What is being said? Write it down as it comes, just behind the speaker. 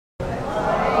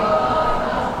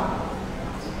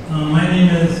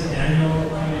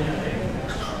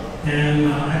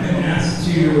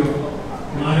to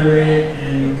moderate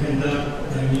and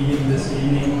conduct the meeting this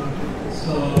evening.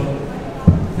 So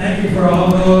thank you for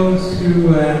all those who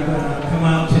have come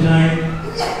out tonight,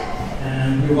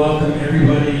 and we welcome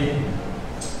everybody.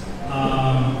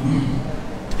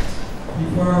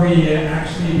 Before we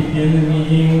actually begin the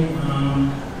meeting,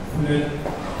 I'm going to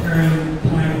turn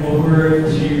time over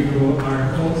to our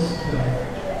host,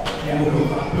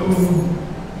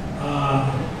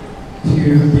 to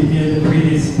begin the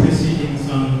proceedings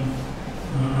on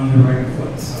the right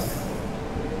foot. So,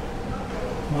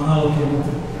 mahalo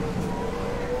kemoku.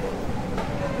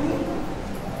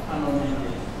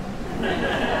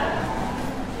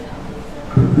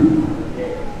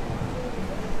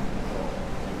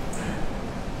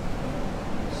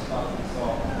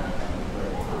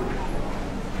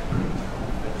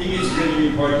 I think it's really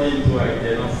important to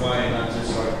identify not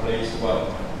just our place, but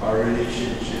our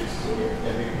relationships to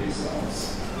every place else.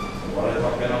 So what I'm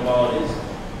talking about is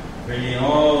bringing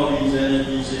all these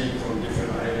energies in from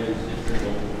different islands, different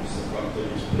locals to come to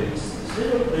this place. This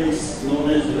little place known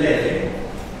as Lele,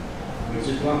 which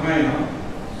is Lahaina,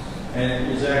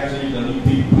 and is actually the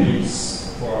meeting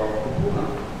place for our kupuna.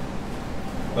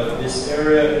 But this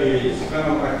area is kind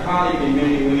of iconic in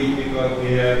many ways because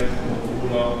we have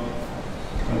kupuna,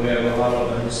 and we have a lot of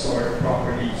the historic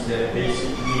properties that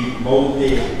basically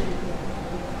molded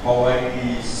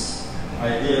Hawaii's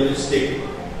idealistic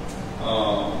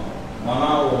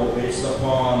manao based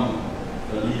upon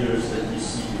the leaders that you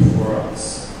see before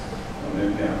us.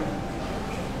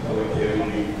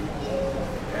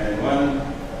 And one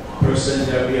person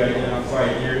that we identify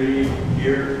here is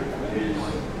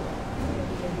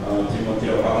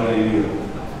Alii.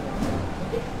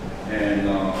 And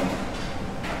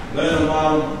learn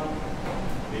about them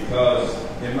because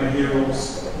they're my heroes.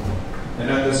 And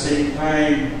at the same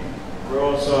time, we're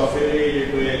also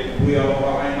affiliated with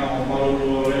Kealoha, Aina,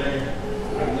 Maui.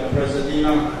 I'm the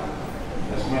president.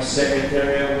 That's my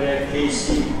secretary over there,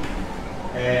 Casey.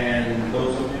 And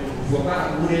those of you who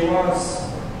forgot who he was,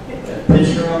 that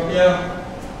picture up there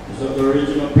is of the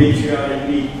original patriotic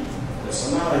league. That's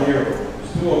another hero.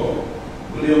 There's two of them,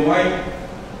 William White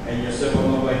and Yosef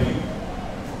Maui.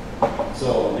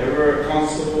 So there were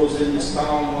constables in this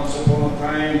town once upon a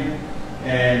time,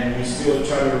 and we still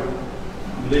try to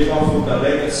live off of the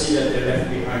legacy that they left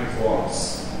behind for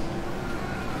us.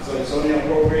 So it's only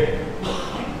appropriate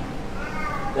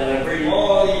that I bring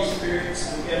all these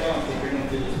spirits together to bring them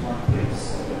to this one place.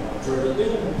 So without further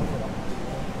ado,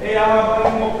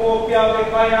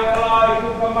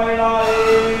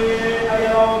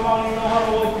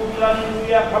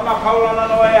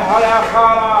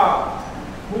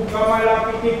 Bukamai la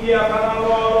pitiki kana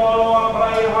lo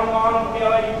prai hanu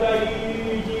kia itai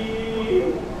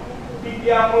tiki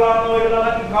apulano ila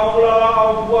ki kaula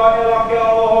au bua ela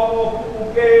Kealoha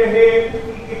uke he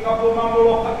ki kapu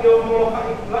mamulo ka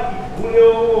laki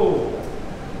kuleo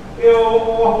eo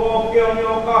o ke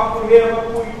o ka ku he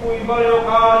ku vale o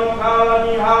ka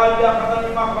ni ha ya kana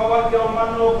ni makawati o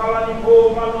mano kala ni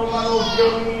ko mano ke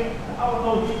ni au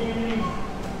no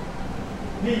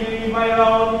Ni mai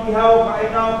lao ni hau ka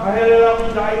Aina ka hele la ni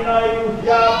Aina I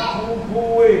usia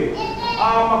buwe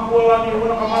a makula ni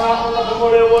huna ka mana na ka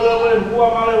mole hua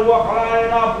male hua kala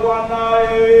na buana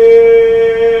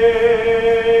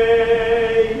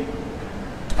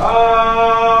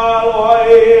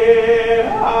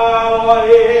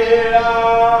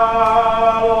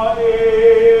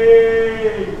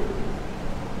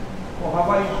o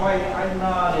Hawaii fai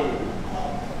Aina le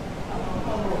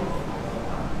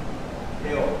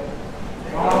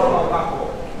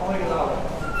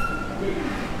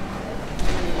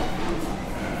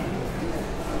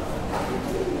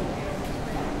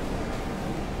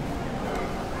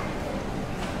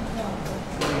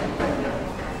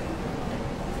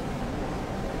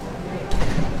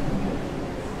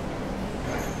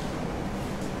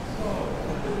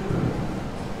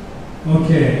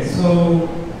Okay, so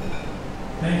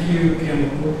thank you,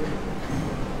 Kemoku.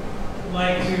 I'd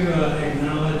like to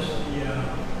acknowledge the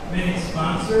many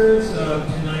sponsors of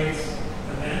tonight's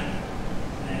event,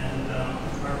 and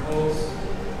our host,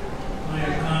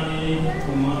 Mauna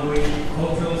from Maui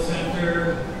Cultural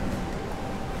Center,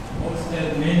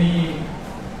 hosted many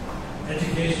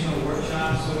educational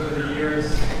workshops over the years.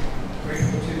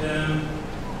 Grateful to them,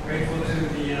 grateful to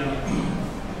the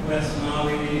West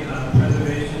Maui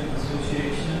Preservation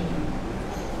Association,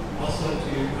 also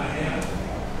to IAF,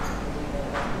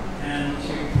 and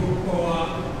to Pukoa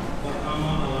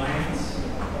Wakama Alliance,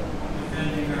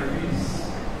 defending our reefs,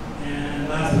 and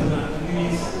last but not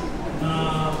least,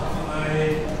 Na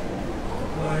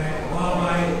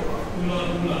Wawai Ula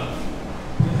Ula,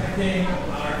 protecting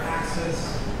our access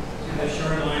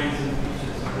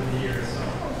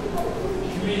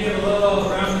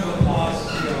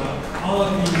all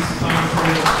of these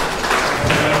sponsors.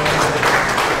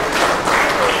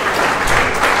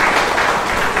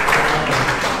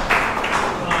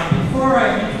 Before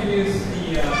I introduce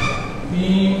the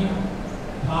theme,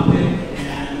 topic,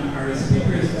 and our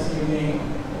speakers this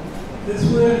evening, this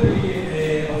would be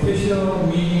an official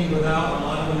meeting without a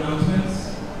lot of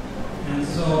announcements. And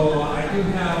so I do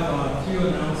have a few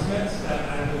announcements that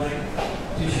I would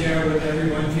like to share with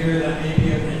everyone here that may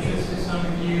be of interest to some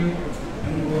of you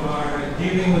who are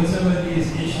dealing with some of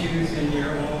these issues in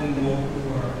your own moku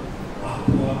or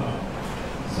akua.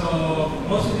 So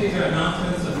most of these are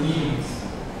announcements of meetings.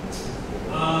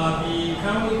 The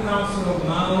County Council of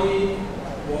Maui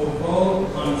will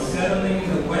vote on settling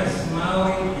the West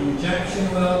Maui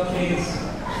injection well case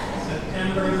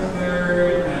September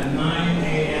 3rd at 9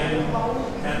 a.m.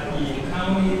 at the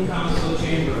County Council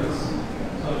Chambers.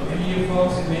 So if any of you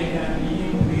folks can make that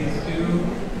meeting, please do.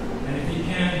 And if you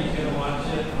can, you can watch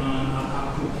it on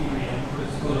Akaku TV.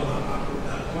 Just go to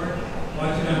akaku.org.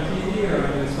 Watch it on TV or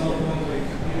on your cell phones or your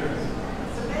computers.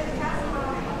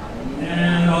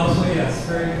 And also, yes,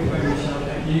 very good point, Michelle.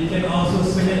 You can also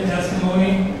submit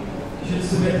testimony. You should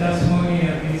submit testimony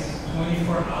at least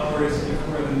 24 hours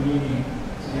before the meeting.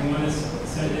 So you want to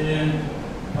send it in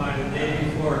by the day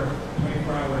before,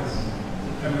 24 hours,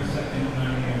 September 2nd at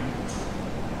 9 a.m.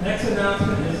 Next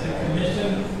announcement is the Commission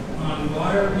on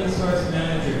Water Resource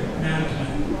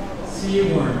Management,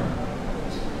 Seaworm.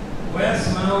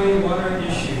 West Maui water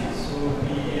issues will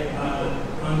be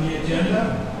on the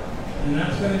agenda. And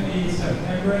that's going to be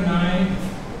September 9th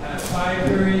at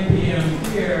 5:30 p.m.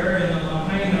 here in the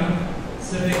Lahaina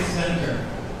Civic Center.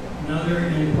 Another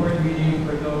important meeting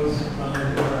for those who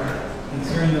are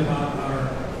concerned about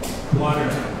our water.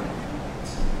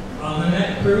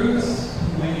 Lynette Cruz,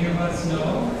 many of us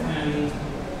know, and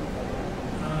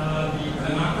the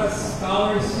Kanaka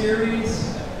Scholar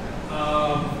Series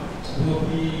will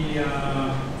be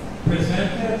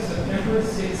presented September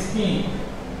 16th.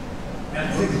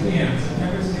 At 6 p.m.,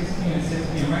 September 16th at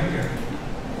 6 p.m. right here.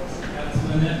 That's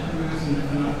Lynette Cruz and the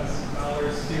Kanaka Scholar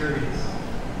Series.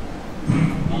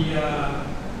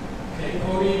 The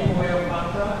Kodi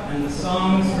Poyopata and the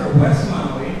songs for West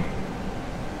Maui,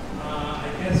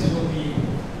 I guess will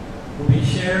be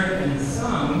shared and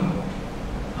sung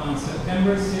on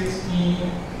September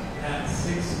 16th at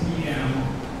 6 p.m.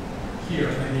 here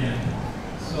again.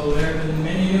 So there have been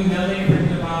many new melodies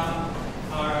written about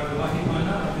our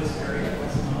Wahipana of this area,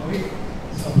 West Maui.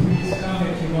 So please come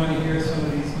if you want to hear some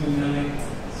of these new melodies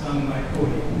sung by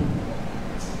Cody.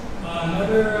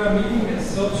 Another meeting is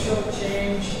Social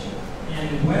Change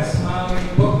in West Maui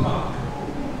Book Talk,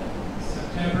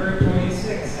 September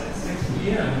 26th at 6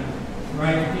 p.m.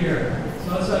 right here. So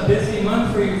it's a busy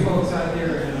month for you folks out here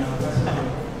in West Maui.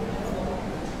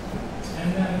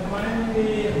 And then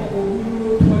finally,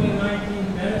 Ho'oulu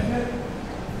 2019 benefit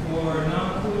for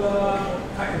Nakula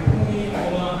Kaipuni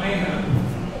Ola Aina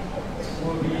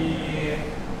will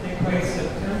take place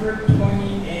September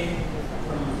 28th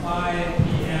from 5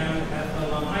 p.m. at the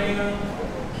Lahaina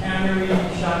Cannery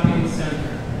Shopping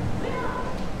Center.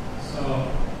 So,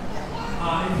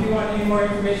 if you want any more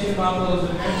information about those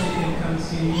events, you can come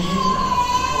see me or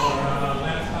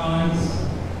Lance Collins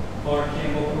or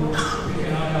Kealoha. We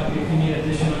can all help you if you need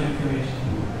additional information.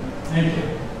 Thank you.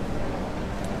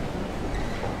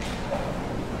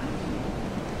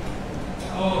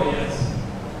 Oh, yes.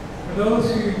 For those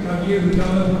of you who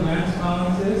don't know who Lance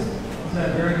Collins is that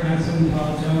very handsome,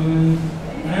 tall gentleman.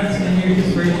 Lance, can you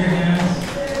just raise your hands?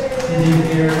 Can you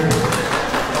hear?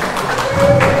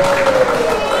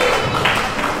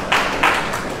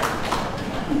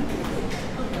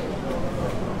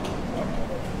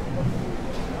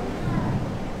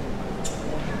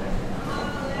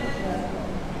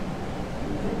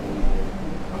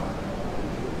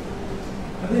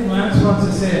 I think Lance wants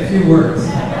to say a few words.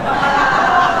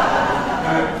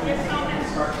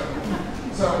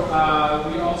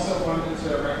 We also wanted to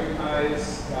recognize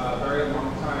a very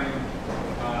long-time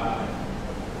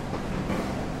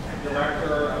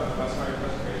director of the West Maui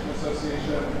Preservation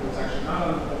Association, who is actually not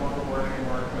on the Wampa board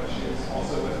anymore, but she is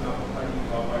also with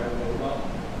Mangauil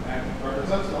and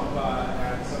represents Wampa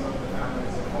and some of the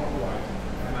families of Hawaii.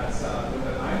 And that's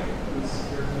Linda Knight, who's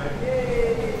here tonight. Yay!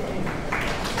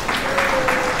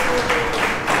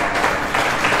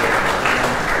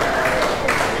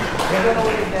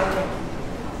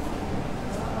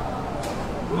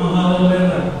 Mahalo,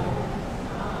 Linda.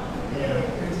 Yeah,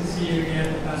 good to see you again.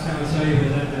 Last time I saw you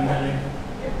was at the wedding.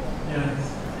 Yeah.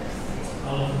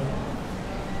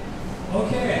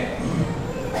 Okay.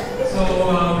 So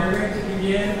we're going to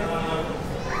begin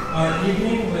our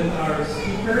evening with our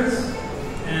speakers.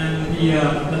 And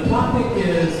The topic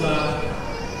is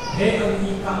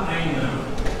Alii Aina.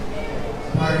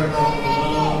 It's part of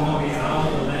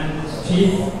Mangauil, the land is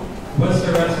chief. What's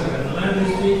the rest of it? The land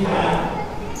is chief and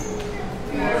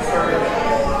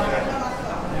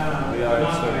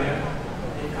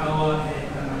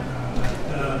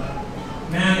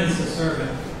man is the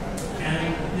servant.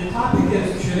 And the topic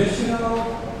is traditional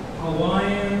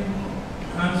Hawaiian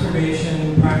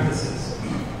conservation practices.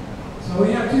 So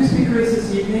we have two speakers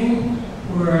this evening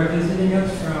who are visiting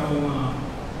us from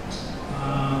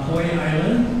Hawaii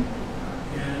Island,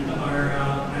 and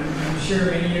I'm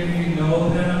sure many of you know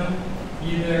them,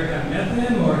 either have met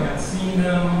them or have seen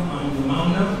them on the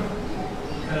Mauna,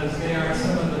 because they are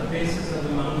some of the faces of the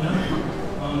Mauna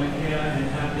Kea, and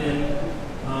have been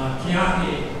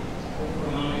Keahi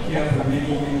for Mauna Kea for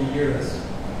many, many years.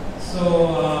 So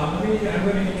I'm going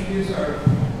to introduce our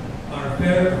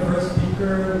first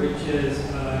speaker, which is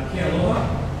Kealoha.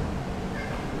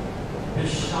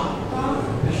 Pisciotta?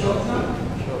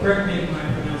 Correct me if my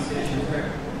pronunciation is correct.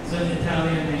 It's an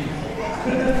Italian name.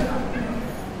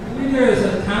 I believe there is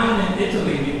a town in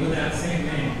Italy with that same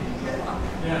name.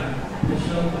 Yeah,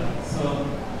 Pisciotta. So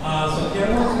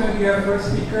Kealoha is going to be our first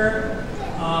speaker.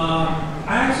 I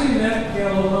actually met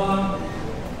Kealoha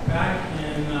back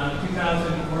in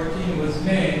 2014, was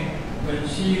May, when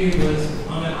she was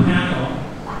on a panel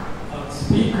of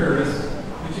speakers,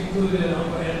 which included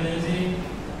Uncle Ed Lindsay,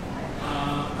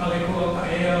 Kaliko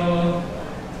Kaeo,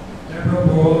 Deborah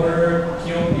Broadened,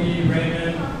 Kiopi,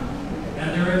 Raymond, and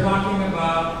they were talking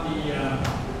about the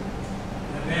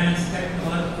advanced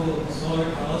technological solar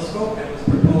telescope that was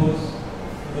proposed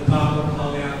at the top of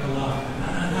Lanakila,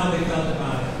 and how they felt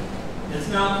about it. It's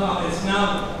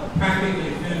now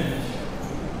practically finished,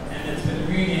 and it's been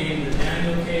renamed the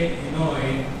Daniel K.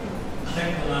 Inouye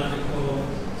Technological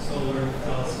Solar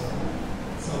Telescope.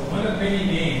 So one of many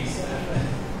names,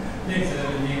 things that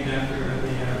have been named after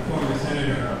the former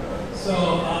senator. So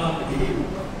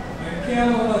when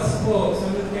Kealoha spoke,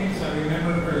 some of the things I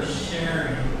remember her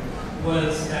sharing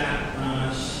was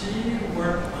that she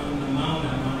worked on the Mauna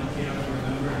Kea for a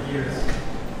number of years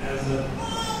as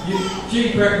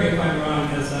Gene, correct me if I'm wrong,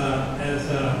 as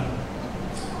a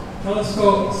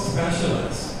telescope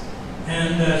specialist.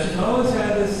 And she's always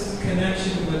had this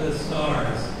connection with the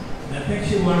stars. And I think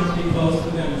she wanted to be close to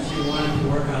them, and she wanted to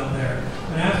work out there.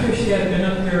 But after she had been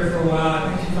up there for a while,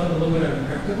 I think she felt a little bit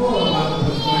uncomfortable about what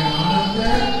was going on up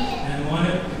there, and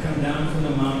wanted to come down from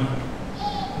the mountain.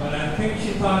 But I think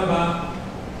she felt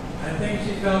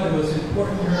it was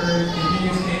important for her to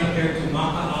continue staying up there to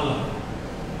Mangauil.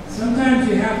 Sometimes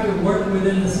you have to work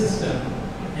within the system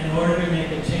in order to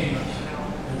make a change.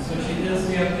 And so she did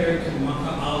stay up there to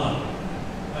Mangauil.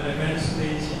 But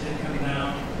eventually she did come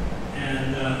down,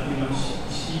 and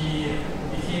she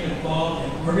became involved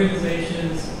in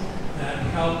organizations that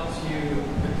helped to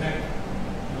protect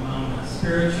the Mauna.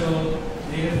 Spiritual,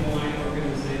 Native Hawaiian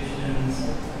organizations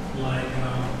like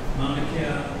Mauna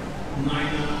Kea,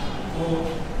 Aina,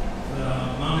 the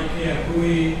Mauna Kea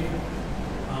Hui.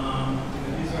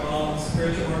 These are all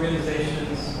spiritual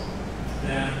organizations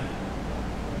that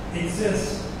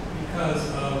exist because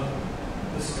of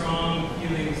the strong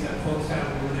feelings that folks have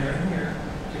over there and here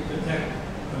to protect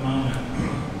the Mauna.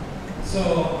 So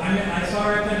I saw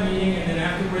her at that meeting, and then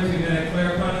afterwards we met at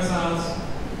Clarapana's house.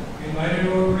 We invited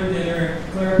her over for dinner.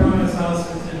 Clarapana's house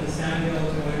is in the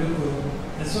sandhills in Wailuku.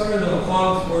 It's sort of the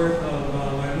Hogsworth of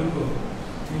Wailuku.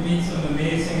 We meet some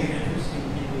amazing and interesting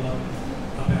people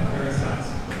up at Clara's house.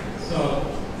 So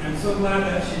I'm so glad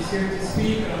that she's here to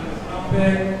speak on this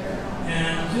topic,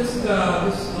 and just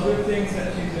other things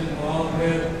that she's involved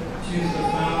with. She's the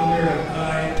founder of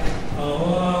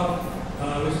Kealoha,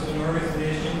 which is an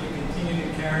organization to continue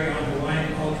to carry on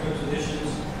Hawaiian cultural traditions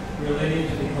relating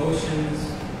to the oceans,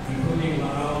 including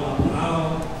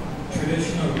La'au,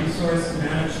 traditional resource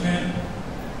management,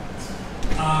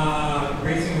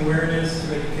 raising awareness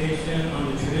through education on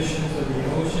the traditions of the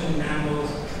ocean mammals,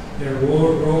 their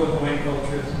role in Hawaiian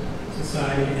culture,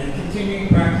 society, and continuing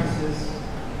practices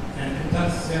and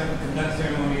conduct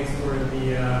ceremonies for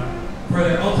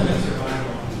their ultimate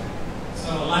survival. So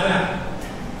a lot of that.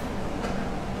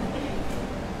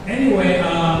 Anyway,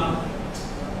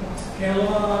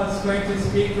 Kealoha is going to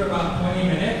speak for about 20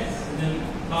 minutes, and then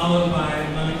followed by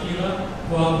Lanakila,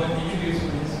 who I'll introduce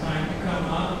when it's time to come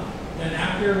up. Then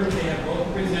after they have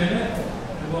both presented,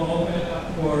 and we'll open it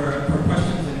up for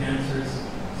questions and answers.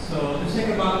 So just think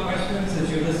about questions as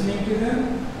you're listening to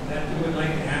them that you would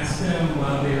like to ask them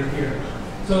while they're here.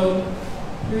 So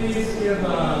please give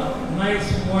a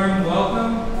nice warm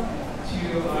welcome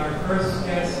to our first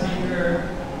guest speaker,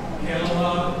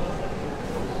 Kealoha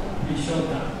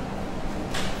Pisciotta.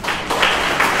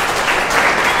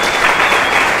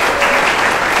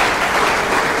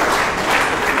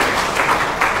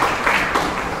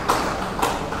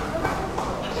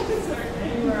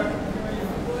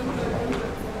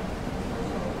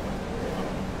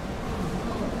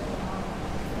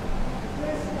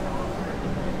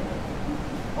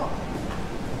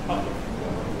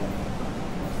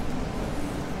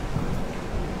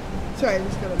 Sorry, I'm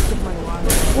just gonna put my water.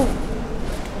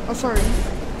 Oh, sorry.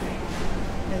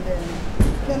 And then,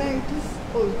 can I just,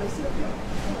 I sit up here.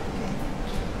 Okay.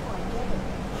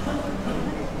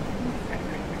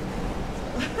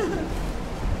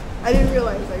 I didn't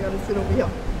realize I gotta sit over here.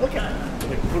 Okay.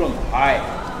 Like put them high.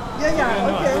 Yeah, okay. I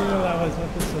didn't know that was what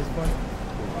this was for.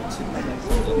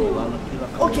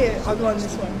 Okay, I'll go on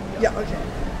this one. Yeah, okay.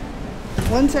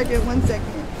 1 second, 1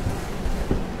 second.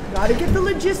 Gotta get the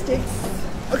logistics.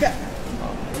 Okay.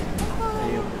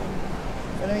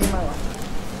 Gonna eat my lunch.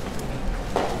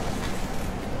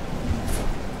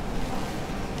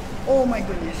 Oh my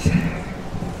goodness.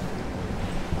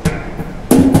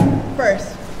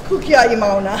 First, kukia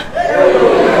Mauna.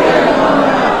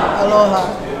 Aloha.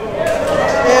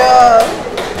 Yeah.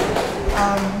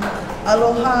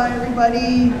 Aloha,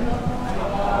 everybody.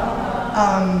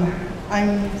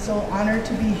 I'm so honored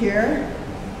to be here.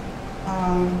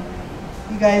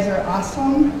 You guys are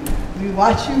awesome. We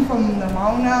watch you from the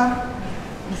Mauna.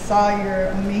 We saw your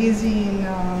amazing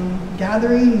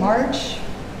gathering, march.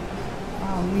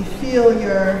 We feel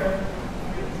your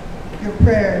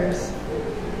prayers,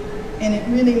 and it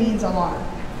really means a lot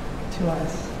to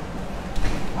us.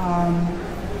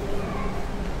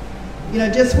 You know,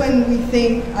 just when we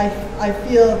think, I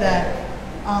feel that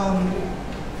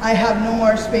I have no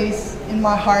more space in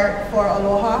my heart for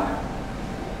aloha,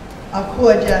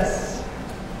 Akua just,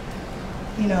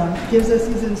 you know, gives us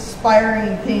these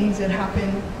inspiring things that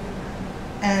happen,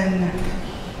 and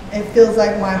it feels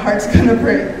like my heart's gonna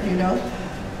break, you know?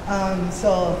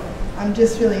 So I'm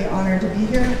just really honored to be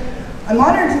here. I'm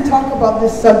honored to talk about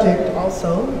this subject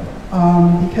also,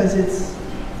 because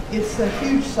it's a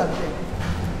huge subject.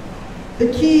 The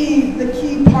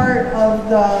key part of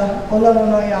the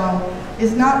Olalonoyao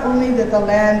is not only that the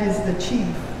land is the chief,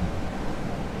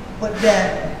 but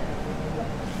that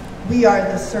we are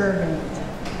the servant.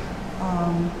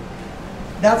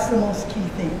 That's the most key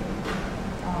thing.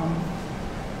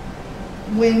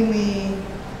 When we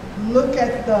look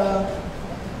at the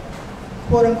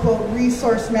quote-unquote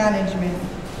resource management,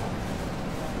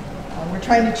 we're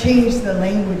trying to change the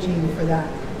languaging for that.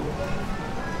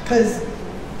 Because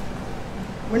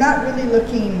we're not really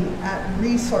looking at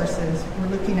resources, we're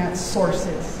looking at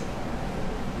sources.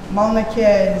 Mauna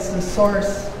Kea is the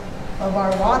source of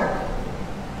our water.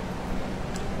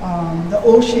 The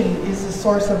ocean is the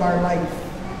source of our life.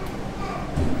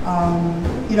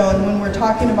 You know, and when we're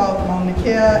talking about Mauna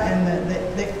Kea and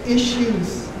the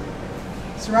issues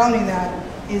surrounding that,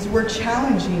 is we're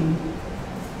challenging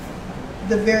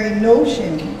the very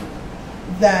notion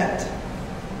that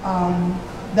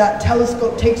that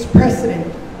telescope takes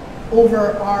precedent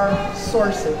over our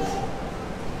sources.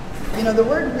 You know, the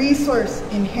word resource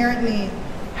inherently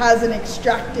has an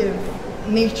extractive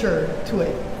nature to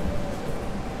it.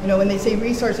 You know, when they say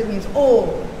resource, it means,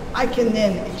 oh, I can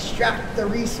then extract the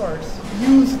resource,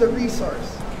 use the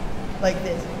resource like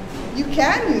this. You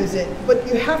can use it, but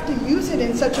you have to use it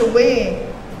in such a way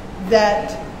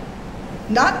that,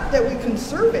 not that we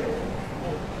conserve it,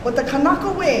 but the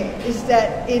Kanaka way is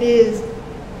that it is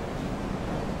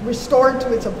restored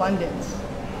to its abundance.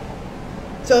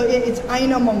 So it's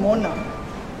Aina Mamona,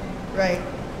 right?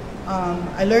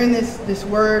 I learned this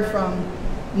word from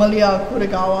Malia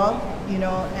Kuragawa, you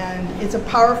know, and it's a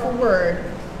powerful word,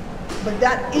 but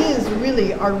that is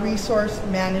really our resource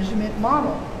management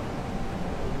model,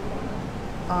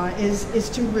 is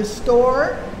to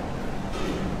restore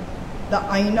the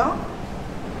Aina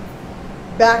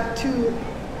back to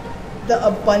the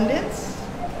abundance,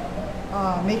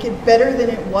 make it better than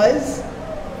it was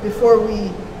before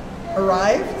we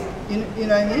arrived, you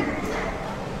know what I mean?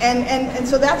 And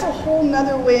so that's a whole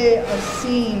nother way of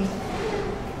seeing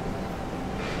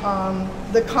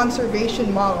the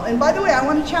conservation model. And by the way, I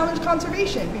want to challenge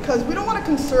conservation, because we don't want to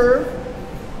conserve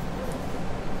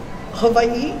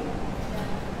Hawaii.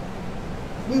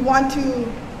 We want to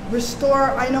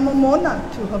restore Aina Mamona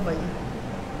to Hawaii,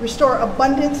 restore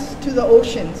abundance to the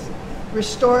oceans,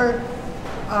 restore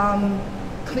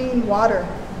clean water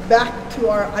back to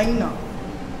our Aina,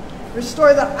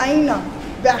 restore the Aina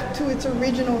back to its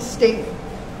original state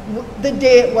the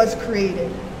day it was created.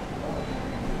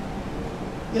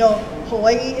 You know,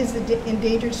 Hawaii is the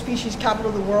endangered species capital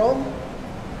of the world.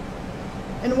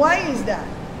 And why is that?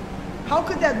 How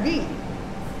could that be?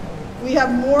 We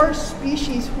have more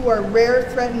species who are rare,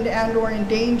 threatened, and or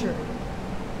endangered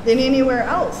than anywhere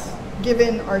else,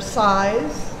 given our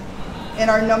size and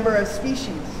our number of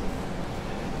species.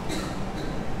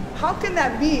 How can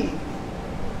that be?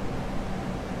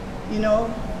 You know,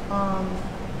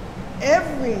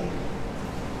 every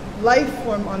life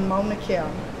form on Mauna Kea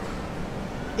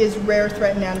is rare,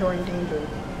 threatened, and or endangered.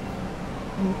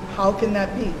 And how can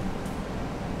that be?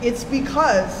 It's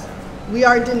because we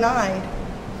are denied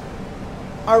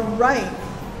our right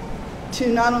to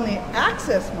not only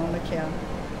access Mauna Kea,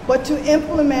 but to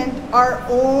implement our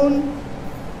own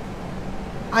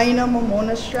Aina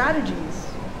Momona strategies.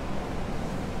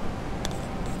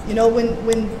 You know,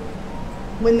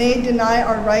 when they deny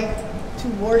our right to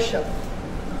worship,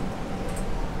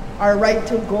 our right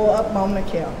to go up Mauna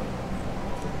Kea,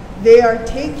 they are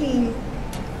taking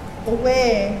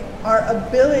away our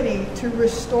ability to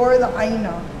restore the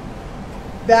Aina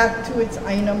back to its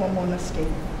Aina Momona state.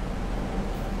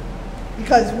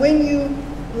 Because when you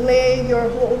lay your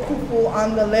ho'okupu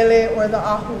on the lele or the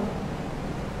ahu,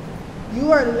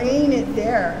 you are laying it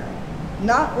there,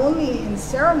 not only in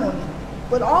ceremony,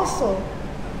 but also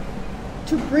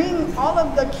to bring all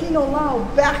of the kino lau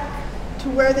back to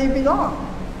where they belong.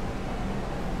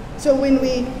 So when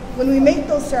we make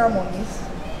those ceremonies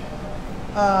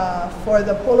for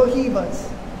the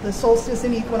polohivas, the solstice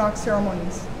and equinox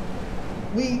ceremonies,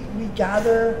 we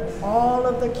gather all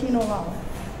of the kino lau,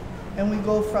 and we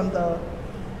go from the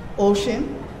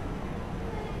ocean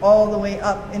all the way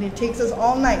up, and it takes us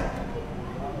all night.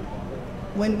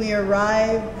 When we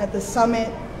arrive at the summit,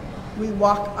 we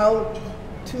walk out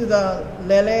to the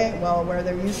lele, well, where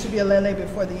there used to be a lele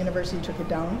before the university took it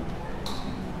down.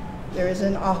 There is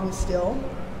an ahu still,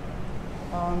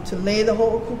 to lay the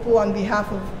ho'okupu on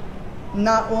behalf of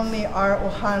not only our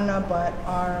ohana, but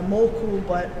our moku,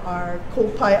 but our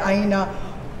kopai aina,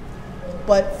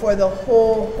 but for the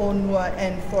whole honua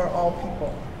and for all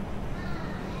people.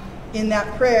 In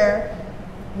that prayer,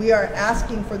 we are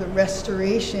asking for the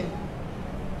restoration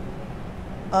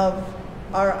of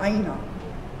our Aina.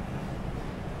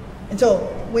 And so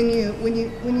when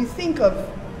you think of,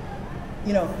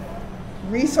 you know,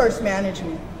 resource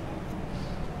management,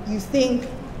 you think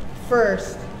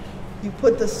first, you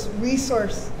put this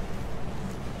resource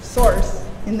source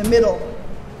in the middle,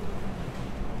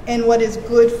 and what is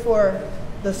good for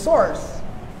the source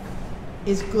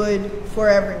is good for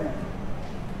everyone.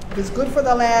 If it's good for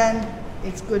the land,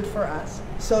 it's good for us.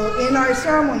 So in our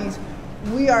ceremonies,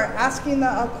 we are asking the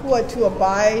akua to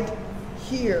abide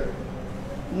here,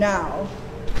 now,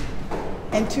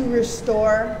 and to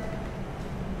restore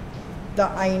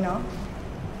the Aina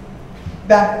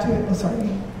back to,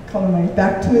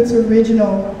 back to its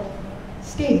original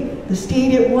state, the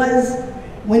state it was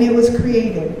when it was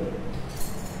created.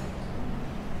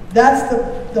 That's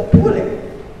the pule.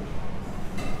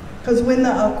 Because when the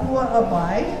akua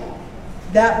abide,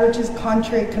 that which is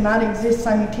contrary cannot exist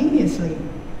simultaneously.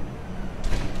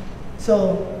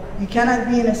 So you cannot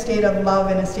be in a state of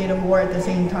love and a state of war at the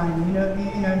same time. You know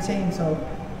what I'm saying? So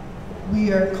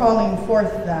we are calling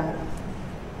forth that.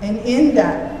 And in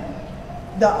that,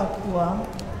 the akua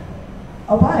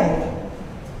abide.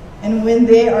 And when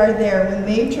they are there, when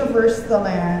they traverse the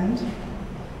land,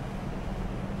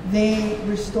 they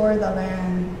restore the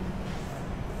land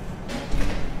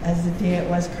as the day it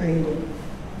was created.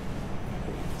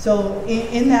 So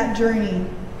in that journey,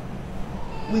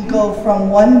 we go from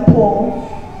one pole,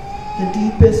 the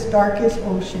deepest, darkest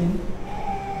ocean,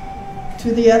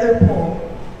 to the other pole,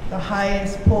 the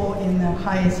highest pole in the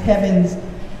highest heavens,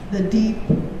 the deep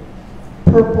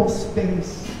purple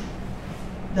space,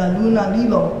 the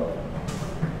Lanakila.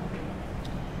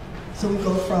 So we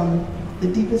go from the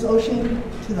deepest ocean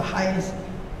to the highest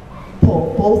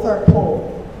pole. Both are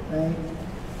pole, right?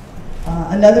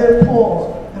 Another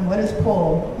pole, and what is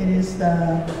pole? It is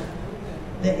the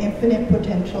infinite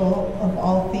potential of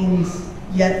all things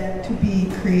yet to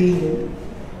be created.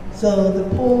 So the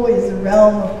pole is the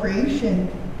realm of creation.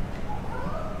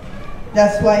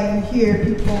 That's why you hear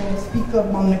people speak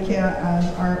of Mauna Kea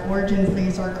as our origin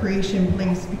place, our creation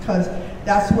place, because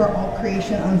that's where all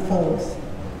creation unfolds.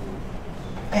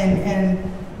 And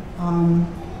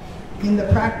in the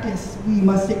practice, we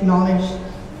must acknowledge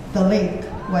the lake,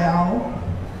 Waiao,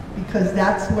 because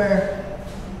that's where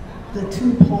the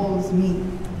two poles meet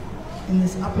in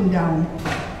this up and down.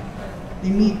 They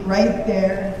meet right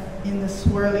there in the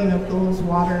swirling of those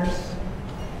waters.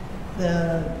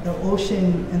 The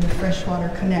ocean and the freshwater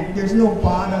connect. There's no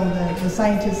bottom. The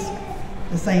scientists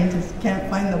can't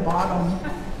find the bottom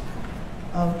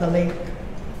of the lake.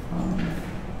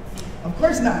 Of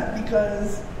course not,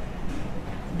 because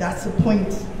that's the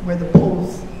point where the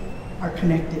poles are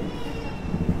connected.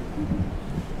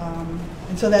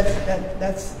 And so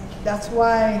that's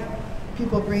why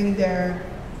people bring their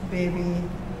baby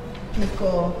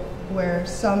piko, where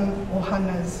some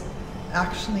ohanas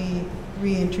actually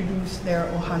reintroduce their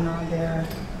ohana, their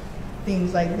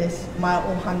things like this. My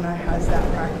ohana has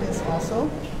that practice also.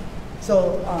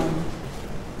 So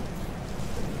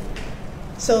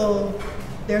So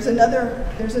there's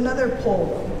another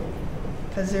pole,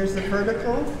 because there's the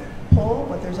vertical pole,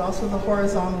 but there's also the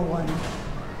horizontal one.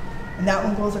 And that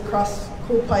one goes across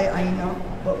Kopai Aina,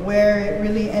 but where it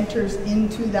really enters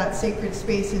into that sacred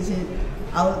space is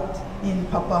out in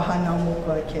Papahana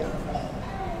Mauna Kea,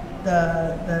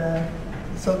 the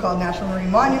so-called National Marine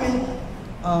Monument.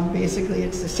 Basically,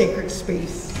 it's the sacred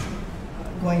space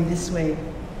going this way.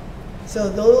 So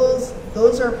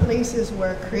those are places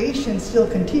where creation still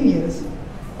continues,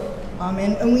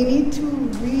 and we need to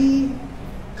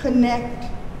reconnect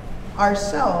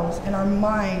ourselves and our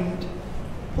mind,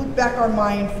 put back our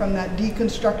mind from that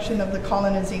deconstruction of the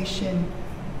colonization,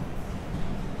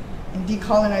 and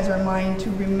decolonize our mind to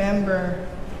remember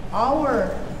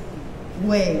our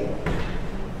way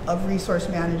of resource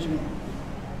management.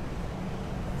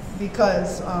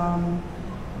 Because,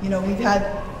 we've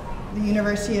had the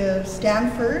University of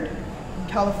Stanford in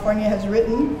California has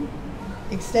written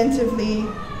extensively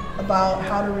about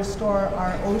how to restore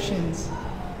our oceans.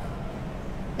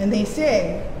 And they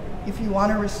say, if you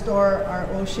want to restore our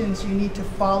oceans, you need to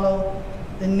follow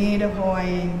the native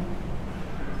Hawaiian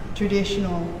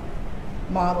traditional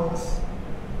models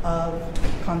of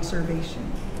conservation.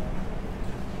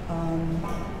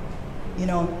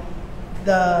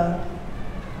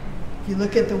 If you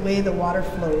look at the way the water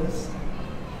flows,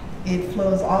 it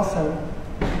flows also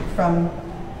from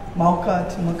Mauka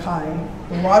to Makai.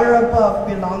 The water above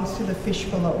belongs to the fish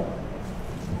below.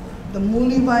 The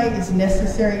mulivai is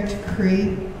necessary to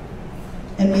create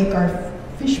and make our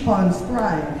fish ponds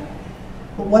thrive.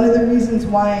 But one of the reasons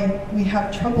why we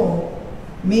have trouble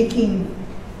making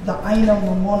the Aina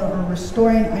Momona or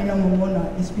restoring Aina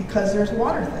Momona is because there's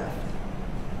water theft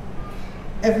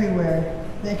everywhere.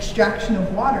 The extraction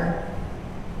of water.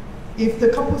 If the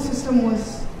kapu system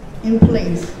was in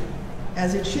place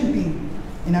as it should be,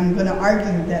 and I'm going to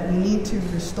argue that we need to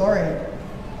restore it,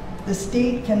 the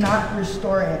state cannot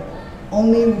restore it.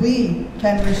 Only we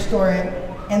can restore it,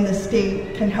 and the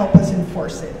state can help us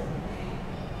enforce it.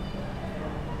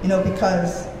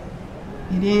 Because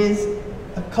it is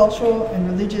a cultural and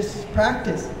religious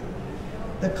practice,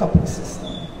 the kapu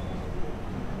system.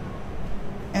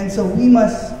 And so we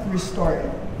must restore it.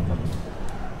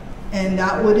 And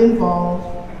that would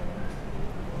involve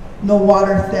no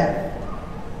water theft.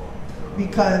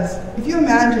 Because if you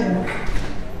imagine,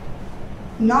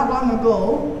 not long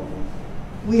ago,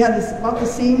 we had about the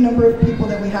same number of people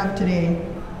that we have today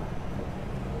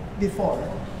before,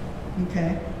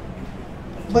 okay?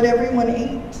 But everyone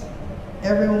ate,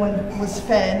 everyone was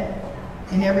fed,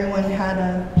 and everyone had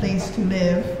a place to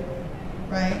live,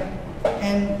 right?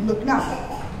 And look now.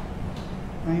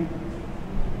 Right?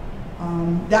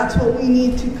 That's what we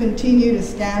need to continue to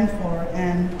stand for,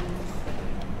 and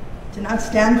to not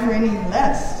stand for any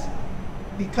less,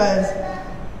 because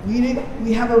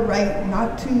we have a right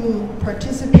not to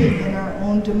participate in our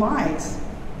own demise.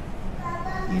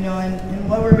 And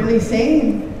what we're really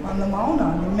saying on the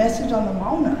Mauna, the message on the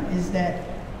Mauna, is that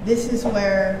this is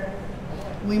where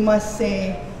we must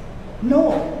say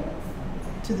no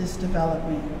to this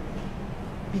development.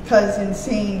 Because in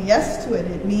saying yes to it,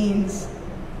 it means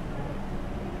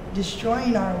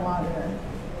destroying our water,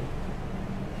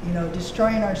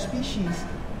 destroying our species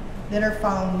that are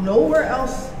found nowhere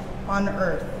else on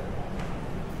Earth.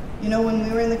 When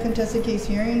we were in the contested case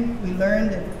hearing, we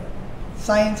learned that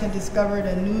science had discovered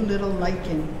a new little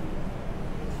lichen.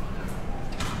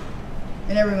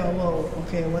 And everyone, whoa,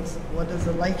 okay, what does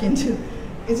a lichen do?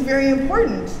 It's very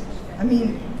important.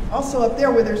 Also up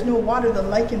there where there's no water, the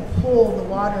lichen pull the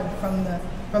water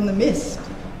from the mist,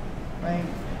 right?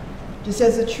 Just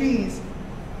as the trees,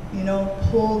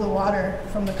 pull the water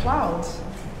from the clouds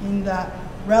in that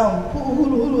realm.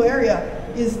 Hulu area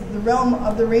is the realm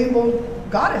of the rainbow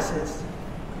goddesses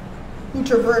who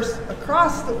traverse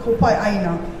across the Kopai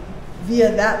Aina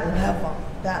via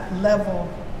that level,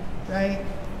 right?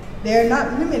 They're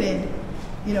not limited,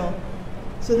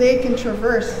 so they can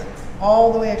traverse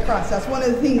all the way across. That's one of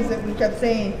the things that we kept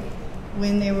saying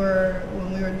when we were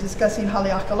discussing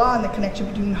Haleakala and the connection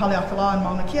between Haleakala and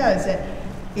Mauna Kea, is that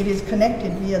it is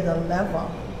connected via the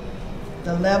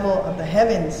level of the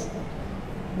heavens,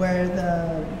 where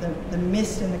the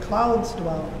mist and the clouds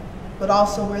dwell, but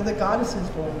also where the goddesses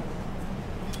dwell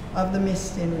of the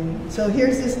mist and rain. So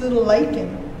here's this little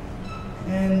lichen,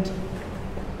 and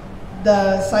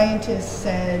the scientists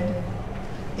said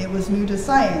it was new to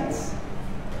science.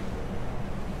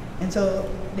 And so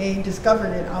they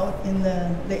discovered it out in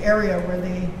the area where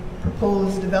the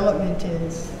proposed development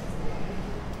is.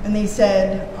 And they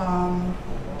said,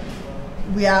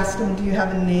 we asked them, do you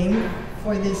have a name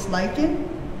for this lichen?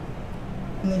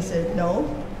 And they said, no.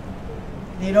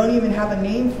 They don't even have a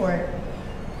name for it.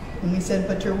 And we said,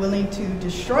 but you're willing to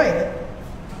destroy it,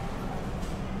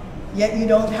 yet you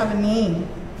don't have a name,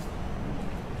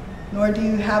 nor do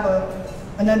you have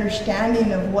an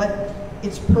understanding of what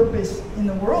its purpose in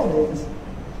the world is,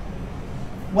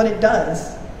 what it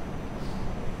does.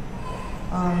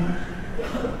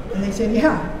 And they said,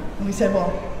 yeah. And we said,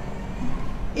 well,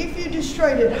 if you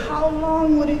destroyed it, how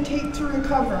long would it take to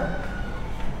recover?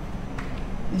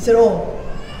 He said, oh,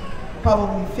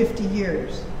 probably 50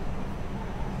 years.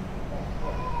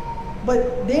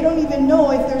 But they don't even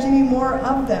know if there's any more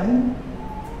of them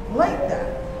like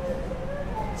that.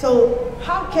 So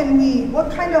how can we,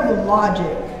 what kind of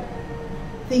logic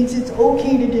thinks it's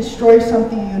okay to destroy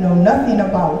something you know nothing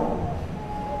about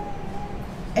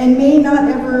and may not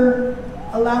ever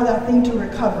allow that thing to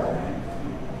recover?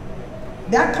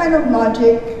 That kind of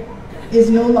logic is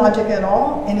no logic at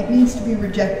all, and it needs to be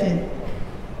rejected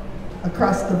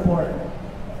across the board,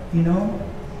 you know?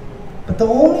 But the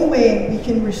only way we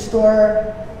can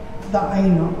restore the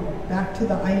Aina, back to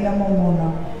the Aina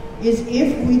Momona, is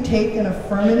if we take an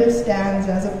affirmative stance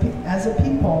as a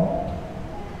people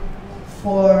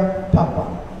for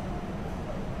Papa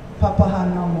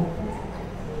Hanamo,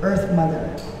 Earth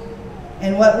Mother.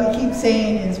 And what we keep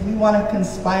saying is we want to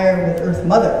conspire with Earth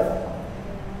Mother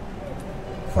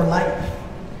for life.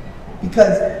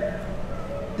 Because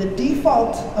the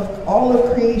default of all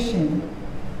of creation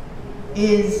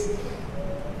is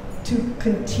to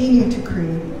continue to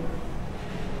create,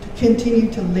 to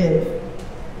continue to live.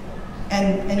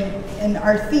 And it's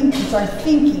our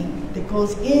thinking that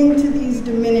goes into these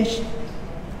diminished,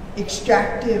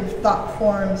 extractive thought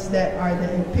forms that are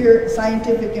the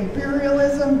scientific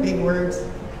imperialism, big words,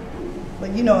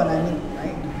 but you know what I mean,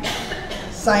 right?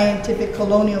 Scientific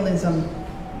colonialism,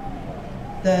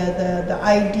 the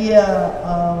idea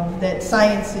of that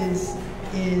science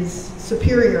is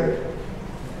superior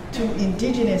to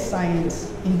indigenous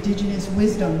science, indigenous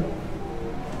wisdom.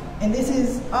 And this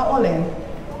is a'ole.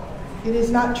 It is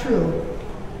not true.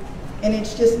 And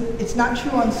it's not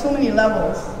true on so many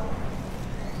levels.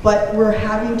 But we're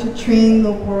having to train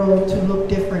the world to look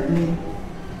differently.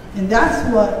 And that's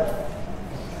what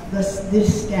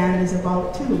this stand is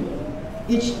about too.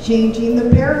 It's changing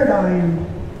the paradigm.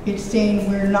 It's saying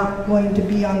we're not going to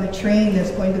be on the train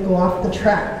that's going to go off the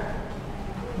track.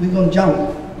 We're going to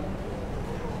jump.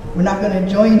 We're not going to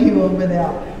join you over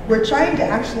there. We're trying to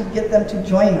actually get them to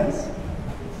join us.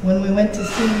 When we went to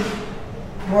see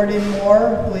Gordon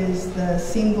Moore, who is the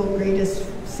greatest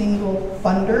single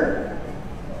funder,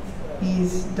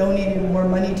 he's donated more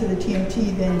money to the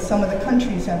TMT than some of the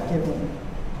countries have given.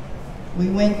 We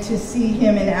went to see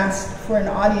him and asked for an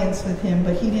audience with him,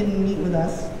 but he didn't meet with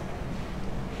us.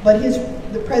 But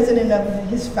the president of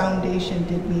his foundation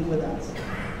did meet with us.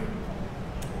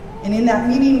 And in that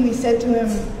meeting, we said to him,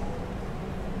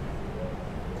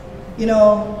 you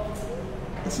know,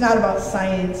 it's not about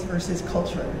science versus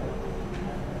culture.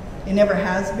 It never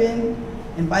has been.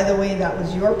 And by the way, that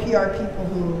was your PR people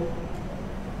who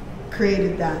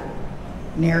created that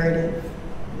narrative,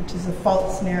 which is a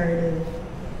false narrative.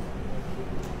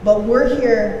 But we're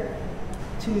here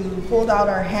to hold out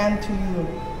our hand to you,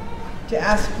 to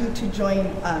ask you to join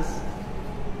us.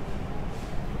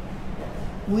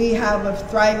 We have a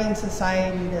thriving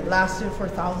society that lasted for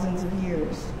thousands of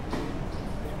years.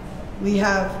 We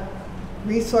have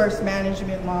resource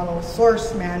management models,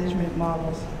 source management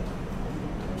models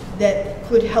that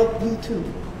could help you too.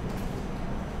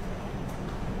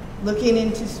 Looking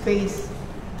into space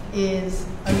is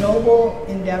a noble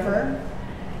endeavor,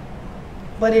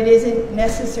 but it isn't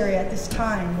necessary at this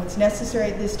time. What's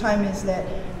necessary at this time is that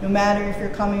no matter if you're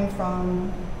coming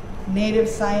from native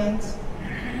science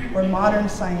or modern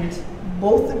science,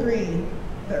 both agree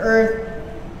the Earth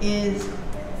is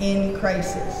in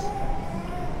crisis.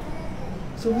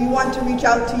 So we want to reach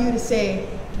out to you to say,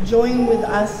 join with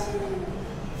us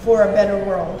for a better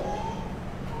world.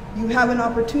 You have an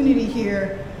opportunity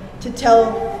here to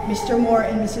tell Mr. Moore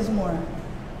and Mrs. Moore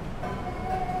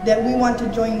that we want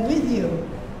to join with you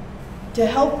to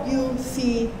help you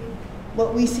see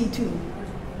what we see too.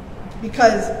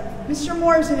 Because Mr.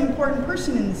 Moore is an important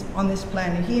person on this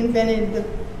planet. He invented the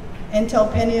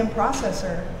Intel Pentium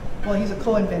processor. Well, he's a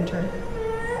co-inventor,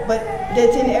 but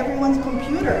that's in everyone's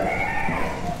computer.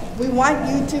 We want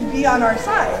you to be on our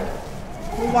side.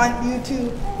 We want you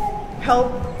to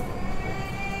help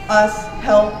us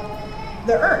help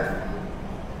the Earth.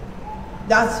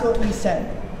 That's what we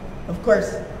said. Of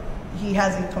course, he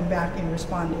hasn't come back and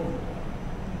responded,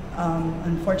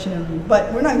 unfortunately.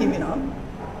 But we're not giving up.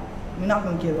 We're not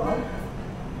going to give up.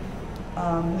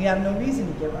 We have no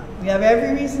reason to give up. We have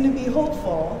every reason to be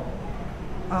hopeful,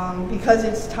 because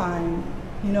it's time.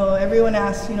 You know, everyone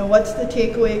asks, you know, what's the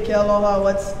takeaway, Kealoha?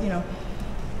 What's, you know,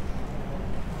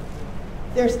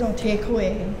 there's no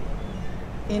takeaway.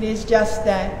 It is just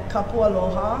that kapu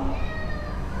aloha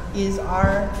is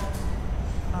our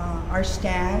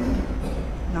stand,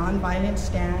 nonviolent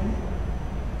stand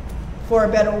for a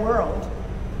better world.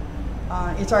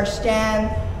 It's our stand,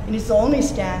 and it's the only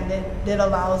stand that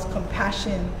allows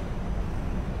compassion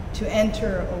to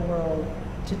enter a world,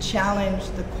 to challenge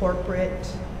the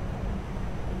corporate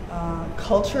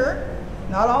culture.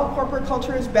 Not all corporate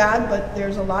culture is bad, but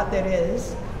there's a lot that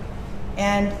is.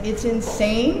 And it's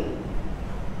insane,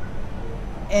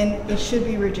 and it should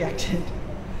be rejected.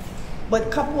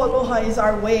 But kapu aloha is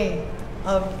our way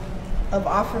of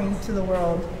offering to the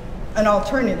world an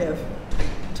alternative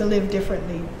to live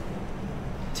differently,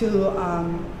 to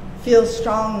feel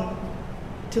strong,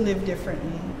 to live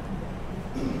differently.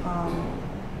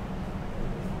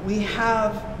 We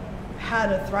have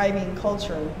had a thriving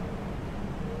culture,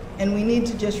 and we need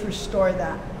to just restore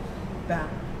that back.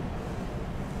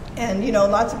 And you know,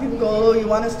 lots of people go, oh, you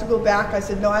want us to go back? I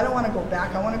said, no, I don't want to go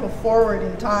back. I want to go forward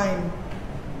in time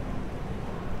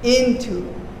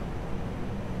into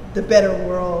the better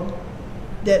world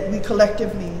that we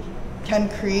collectively can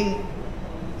create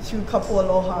through kapu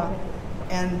aloha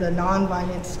and the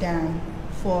nonviolent stand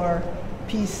for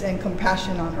peace and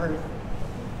compassion on earth.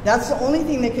 That's the only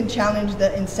thing that can challenge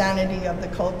the insanity of the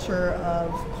culture,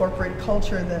 of corporate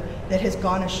culture that has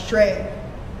gone astray.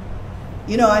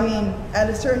 You know, I mean, at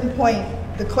a certain point,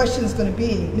 the question is going to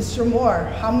be, Mr.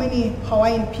 Moore, how many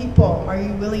Hawaiian people are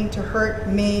you willing to hurt,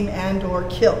 maim, and or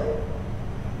kill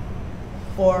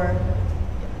for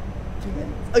 3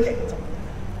 minutes? Okay,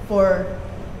 for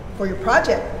your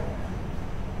project.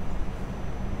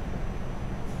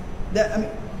 That, I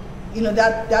mean, you know,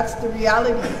 that's the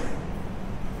reality.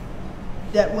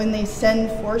 That when they send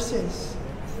forces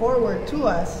forward to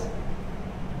us,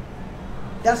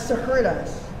 that's to hurt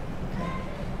us.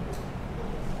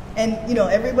 And you know,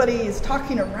 everybody is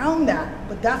talking around that,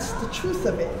 but that's the truth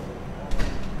of it.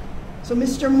 So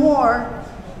Mr. Moore,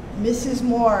 Mrs.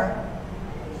 Moore,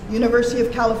 University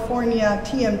of California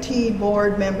TMT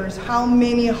board members, how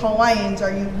many Hawaiians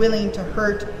are you willing to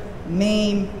hurt,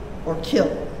 maim, or kill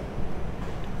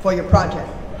for your project?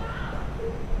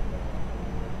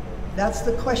 That's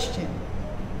the question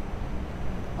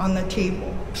on the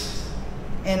table.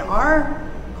 And our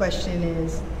question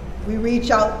is, we reach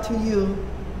out to you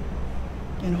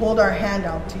and hold our hand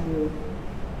out to you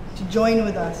to join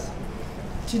with us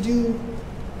to do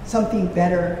something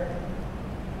better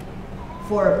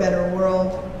for a better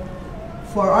world,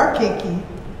 for our keiki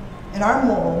and our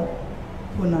mo'o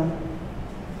puna,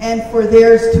 and for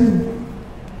theirs too.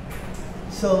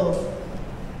 So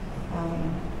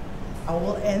I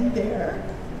will end there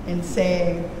and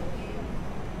say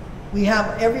we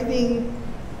have everything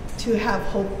to have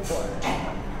hope for.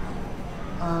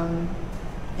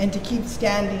 And to keep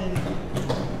standing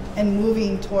and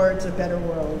moving towards a better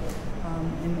world.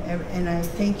 And I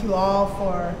thank you all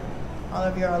for all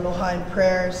of your aloha and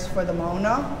prayers for the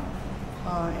Mauna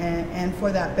and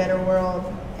for that better world.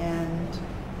 And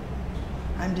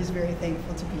I'm just very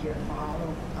thankful to be here.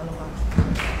 Mahalo, aloha.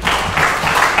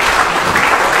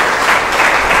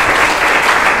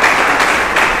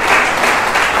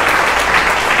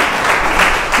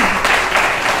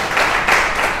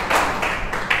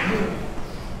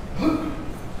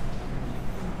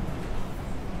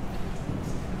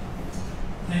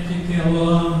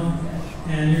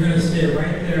 And you're going to stay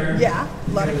right there. Yeah,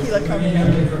 Lanakila coming up.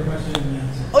 up. For a question and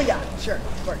answer. Oh yeah, sure,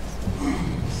 of course.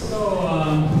 So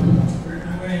I'm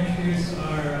going to introduce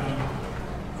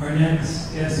our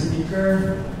next guest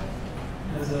speaker.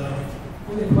 Has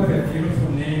really quite a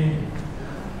beautiful name.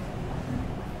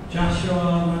 Joshua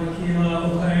Lanakila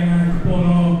Aina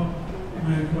Kupono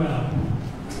Mangauil.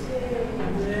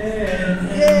 And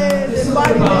this is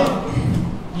about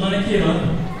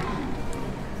Lanakila.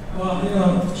 Well, you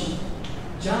know,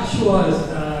 Joshua is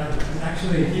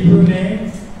actually a Hebrew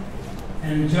name,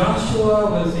 and Joshua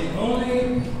was the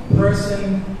only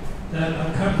person that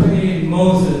accompanied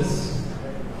Moses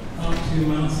up to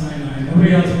Mount Sinai.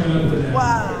 Nobody else went up to that.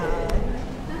 Wow.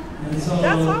 And so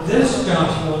awesome. This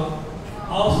Joshua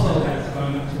also has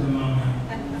gone up to the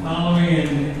mountain, following in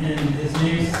his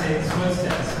namesake's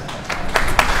footsteps.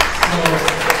 So,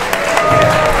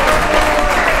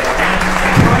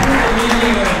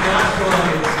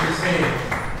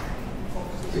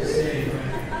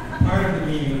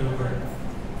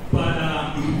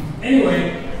 anyway,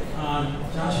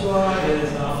 Joshua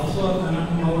is also a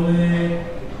Maui.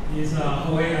 He's a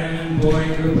Hawaiian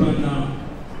boy, grew up on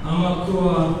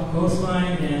Hamakua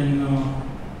coastline in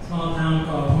small town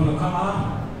called Mauna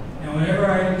Kea. And whenever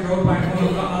I drove by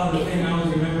Mauna Kea, the thing I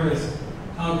always remember is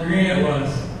how green it was.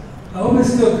 I hope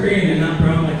it's still green and not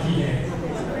brown like Kihei.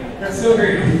 It's still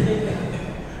green.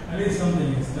 At least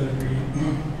something is still green.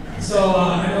 So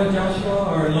I know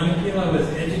Joshua or Lanakila was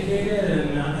educated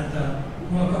and at the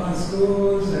Mauna Kea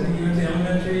schools. I think you went to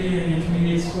elementary and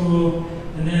intermediate school.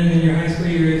 And then in your high school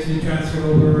years, you transferred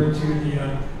over to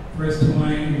the First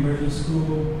Hawaiian Immersion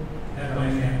School at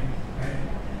Aina, right?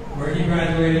 Where he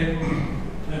graduated,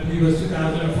 I believe it was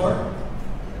 2004.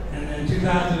 And then in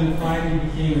 2005, he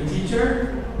became a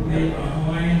teacher, a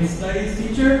Hawaiian studies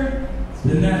teacher. It's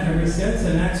been that ever since.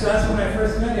 And that's when I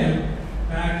first met him,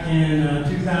 back in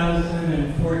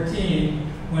 2014,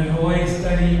 when Hawaii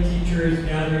study teachers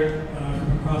gathered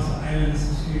from across the islands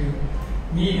to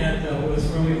meet at what was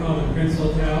formerly called the Prince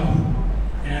Hotel.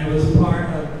 And it was part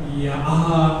of the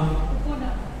AHA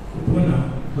Kupuna.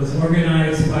 Was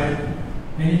organized by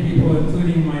many people,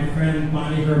 including my friend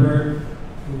Bonnie Herbert,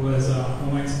 who was a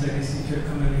Hawaiian studies teacher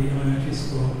coming to the elementary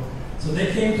school. So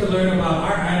they came to learn about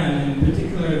our island, in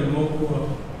particular the moku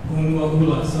of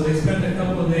Hula. So they spent a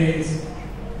couple of days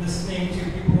listening to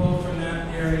people from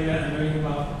that area and learning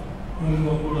about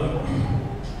Hula.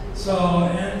 So,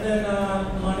 and then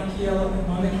Mauna Kea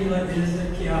is the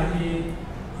Keahi.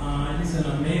 He's an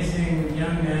amazing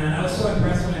young man. I was so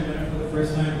impressed when I met him for the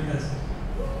first time because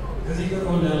he could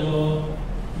Olelo,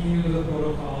 he knew the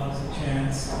protocols, the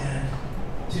chants, and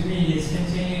to me he's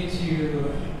continued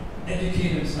to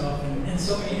educate himself in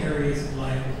so many areas of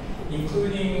life,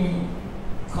 including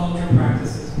culture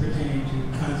practices pertaining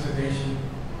to conservation.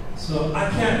 So I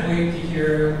can't wait to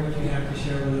hear what you have to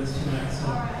share with us tonight. So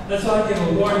let's all give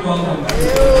a warm welcome.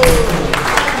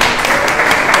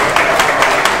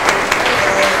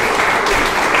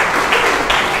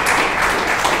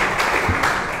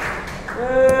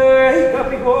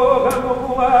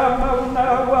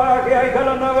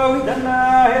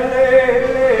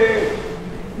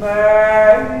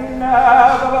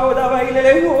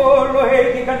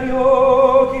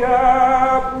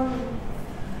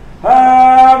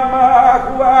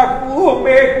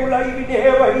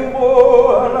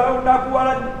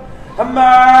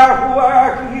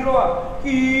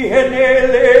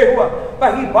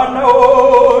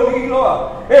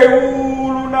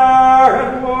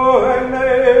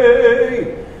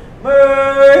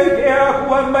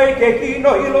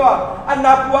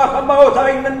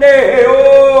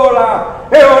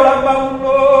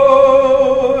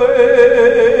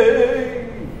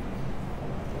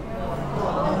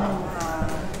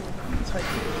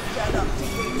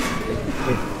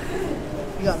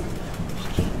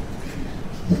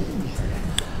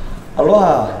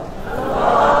 Aloha.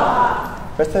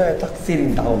 First time I talk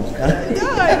sitting down. It's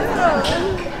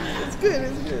good,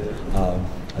 it's good.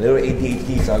 A little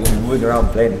ADHD, so I'm going to be moving around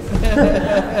plenty.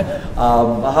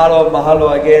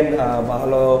 Mahalo again.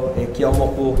 Mahalo e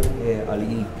Kiamoku e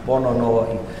Alii Pono no.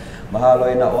 Mahalo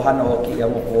e na ohana o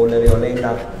Kiamoku o Lele o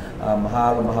Leina.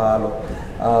 Mahalo.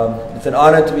 It's an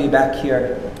honor to be back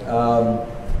here.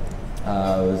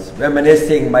 I was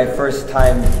reminiscing my first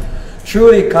time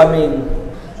truly coming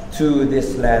to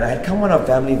this land. I had come on a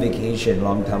family vacation a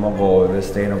long time ago. We were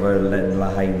staying over in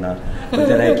Lahaina. But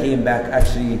then I came back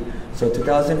actually, so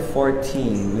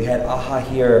 2014, we had AHA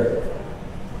here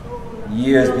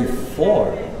years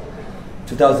before.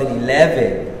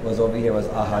 2011 was over here, was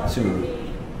AHA 2.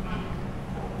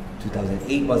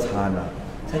 2008 was Hana.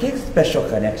 So I think a special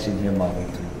connection here, Maui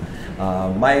too.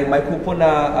 My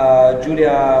kupuna,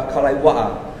 Julia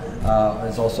Kalaiwa'a,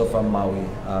 is also from Maui.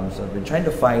 So I've been trying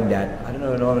to find that. I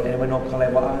don't know, anyone know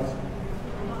Kalaiwa'a?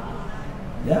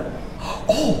 Yeah?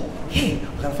 Oh, hey,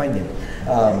 we gotta find them.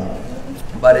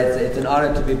 But it's an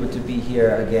honor to be able to be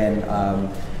here again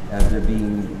after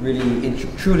being really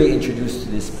truly introduced to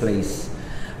this place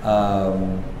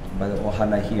by the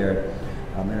Ohana here.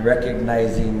 And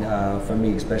recognizing for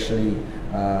me especially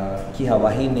Kiha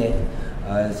Wahine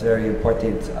is very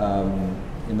important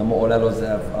in the mo'olelos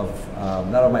of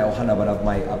not of my ohana but of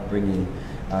my upbringing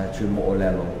through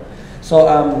mo'olelo. So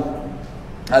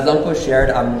as Uncle shared,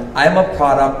 I'm a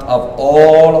product of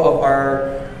all of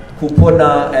our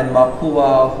kupuna and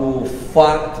makua who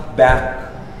fought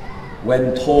back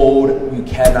when told you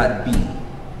cannot be,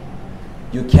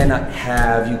 you cannot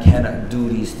have, you cannot do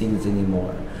these things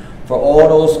anymore. For all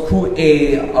those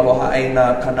ku'e aloha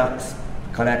Aina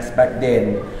Kanaks back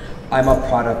then, I'm a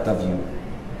product of you.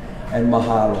 And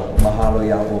mahalo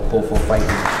ya'o for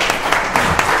fighting.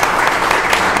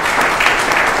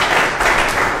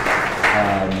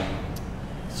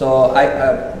 So I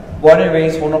born and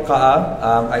raised Mauna Kea.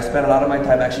 I spent a lot of my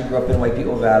time, actually grew up in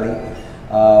Waipio Valley.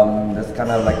 That's kind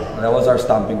of like, that was our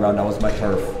stomping ground, that was my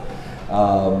turf.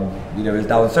 Either it was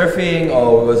down surfing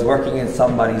or it was working in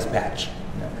somebody's patch.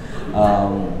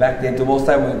 Back then, to most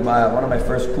time, one of my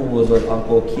first kumus was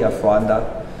Uncle Kia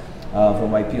Fronda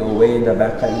from my POA in the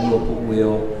back of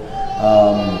wheel.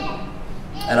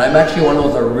 And I'm actually one of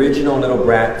those original little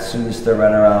brats who used to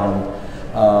run around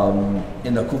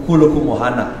in the Kukuluku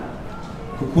Mohana.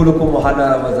 Kukuluku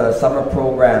Mohana was a summer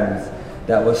program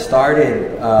that was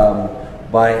started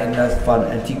by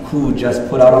Auntie Ku just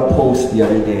put out a post the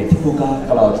other day. Tiku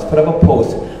Kahakalau just put up a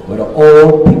post with an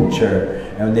old picture.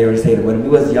 And they were saying, when we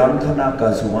was young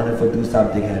Kanakas who wanted to do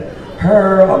something, and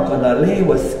her, Uncle Nale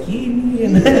was skinny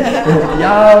and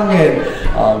young,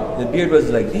 and the beard was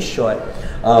like this short.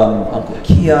 Uncle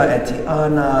Kia, Auntie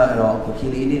Aina, and Uncle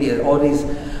Kili, and all these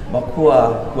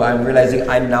Makua, who I'm realizing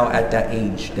I'm now at that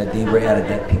age that they were at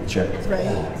that picture.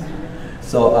 Right.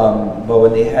 So, but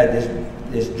when they had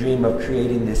this dream of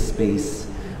creating this space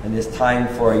and this time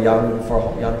for young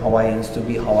Hawaiians to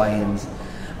be Hawaiians,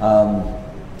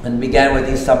 and began with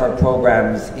these summer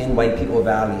programs in White People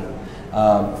Valley,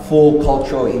 full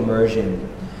cultural immersion.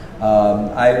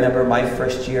 I remember my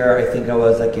first year, I think I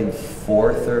was like in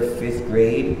 4th or 5th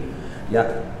grade.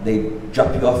 Yeah, they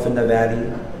drop you off in the valley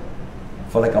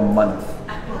for like a month.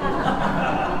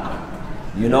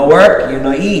 You know work, you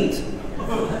know eat.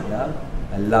 Yeah,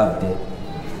 I loved it.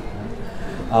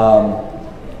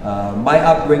 My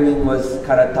upbringing was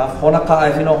kind of tough.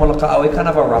 Honaka'a, if you know Honaka'a, we kind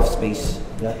of a rough space.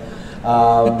 Yeah.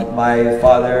 My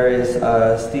father is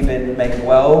Stephen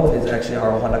Mangauil. His actually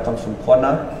our ohana comes from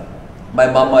Kona. My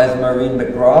mama is Maureen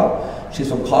McGraw. She's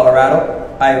from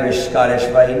Colorado, Irish, Scottish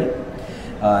Lahaina.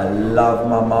 Love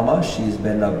my mama. She's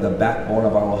been the backbone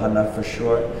of our ohana for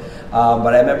sure.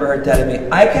 But I remember her telling me,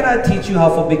 I cannot teach you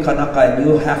how to be Kanaka and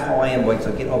you half Hawaiian boy,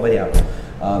 so get over there.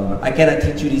 I cannot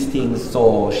teach you these things,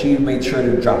 so she made sure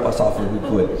to drop us off if we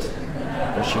could.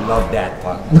 But she loved that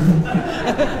part.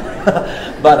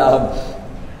 But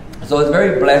so I was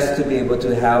very blessed to be able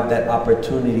to have that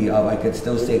opportunity of, I could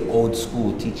still say, old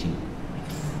school teaching.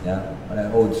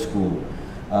 Yeah, old school.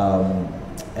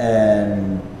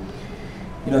 And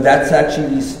you know, that's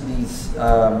actually these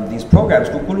programs.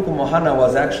 Kukuluku Mohana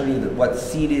was actually what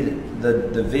seeded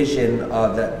the vision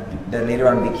that later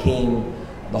on became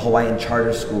the Hawaiian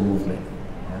charter school movement.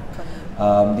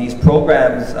 These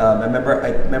programs, I remember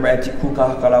Auntie Kuka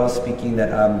Hakala was speaking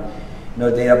that you know,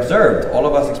 they observed all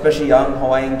of us, especially young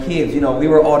Hawaiian kids. You know, we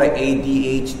were all the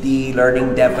ADHD,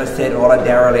 learning deficit, all the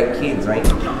derelict kids, right?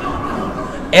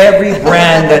 Every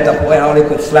brand that the Hawaiian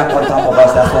could slap on top of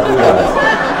us, that's what we were.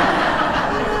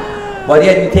 But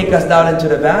yet you take us down into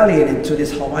the valley and into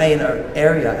this Hawaiian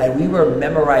area, and we were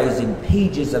memorizing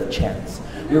pages of chants.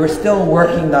 We were still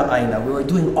working the Aina. We were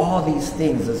doing all these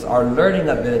things. Our learning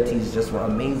abilities just were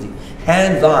amazing.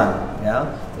 Hands-on,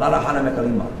 yeah? A lot of Hana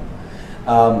Mekalima.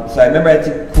 So I remember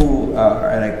Auntie Ku,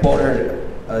 and I quote her,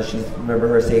 remember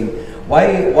her saying,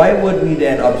 why would we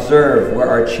then observe where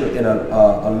our children, in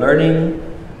a learning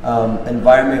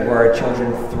environment where our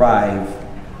children thrive,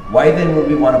 why then would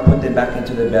we want to put them back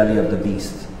into the belly of the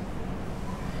beast?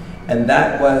 And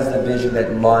that was the vision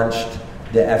that launched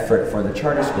the effort for the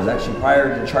charter schools. Actually,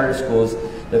 prior to the charter schools,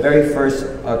 the very first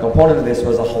component of this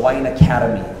was a Hawaiian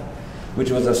Academy, which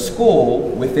was a school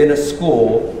within a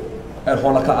school at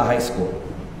Honaka'a High School,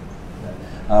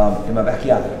 in my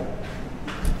backyard.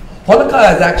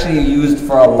 Honaka'a is actually used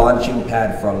for a launching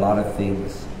pad for a lot of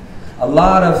things. A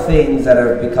lot of things that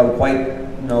have become quite,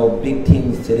 big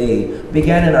things today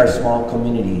began in our small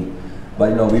community,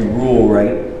 but we rule,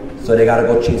 right? So they gotta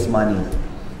go chase money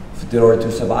in order to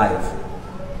survive.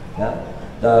 Yeah?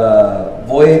 The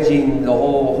voyaging, the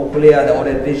whole kulea, the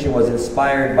Ored vision was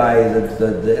inspired by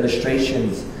the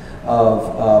illustrations of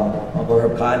Uncle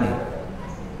Herb Kane.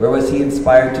 Where was he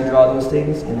inspired to draw those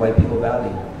things? In White People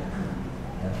Valley.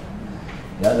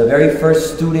 Yeah, the very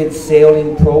first student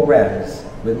sailing programs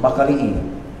with Makali'i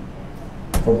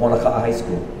from Honaka'a High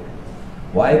School.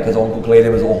 Why? Because Uncle Clay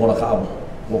was all Honaka'a.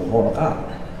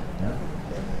 Yeah?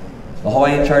 The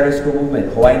Hawaiian Charter School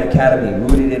Movement, Hawaiian Academy,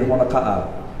 rooted in Honaka'a.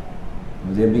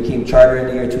 Then became charter in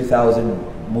the year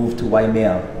 2000, moved to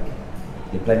Waimea.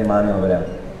 They plenty money over there.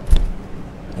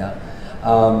 Yeah.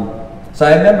 So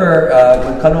I remember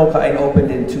when Kanoa Ka'aina opened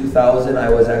in 2000, I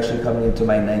was actually coming into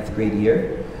my 9th grade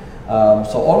year.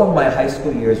 So all of my high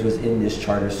school years was in this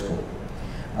charter school.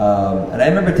 And I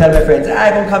remember telling my friends,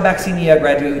 I'm going to come back senior year,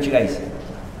 graduate with you guys. It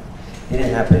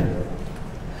didn't happen.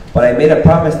 But I made a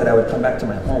promise that I would come back to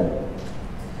my home.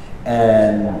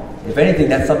 And if anything,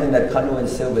 that's something that Kanu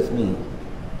instilled with me.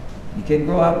 You can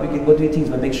grow up, you can go do things,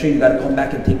 but make sure you got to come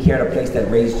back and take care of the place that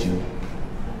raised you.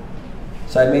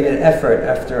 So I made an effort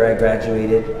after I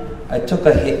graduated. I took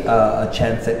a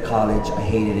chance at college. I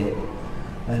hated it.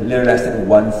 I literally lasted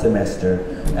 1 semester.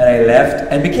 And I left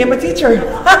and became a teacher.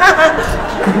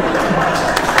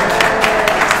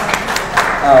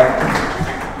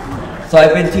 So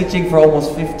I've been teaching for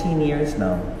almost 15 years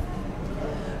now.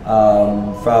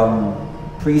 From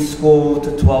preschool to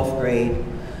 12th grade.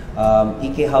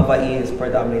 Ike Hawaii is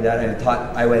predominantly that.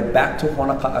 I went back to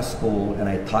Mauna Kea school and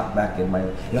I taught back in my,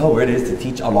 you know where it is to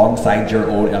teach alongside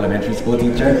your old elementary school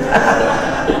teacher?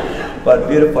 But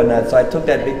beautiful enough. So I took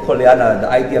that big koleana, the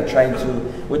idea of trying to,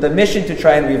 with the mission to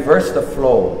try and reverse the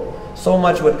flow. So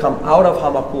much would come out of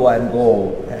Hamakua and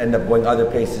end up going other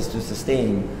places to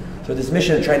sustain. So this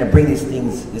mission of trying to bring these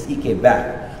things, this Ike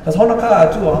back. Because Mauna Kea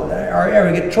too, our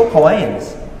area, we get choke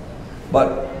Hawaiians.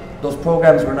 But those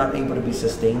programs were not able to be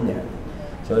sustained there.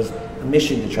 So it's a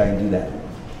mission to try and do that.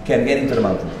 Okay, I'm getting to the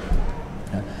mountain.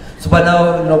 Yeah. So but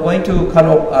now, going to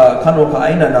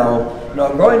Aina now,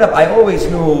 growing up, I always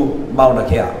knew Mauna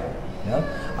Kea. Yeah?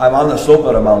 I'm on the slope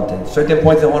of the mountain. Certain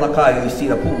points in Mauna Kea, you see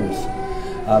the pools.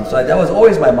 So that was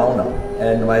always my Mauna.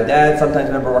 And my dad sometimes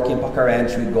remember working Paka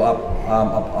Ranch, we'd go up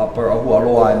upper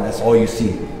Ahualoa, and that's all you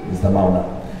see is the Mauna.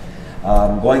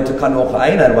 Going to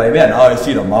Aina, now I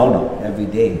see the Mauna every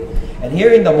day. And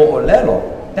hearing the mo'olelo,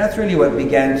 that's really what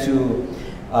began to,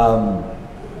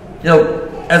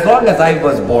 as long as I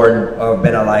was born or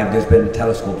been alive, there's been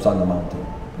telescopes on the mountain.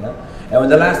 Yeah? And when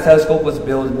the last telescope was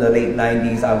built in the late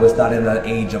 90s, I was not in the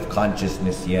age of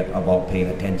consciousness yet about paying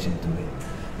attention to it.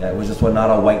 Yeah, it was just not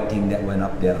a white thing that went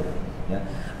up there. Yeah?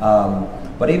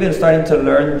 But even starting to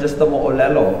learn just the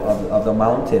mo'olelo of the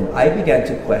mountain, I began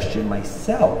to question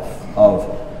myself of,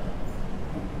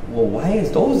 well, why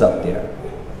is those up there?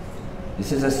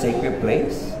 This is a sacred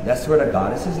place. That's where the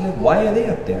goddesses live. Why are they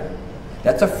up there?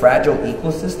 That's a fragile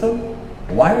ecosystem.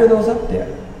 Why are those up there?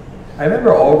 I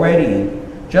remember already,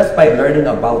 just by learning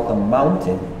about the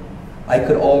mountain, I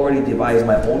could already devise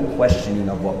my own questioning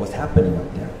of what was happening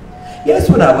up there. Yes,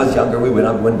 when I was younger, we went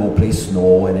up and go play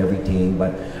snow and everything,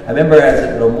 but I remember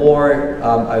as the more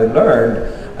I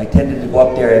learned, I tended to go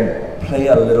up there and play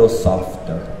a little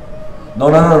softer. No,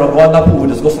 go on the pool,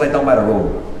 just go slide down by the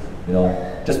road.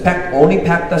 Just only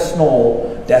pack the snow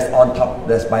that's on top,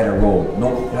 that's by the road.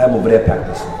 No climb over there, pack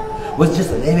the snow. It was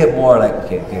just a little bit more like,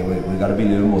 okay, we gotta be a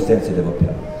little more sensitive up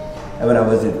here. And when I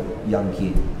was a young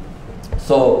kid.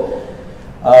 So,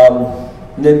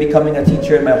 then becoming a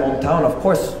teacher in my hometown, of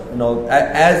course,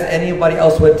 as anybody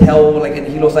else would tell, like in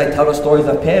Hilos, I tell the stories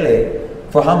of Pele.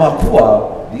 For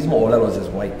Hamakua, these mo'olelos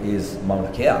is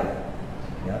Mauna Kea.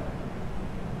 Yeah?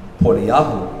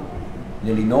 Poliahu,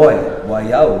 Lilinoi,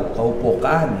 Waiau,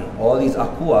 Kaupokani, all these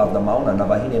akua of the Mauna,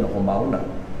 Navahine no Mauna.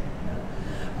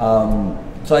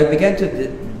 So I began to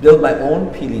build my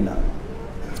own pilina.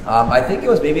 I think it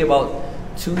was maybe about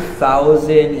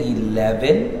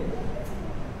 2011.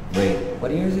 Wait,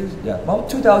 what year is this? Yeah, about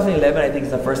 2011, I think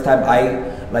is the first time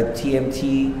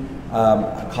TMT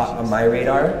caught on my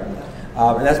radar.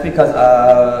 And that's because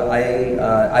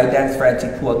I danced for Auntie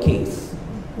Pua Case.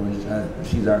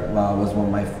 She was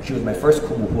my first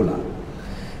kumuhula.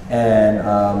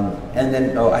 And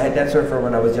then I had danced her for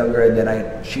when I was younger, and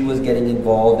then she was getting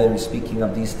involved and speaking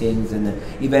of these things, and then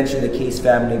eventually the Case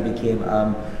family became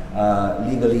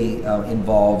legally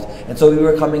involved, and so we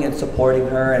were coming and supporting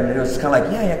her, and it was kind of like,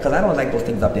 yeah, because I don't like those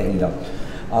things up there either.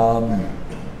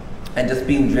 And just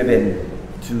being driven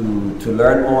to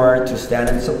learn more, to stand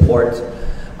and support.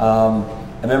 I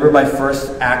remember my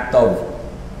first act of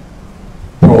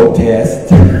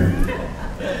protest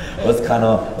was kind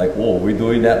of like, whoa, we're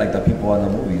doing that like the people in the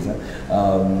movies. Huh?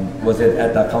 Was it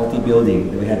at the county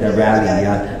building? We had the rally,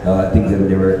 yeah. I think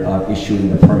they were issuing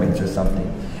the permits or something.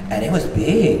 And it was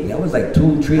big. There was like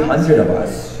 200-300 of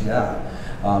us. Yeah.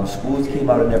 Schools came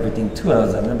out and everything too.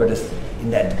 And I remember just in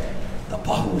that, the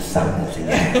Bahu sound.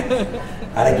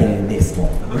 I like in this one.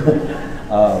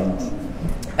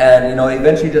 And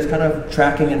eventually just kind of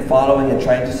tracking and following and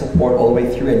trying to support all the way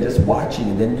through and just watching,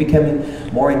 and then becoming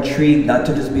more intrigued, not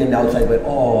to just be on the outside, but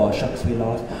oh shucks we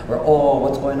lost, or oh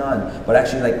what's going on, but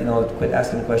actually quit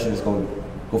asking the questions, go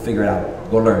figure it out,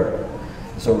 go learn.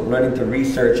 So learning to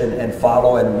research and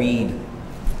follow and read.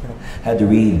 Had to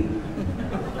read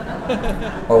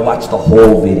or watch the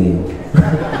whole video.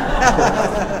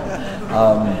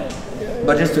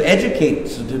 But just to educate,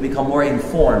 so to become more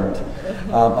informed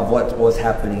of what was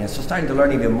happening. And so starting to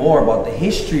learn even more about the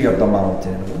history of the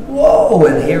mountain. Whoa!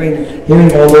 And hearing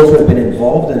all those who have been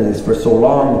involved in this for so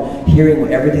long,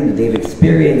 hearing everything that they've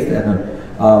experienced and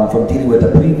from dealing with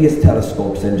the previous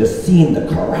telescopes and just seeing the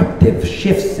corruptive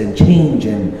shifts and change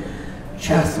and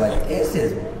just like, this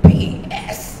is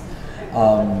BS.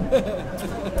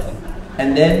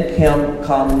 And then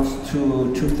comes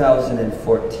to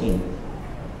 2014.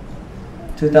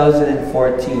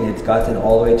 2014, it's gotten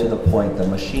all the way to the point, the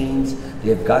machines,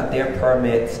 they've got their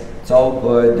permits, it's all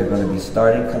good, they're going to be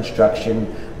starting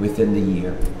construction within the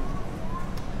year.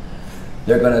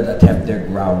 They're going to attempt their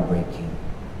groundbreaking.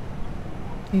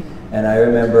 And I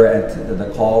remember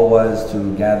the call was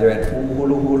to gather at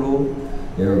Hulu.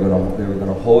 They were going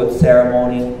to hold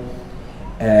ceremony.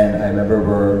 And I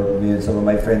remember me and some of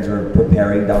my friends were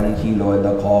preparing down in Hilo, and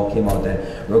the call came out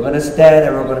that we're going to stand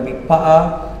and we're going to be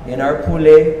pa'a in our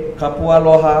pule, kapu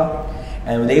aloha,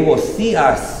 and they will see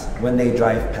us when they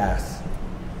drive past.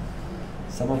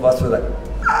 Some of us were like,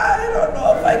 I don't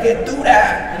know if I can do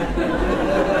that.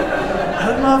 I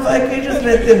don't know if I can just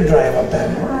let them drive up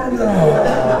that road.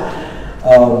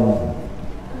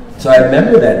 So I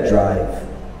remember that drive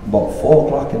about 4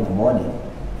 o'clock in the morning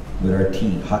with our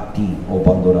tea, hot tea, all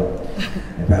bundled up.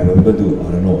 And what are we going to do? I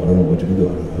don't know what you're going to do.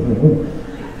 I don't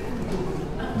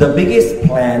know. The biggest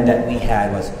plan that we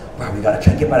had was, wow, we got to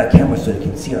try to get by the camera so they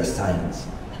can see our signs.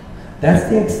 That's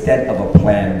the extent of a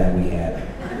plan that we had.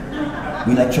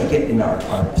 We like to get in our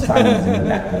signs in the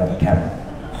back of the camera.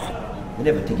 We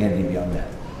never take anything beyond that.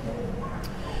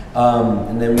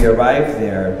 And then we arrived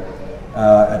there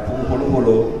at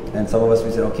Hulu, and some of us,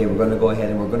 we said, okay, we're going to go ahead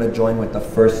and we're going to join with the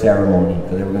first ceremony,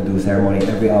 because they were going to do a ceremony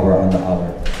every hour on the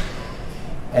hour.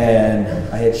 And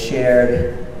I had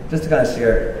shared, just to kind of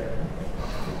share,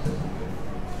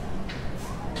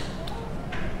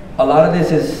 a lot of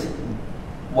this is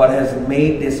what has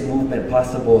made this movement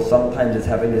possible. Sometimes it's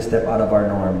having to step out of our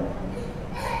norm,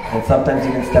 and sometimes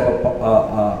even step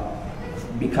up,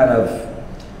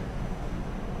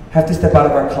 have to step out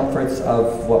of our comforts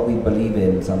of what we believe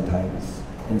in sometimes.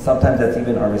 And sometimes that's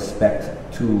even our respect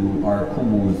to our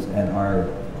kumus and our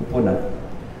kupuna.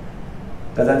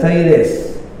 Because I tell you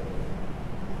this,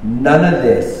 none of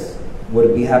this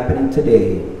would be happening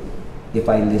today if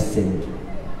I listened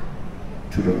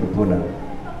to the kupuna,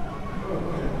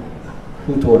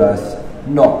 who told us,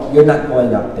 no, you're not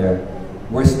going up there,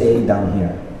 we're staying down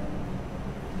here.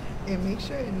 And make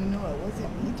sure you know it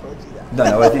wasn't me told you that.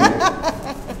 No, I think.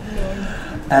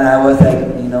 And I was like,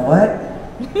 you know what?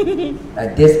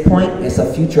 At this point, it's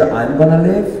a future I'm gonna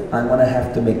live. I'm gonna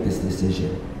have to make this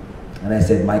decision. And I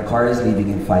said, my car is leaving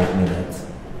in 5 minutes.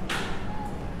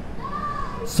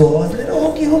 So I was a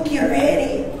little hooky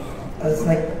already. I was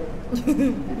like,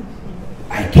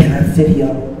 I cannot sit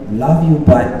here, love you,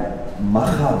 but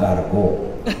maha gotta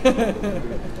go.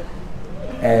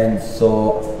 And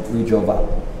so we drove up.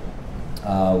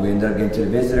 We ended up getting to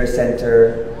the visitor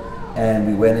center, and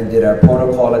we went and did our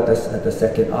protocol at the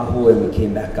second ahu, and we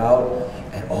came back out,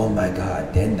 and oh my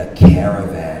God, then the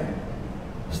caravan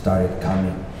started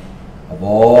coming of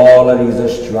all of these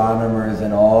astronomers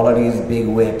and all of these big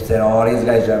whips and all these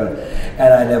guys driving,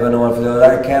 and I never know if they were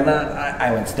like,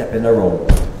 I went step in the road.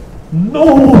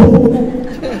 No!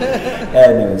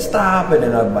 And they would stop, and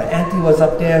then my auntie was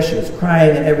up there, she was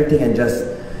crying and everything, and just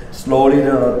slowly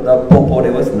the popo,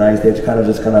 it was nice, they just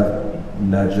kind of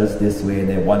nudged us this way, and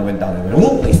then one went down and went,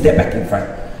 whoop, we stepped back in front.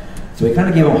 So we kind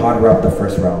of gave them hard rub the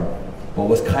first round, but it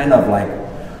was kind of like,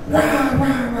 rah,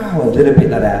 rah, rah, a little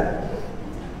bit of that.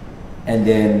 And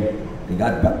then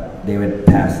they went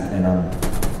past, and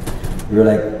we were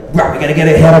like, wow, we gotta get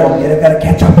ahead of them, we gotta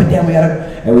catch up with them,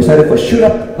 and we started to shoot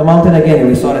up the mountain again, and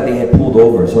we saw that they had pulled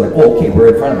over, so like, oh, okay, we're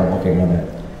in front of them, okay, no that.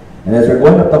 And as we're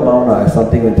going up the Mauna,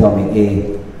 something would tell me,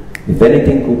 hey, if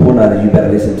anything kupuna that you better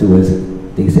listen to is,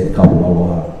 they said, kapu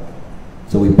aloha.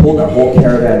 So we pulled our whole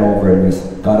caravan over, and we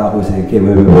got out, we said, okay,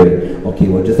 wait, okay,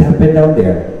 what just happened down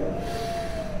there,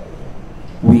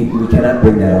 we cannot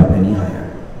bring that up any higher.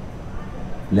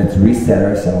 Let's reset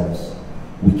ourselves.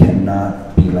 We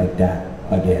cannot be like that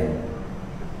again.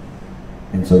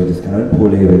 And so we just kind of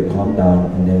pulled it, we calmed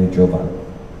down, and then we drove on.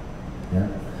 Yeah.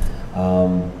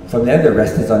 From there, the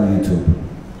rest is on YouTube.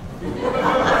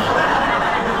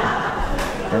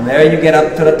 From there, you get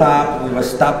up to the top. We were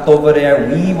stopped over there.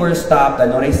 We were stopped. I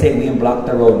know they say we blocked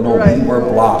the road. No, right. We were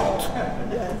blocked.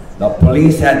 Yes. The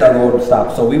police had the road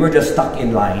stopped, so we were just stuck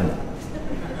in line.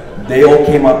 They all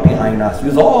came up behind us. We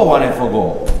was all wanting to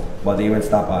go, but they wouldn't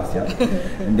stop us, yeah.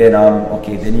 And then,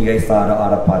 okay, then you guys saw the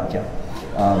other part, yeah.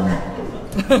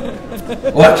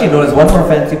 Well, actually, no, there's one more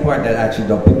fancy part that actually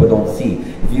people don't see.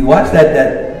 If you watch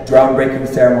that groundbreaking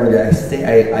ceremony,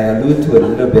 I allude to it a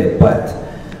little bit, but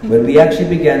when we actually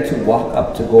began to walk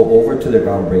up to go over to the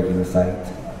groundbreaking site,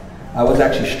 I was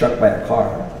actually struck by a car.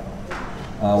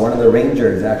 One of the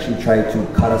rangers actually tried to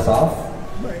cut us off.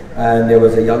 And there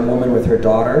was a young woman with her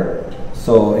daughter,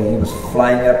 so he was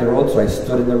flying up the road, so I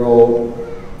stood in the road,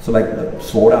 So like,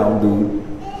 slow down, dude.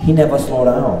 He never slowed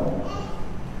down.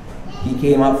 He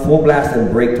came up full blast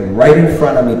and braked right in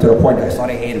front of me to the point I saw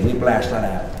the head whiplash like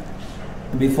that.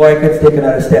 And before I could take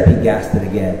another step, he gassed it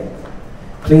again.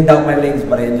 Cleaned out my legs,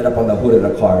 but I ended up on the hood of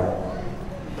the car.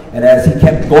 And as he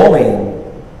kept going,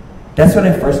 that's when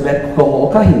I first met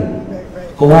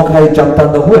Koho'okahi. Koho'okahi jumped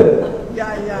on the hood. Yeah.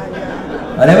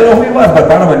 I never know who he was, but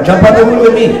Barnum jumped on the hood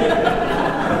with me.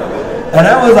 And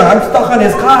I was like, I'm stuck on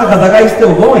his car because the guy's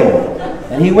still going.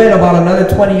 And he went about another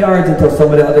 20 yards until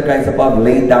some of the other guys above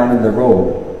laid down in the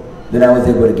road. Then I was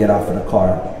able to get off of the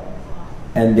car.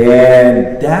 And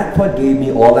then that's what gave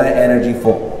me all that energy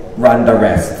for run the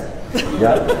rest.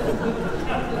 Yeah.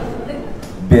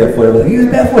 Barefoot. He was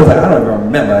barefoot. I was like, I don't even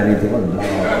remember anything.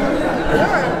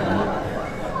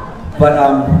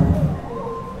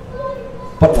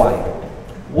 But why?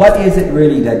 What is it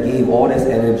really that gave all this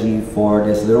energy for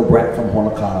this little brat from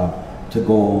Mauna Kea to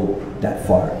go that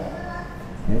far?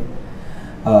 Okay.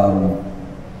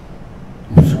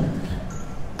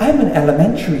 I'm an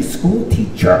elementary school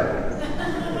teacher.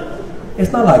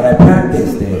 It's not like I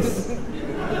practice this.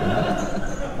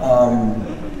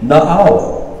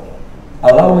 Na'au,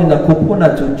 allowing the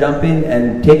kupuna to jump in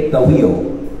and take the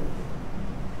wheel.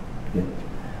 Okay.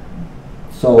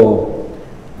 So,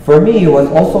 for me, it was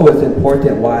also as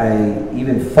important why,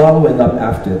 even following up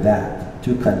after that,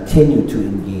 to continue to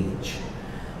engage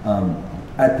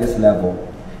at this level,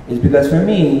 is because for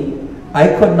me, I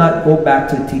could not go back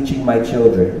to teaching my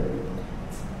children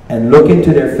and look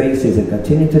into their faces and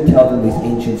continue to tell them these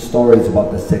ancient stories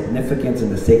about the significance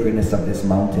and the sacredness of this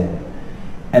mountain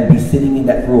and be sitting in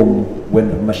that room when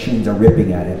the machines are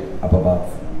ripping at it up above.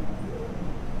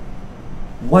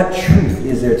 What truth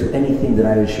is there to anything that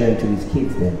I was sharing to these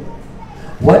kids then?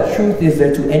 What truth is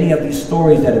there to any of these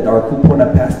stories that our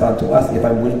kupuna passed on to us if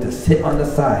I'm willing to sit on the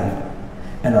side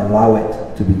and allow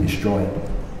it to be destroyed?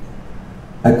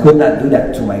 I could not do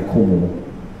that to my kumu.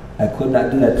 I could not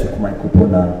do that to my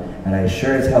kupuna, and I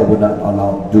sure as hell would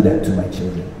not do that to my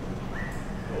children.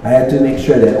 I had to make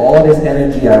sure that all this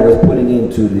energy I was putting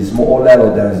into this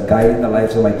mo'olelo that was guiding the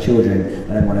lives of my children,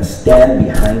 that I'm going to stand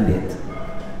behind it.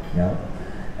 Yeah?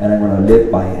 And I'm going to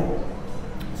live by it.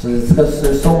 So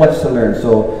there's so much to learn.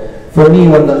 So for me,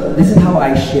 this is how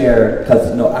I share,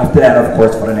 because after that, of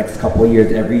course, for the next couple of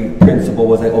years, every principal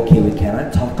was like, okay, we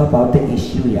cannot talk about the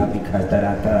issue, yeah, because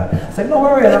da-da-da. It's like, no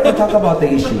worry, I'm not going to talk about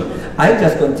the issue. I'm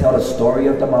just going to tell the story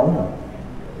of the Mauna.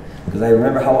 Because I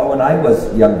remember how when I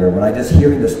was younger, when I just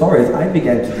hearing the stories, I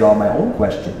began to draw my own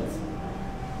questions,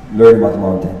 learn about the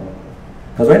mountain.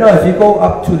 Because right now, if you go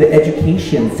up to the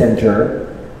education center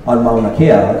on Mauna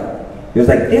Kea, there's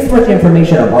like this much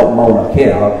information about Mauna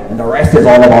Kea, and the rest is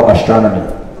all about astronomy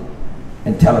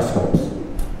and telescopes.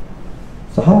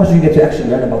 So how much do you get to actually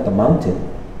learn about the mountain?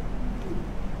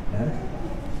 Yeah?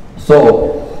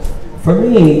 So, for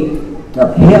me,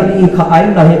 Alii ka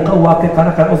Aina he ka wake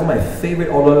kanaka, that was my favorite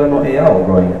olola no eao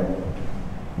growing up.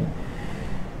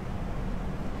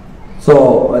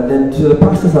 So, and then to the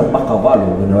process of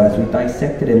makavalu, as we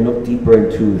dissected and looked deeper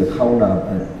into the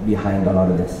kauna behind a lot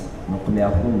of this.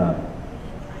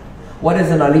 What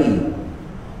is an Alii?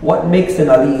 What makes an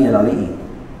Alii an Alii?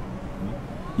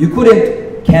 You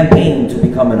couldn't campaign to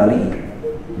become an Alii.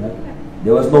 Yeah?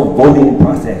 There was no voting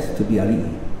process to be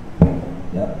Alii.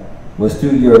 Yeah? It was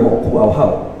through your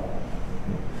mo'oku'auhau.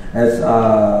 As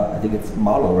I think it's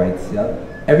Malo writes, yeah?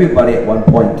 Everybody at one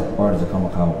point, or is it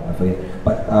Kamakau? I forget.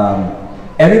 But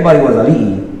everybody was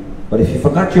Alii. But if you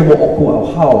forgot your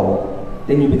mo'oku'auhau,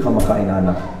 then you become a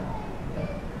ka'inana.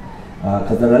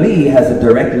 Because the Alii has a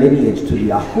direct lineage to the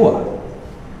Akua.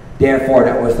 Therefore,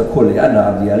 that was the kuleana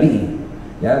of the Alii.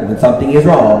 Yeah? When something is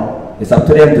wrong, it's up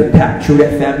to them to tap through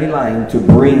that family line to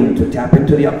tap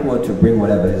into the Akua to bring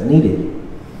whatever is needed.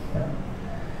 Yeah?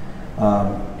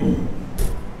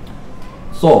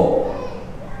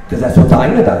 Because that's what the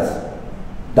Aina does.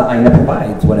 The Aina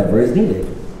provides whatever is needed.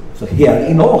 So here,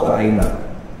 inoka Aina.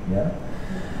 Yeah?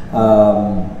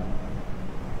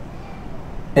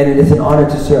 And it is an honor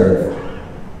to serve.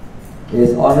 It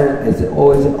is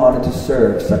always an honor to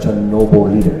serve such a noble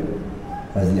leader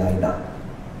as the Aina.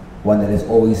 One that is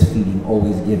always feeding,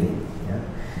 always giving. Yeah?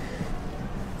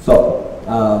 So,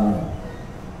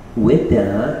 with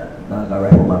that, I'm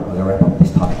going to wrap up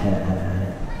this talk.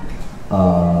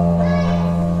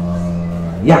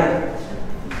 Yeah.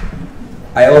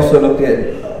 I also looked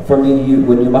at, for me,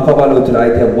 when you makavalu to the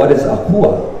idea of what is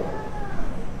akua.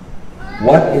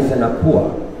 What is an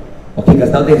akua? Okay, because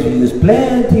nowadays we use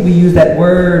plenty, we use that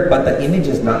word, but the image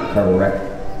is not correct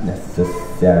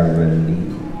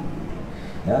necessarily.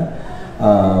 Yeah?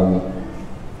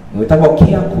 When we talk about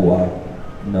keakua,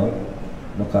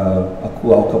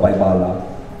 akua o ka baibala.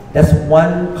 That's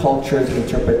one culture's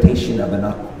interpretation of an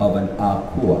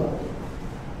akua.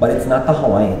 But it's not the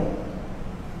Hawaiian.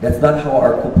 That's not how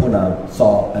our kupuna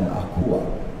saw an akua.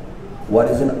 What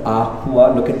is an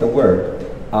akua? Look at the word.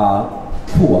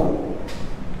 Akua.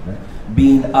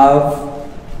 Being of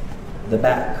the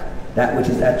back. That which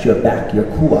is at your back, your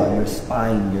kua, your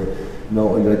spine, your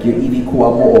iwi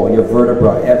kua mo'o, your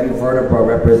vertebra. Every vertebra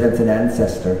represents an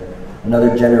ancestor,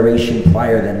 another generation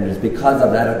prior than it is. Because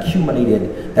of that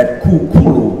accumulated, that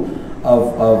kukuru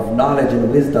of knowledge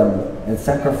and wisdom and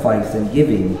sacrifice and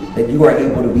giving, that you are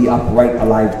able to be upright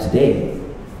alive today.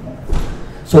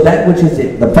 So that which is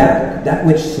the back, that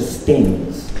which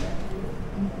sustains,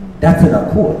 that's an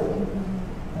akua.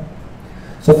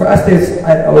 So for us,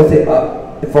 I always say,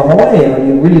 for Hawaiian, when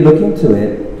you really look into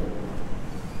it,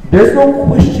 there's no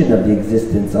question of the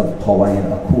existence of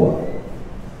Hawaiian akua.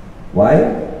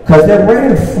 Why? Because they're right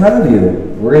in front of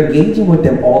you. We're engaging with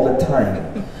them all the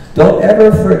time. Don't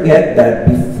ever forget that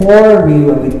before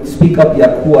when we speak of the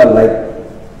akua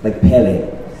like Pele,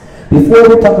 before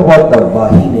we talk about the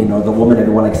vahine or the woman that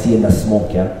we want to see in the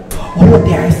smoke, yeah? Oh,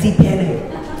 there, I see Pele.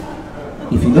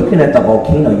 If you're looking at the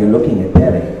volcano, you're looking at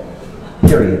Pele.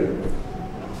 Period.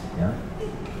 Yeah?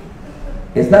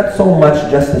 It's not so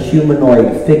much just the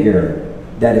humanoid figure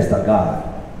that is the god.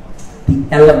 The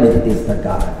element is the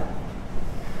god.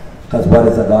 Because what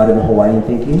is a god in Hawaiian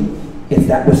thinking? It's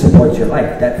that which supports your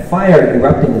life. That fire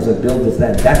erupting as it builds its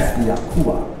land. That's the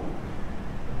akua.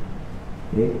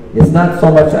 Okay? It's not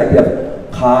so much the idea of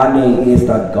Kane is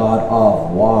the god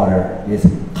of water. It's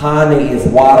Kane is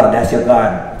water. That's your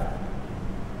god.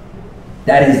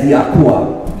 That is the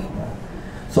akua.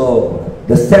 So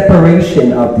the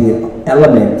separation of the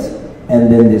element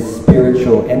and then this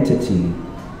spiritual entity,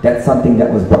 that's something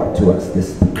that was brought to us.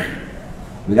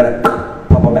 We gotta pop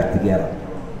them back together.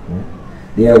 Yeah?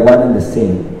 They are one and the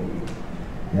same.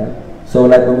 Yeah? So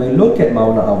like when we look at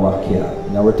Mauna Kea,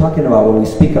 now we're talking about when we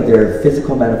speak of their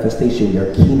physical manifestation,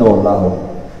 their kino lau.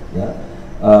 Yeah?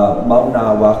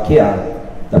 Mauna Kea,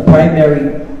 the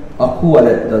primary akua,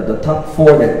 the top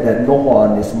four that noho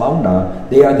on this mauna,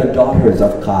 they are the daughters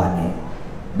of Kane,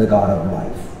 the god of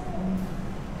life.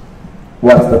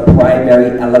 What's the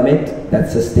primary element that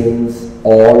sustains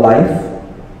all life?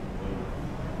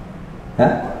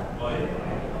 Huh?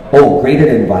 Oh, greater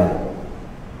than life.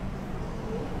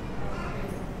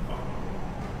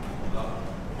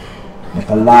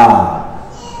 La.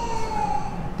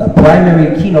 The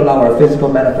primary kino la, or physical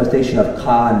manifestation of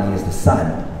Kane, is the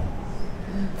sun.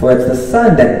 For it's the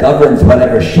sun that governs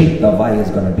whatever shape the vai is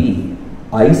going to be.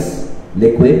 Ice,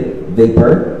 liquid,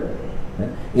 vapor.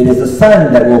 It is the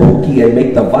sun that will huki and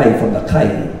make the vai from the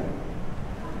kai.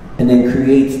 And then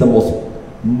creates the most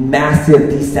massive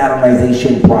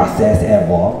desalinization process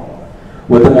ever.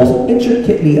 With the most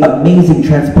intricately amazing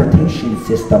transportation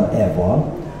system ever.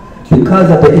 Because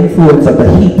of the influence of the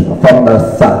heat from the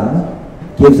sun,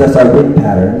 gives us our wind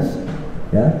patterns.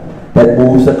 Yeah? That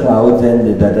moves the clouds and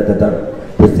the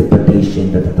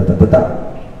precipitation, That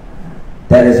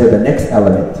is where the next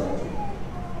element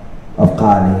of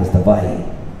Kane is the vai.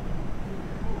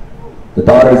 The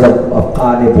daughters of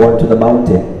Kane born to the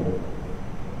mountain.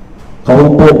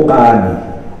 Kaupo Kane,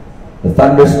 the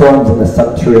thunderstorms and the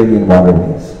subterranean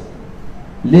waterways.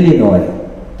 Lilinoi,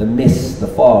 the mists, the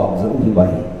fogs, the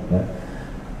uhiwahi.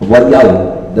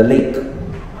 Waliau, the lake,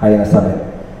 high in the summit.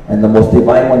 And the most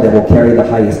divine one that will carry the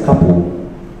highest kapu,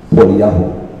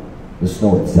 Poliahu, the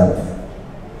snow itself.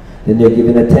 Then they're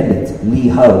given attendants,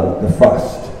 Lihau, the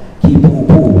frost,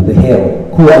 Kipupu, the hail,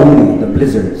 Kuauli, the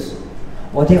blizzards.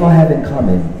 What they all have in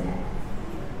common?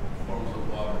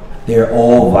 They're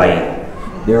all vai.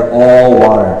 They're all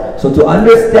water. So to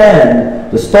understand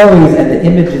the stories and the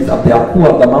images of the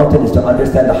akua of the mountain is to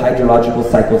understand the hydrological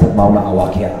cycles of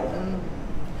Mauna Kea.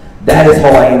 That is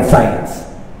Hawaiian science,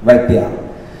 right there.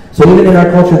 So even in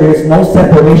our culture, there is no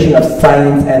separation of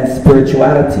science and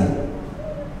spirituality.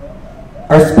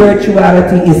 Our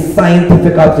spirituality is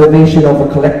scientific observation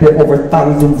over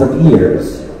thousands of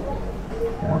years.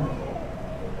 Yeah.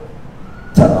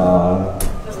 Ta-da!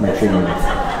 That's my training.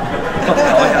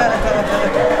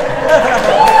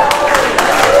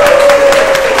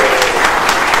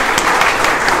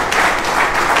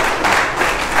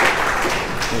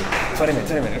 Sorry,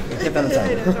 man. Get down the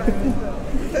time.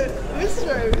 Let's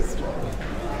try.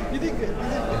 You did good.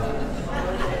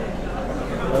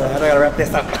 How do I gotta wrap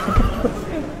this up?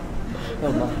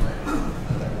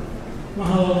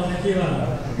 Mahalo, Lanakila.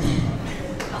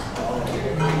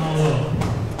 Mahalo.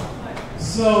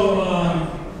 So,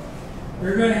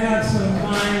 we're going to have some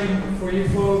time for you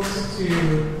folks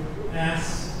to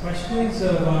ask questions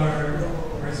of our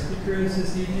speakers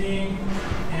this evening.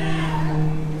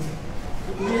 And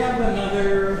do we have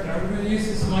another, are we going to use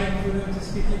this mic for them to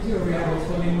speak into, or we have a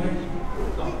floating mic?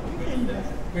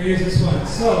 We'll use this one.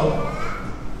 So,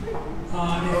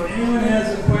 if anyone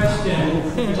has a question,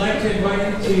 I'd like to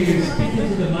invite you to speak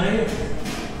into the mic,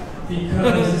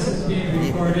 because this is being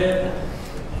recorded,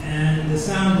 and the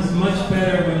sound is much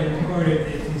better when you record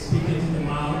it if you speak into the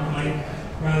mic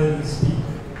rather than speak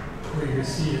where you're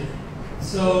seated.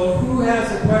 So, who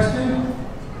has a question?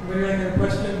 Anybody have a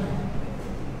question?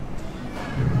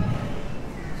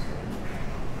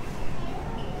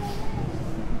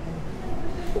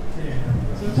 Okay.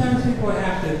 Sometimes people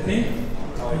have to think.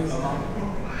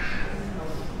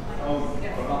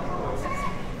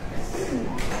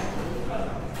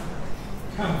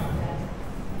 Come.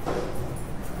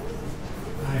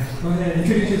 Alright, go ahead.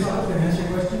 Introduce yourself and ask your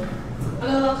question.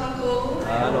 Aloha kako.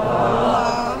 Aloha.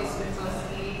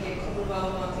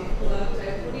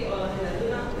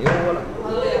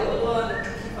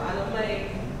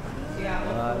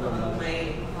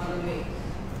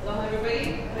 Aloha everybody.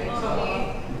 I'm Tommy.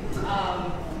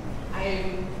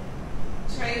 I'm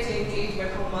trying to engage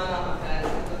with Haumana at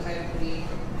the Kaipuni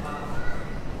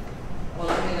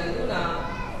Lahaina Luna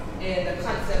and the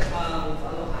concept of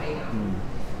Aloha Aina.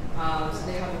 So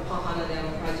they have a Pahana Dam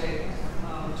project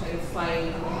trying to find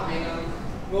Aloha Aina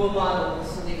role models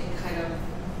so they can kind of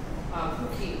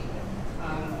keep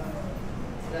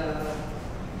the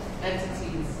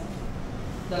entities,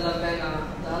 the lavena,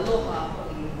 the aloha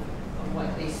of what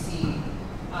they see.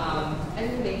 And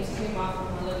the names came off from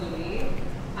Honolulu.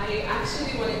 I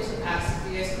actually wanted to ask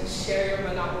if you guys could share your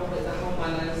mana'o with the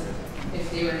Haumanas if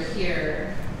they were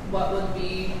here. What would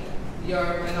be your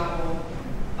mana'o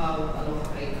of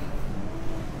Aloha Aina?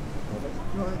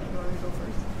 You want to go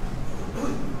first?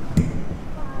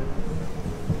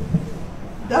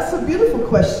 That's a beautiful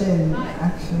question,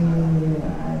 actually.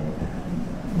 I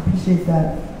appreciate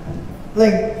that.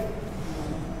 Like,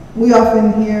 we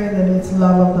often hear that it's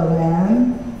love of the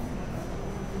land.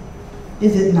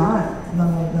 Is it not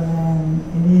love of the land?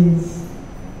 It is.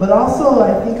 But also,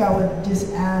 I think I would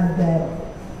just add that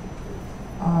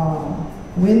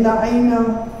when the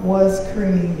Aina was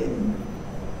created,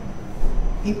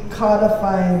 it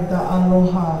codified the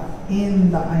aloha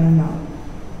in the Aina.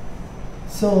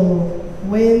 So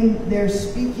when they're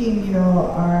speaking,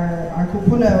 our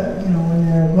kupuna, when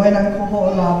they're going on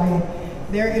koho'olawe,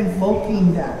 they're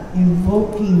invoking that,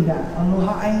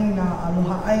 aloha aina,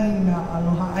 aloha aina,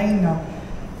 aloha aina.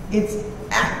 It's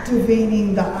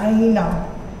activating the Aina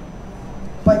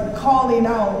by calling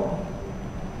out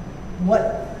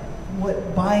what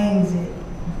binds it,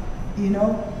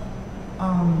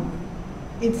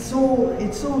 It's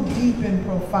so deep and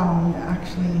profound,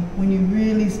 actually, when you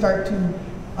really start to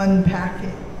unpack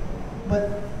it.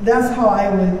 But that's how I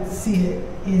would see it,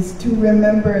 is to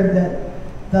remember that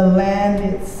the land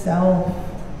itself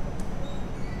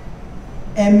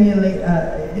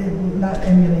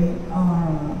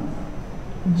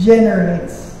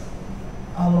generates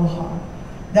aloha.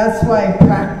 That's why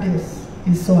practice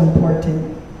is so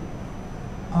important.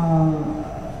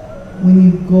 When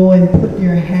you go and put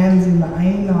your hands in the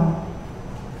Aina,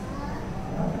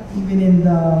 even in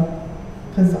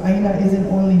because Aina isn't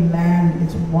only land,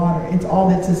 it's water. It's all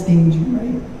that sustains you,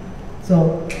 right?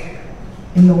 So,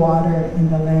 in the water, in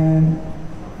the land,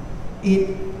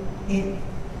 it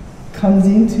comes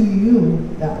into you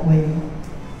that way.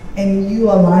 And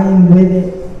you align with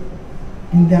it.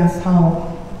 And that's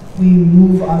how we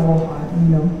move aloha,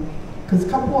 Because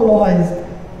kapu aloha is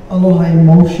aloha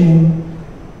emotion.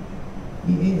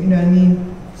 You know what I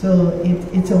mean? So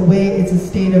it's a way, it's a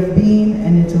state of being,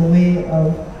 and it's a way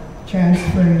of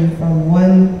transferring from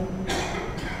one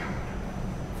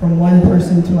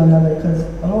person to another, because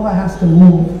aloha has to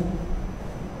move.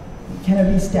 It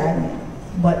cannot be stagnant.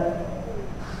 But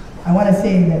I want to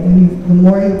say that the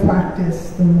more you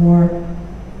practice, the more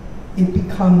it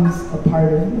becomes a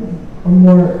part of you, or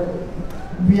more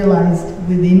realized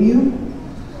within you.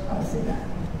 I'll say that.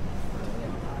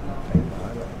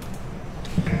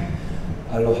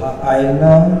 Aloha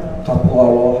Aina, kapu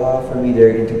aloha, for me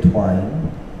they're intertwined.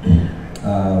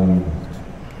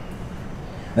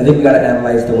 I think we got to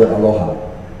analyze the word aloha.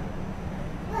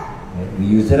 Okay, we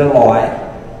use it a lot.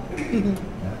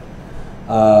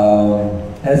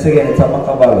 And it's a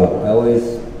makabalo. I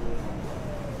always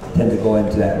tend to go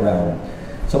into that realm.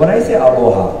 So when I say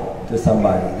aloha to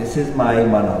somebody, this is my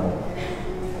mana'o.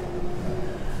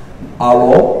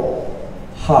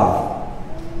 Aloha.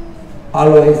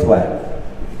 Alo is what?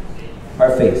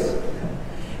 Our face.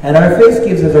 And our face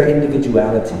gives us our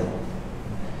individuality.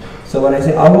 So when I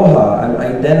say aloha, I'm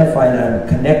identifying and I'm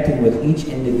connecting with each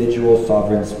individual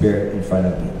sovereign spirit in front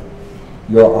of me.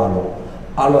 Your alo.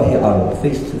 Alohe alo,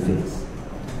 face to face.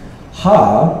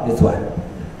 Ha is what?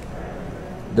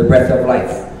 The breath of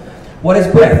life. What is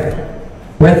breath?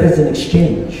 Breath is an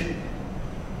exchange.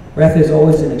 Breath is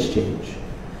always an exchange.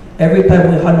 Every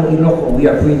time we hanu iloko, we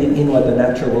are breathing in what the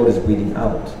natural world is breathing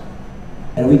out.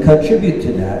 And we contribute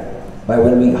to that by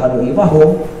when we hanu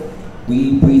iwaho,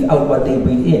 we breathe out what they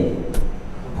breathe in.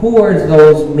 Who are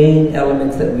those main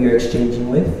elements that we are exchanging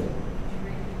with?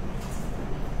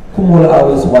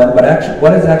 Kumula'au is one, but actually,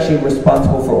 what is actually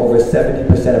responsible for over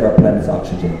 70% of our planet's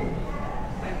oxygen?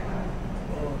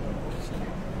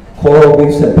 Coral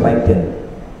reefs and plankton.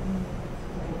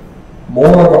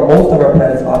 Most of our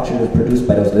planet's oxygen is produced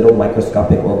by those little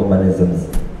microscopic organisms.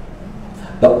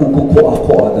 The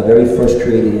ukuko'ako'a, the very first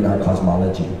created in our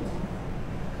cosmology.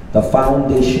 The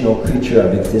foundational creature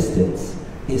of existence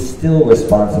is still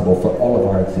responsible for all of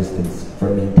our existence, for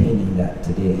maintaining that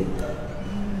today.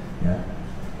 Yeah?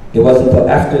 It wasn't until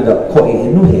after the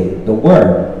ko'einuhe, the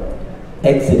worm,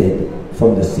 exited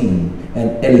from the sea,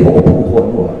 and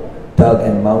eliho'opu'uho'nua, dug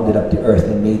and mounded up the earth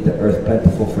and made the earth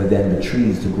plentiful for them, the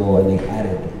trees to grow, and they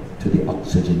added to the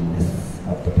oxygenness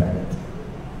of the planet.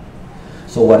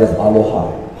 So what is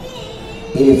aloha?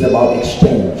 It is about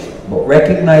exchange, but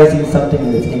recognizing something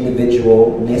in its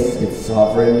individualness, its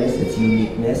sovereignness, its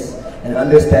uniqueness, and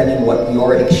understanding what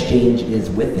your exchange is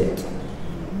with it.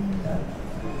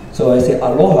 So when I say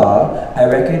aloha, I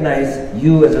recognize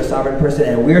you as a sovereign person,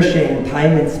 and we're sharing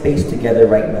time and space together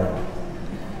right now.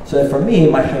 So for me,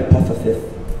 my hypothesis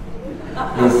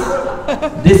is,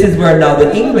 this is where now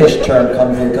the English term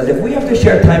comes in, because if we have to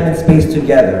share time and space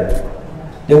together,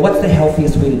 then what's the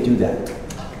healthiest way to do that?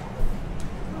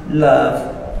 Love.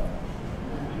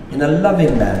 In a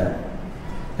loving manner.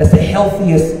 That's the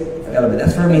healthiest element.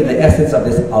 That's for me the essence of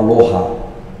this aloha.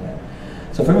 Yeah.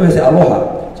 So for me, we say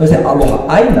aloha. So I say aloha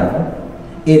aina,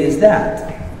 it is that.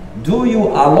 Do you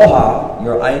aloha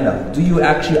your aina? Do you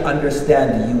actually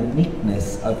understand the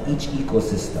uniqueness of each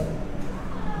ecosystem?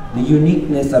 The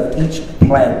uniqueness of each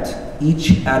plant,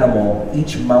 each animal,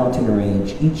 each mountain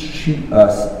range, each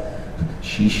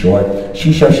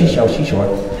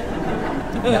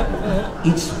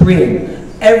each spring,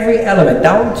 every element,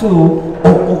 down to,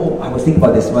 I was thinking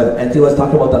about this one, and he was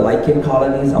talking about the lichen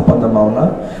colonies up on the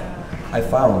Mauna. I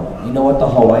found, you know what the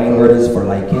Hawaiian word is for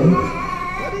lichen?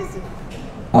 What is it?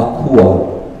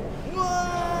 Akua.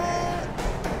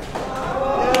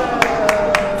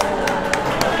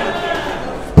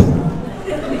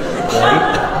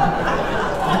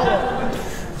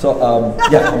 So,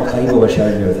 yeah, Kamakaiwa was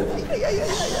sharing yours. It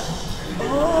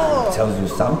tells you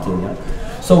something, yeah?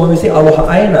 So when we say aloha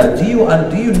aina, do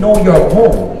you know your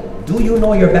home? Do you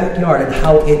know your backyard and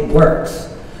how it works?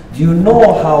 Do you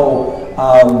know how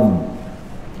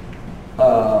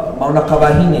Mauna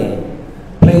Kea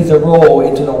plays a role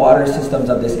into the water systems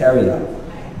of this area?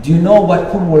 Do you know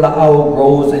what kumula'au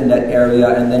grows in that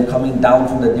area and then coming down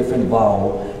from the different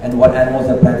vau, and what animals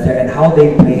and plants there, and how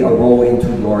they play a role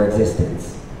into your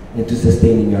existence, into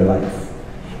sustaining your life?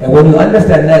 And when you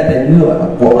understand that, then you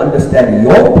will understand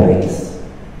your place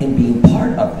in being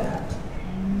part of that.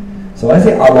 So I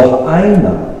say aloha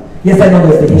aina. Yes, I know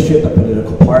there's the history of the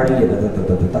political party,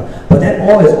 but that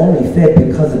all is only fit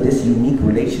because of this unique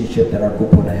relationship that our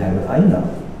kupuna had with Aina.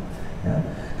 Yeah?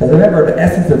 Because remember, the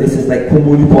essence of this is like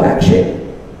kumulipo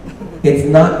action. It's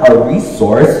not a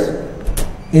resource,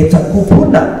 it's a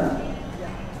kupuna.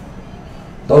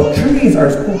 The trees are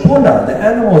kupuna, the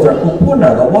animals are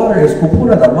kupuna, the water is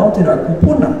kupuna, the mountain are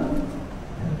kupuna.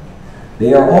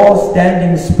 They are all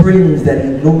standing springs that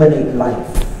illuminate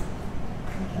life.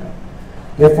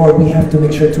 Therefore, we have to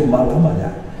make sure to malama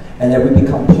that, and that we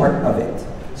become part of it.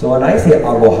 So when I say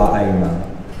aloha aina,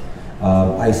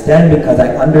 I stand because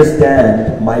I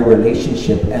understand my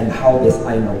relationship and how this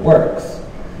aina works.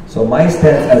 So my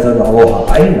stance as an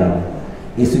aloha aina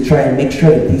is to try and make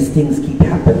sure that these things keep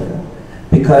happening.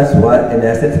 Because what, in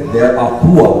essence, they're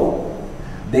akua.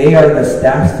 They are the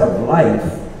staffs of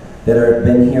life that have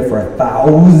been here for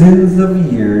thousands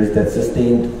of years, that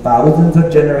sustained thousands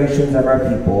of generations of our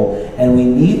people, and we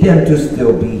need them to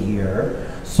still be here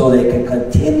so they can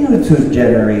continue to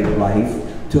generate life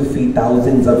to feed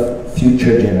thousands of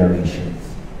future generations.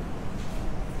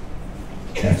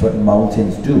 That's what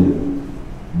mountains do.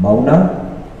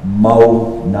 Mauna,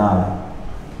 mauna.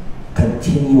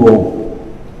 Continual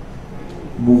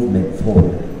movement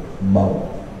forward. Mau.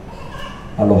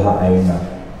 Aloha aina.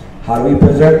 How do we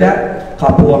preserve that?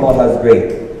 Kapu aloha is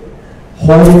great.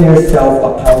 Holding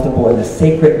yourself accountable in the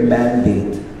sacred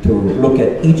mandate to look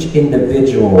at each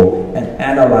individual and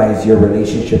analyze your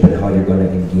relationship and how you're going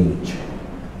to engage.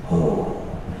 Oh,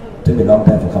 it took me a long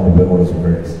time to come up with all those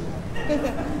words.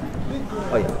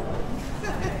 Oh, yeah.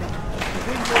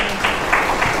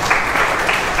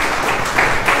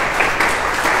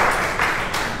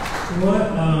 What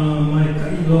my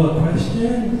Kealoha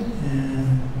question and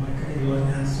my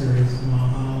Kealoha answer is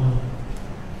mahalo.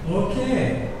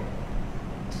 Okay.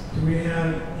 Do we have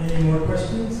any more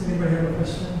questions? Anybody have a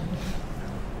question?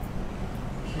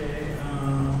 Okay,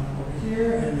 over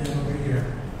here and then over here.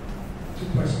 2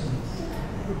 questions.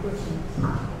 Good questions.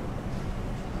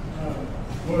 I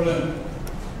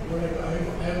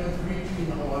have a degree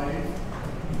in Hawaiian.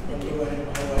 Although I'm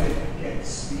Hawaiian, I can't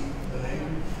speak the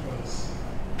language because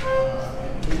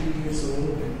I'm 80 years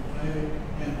old and I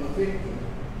am a victim,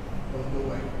 although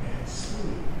I can't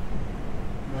speak.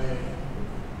 My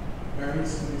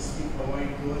parents couldn't speak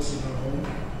Hawaiian to us in our home. My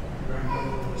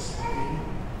grandmother was speaking,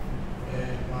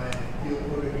 and my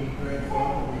Kealoha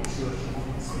grandfather made sure she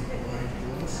didn't speak Hawaiian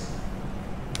to us.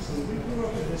 So we grew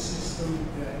up in a system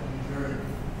that we learned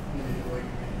in the white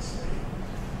man's way.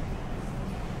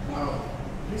 Now,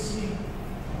 listening,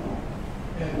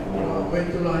 and went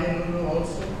to Lahaina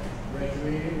also,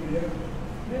 graduated there,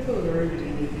 never learned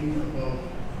anything about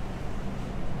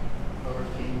our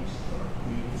kings, our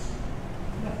queens,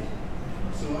 nothing.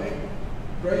 So I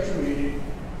graduated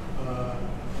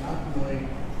not knowing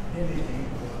anything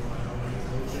about my Hawaiian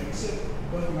culture except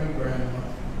what my grandma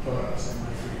taught us and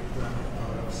my great-grandma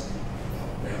taught us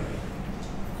about them.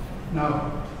 Now,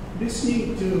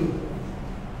 listening to,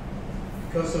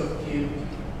 because of Kim,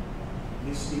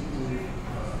 listening to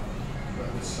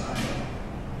Brother Simon,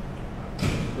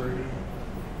 Birdie,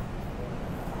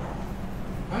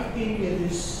 I came here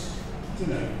this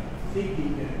tonight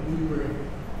thinking that we were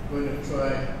going to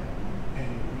try and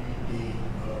redeem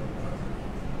our country.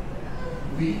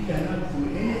 We cannot do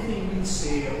anything we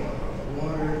say about our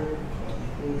water, about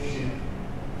the ocean,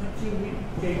 until we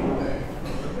take back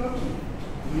our government.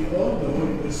 We all know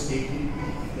it was taken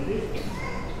illegally,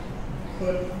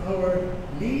 but our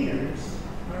leaders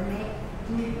are not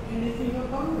doing anything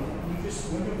about it. We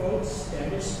just went about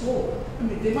status quo. I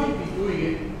mean, they might be doing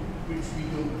it, which we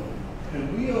don't know. And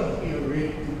we are here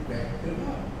ready to back them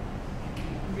up.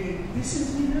 I mean, this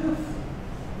is enough.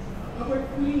 Our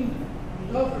queen,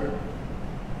 love her.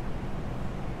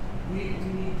 We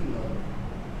need to love her.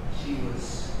 She was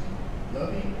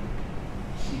loving.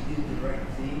 She did the right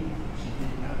thing. She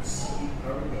did not speak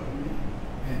our government.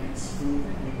 And it's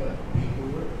proven. We got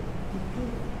paperwork to prove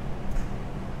it.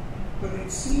 But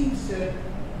it seems that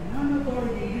none of our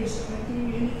leaders are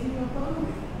doing anything about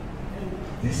it. And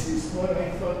this is what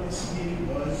I thought this meeting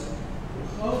was.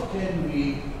 How can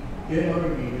we get our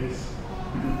leaders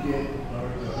to get our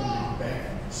government back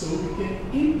so we can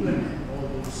implement all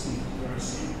those things we are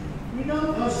saying? Without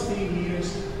us being leaders,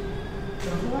 the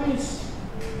Hawaiian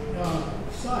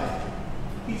side,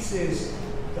 he says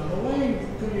the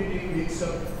Hawaiian community makes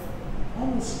up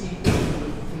almost equal to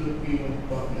the Filipino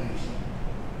population.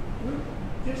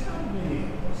 There's not many of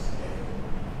us there.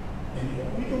 And if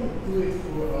we don't do it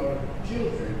for our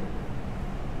children,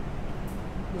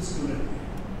 what's going to be?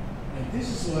 And this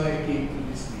is why I came to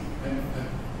this meeting.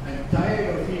 I'm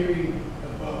tired of hearing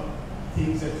about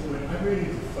things that's going on. I'm ready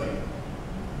to fight.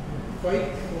 Fight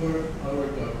for our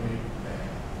government back.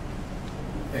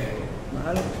 Thank you.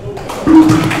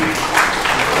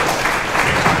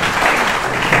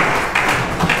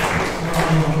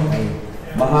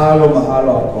 Mahalo,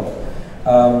 mahalo ako.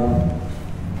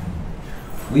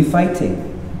 We're fighting,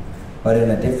 but in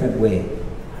a different way.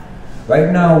 Right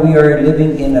now, we are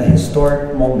living in a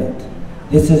historic moment.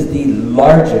 This is the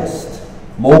largest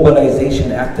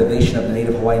mobilization activation of the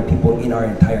Native Hawaiian people in our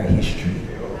entire history.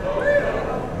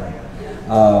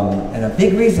 And a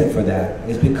big reason for that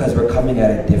is because we're coming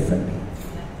at it differently.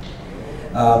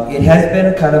 It has been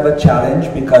a kind of a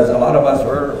challenge because a lot of us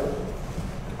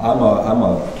I'm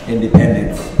a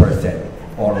independence person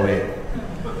all the way.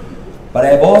 But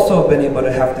I've also been able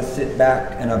to have to sit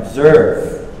back and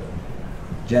observe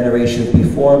generations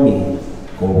before me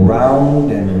go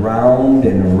round and round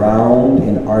and round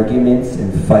in arguments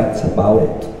and fights about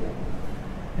it.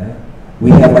 Yeah?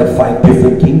 We have like 5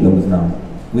 different kingdoms now.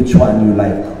 Which one you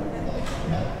like?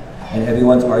 And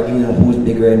everyone's arguing on who's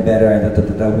bigger and better and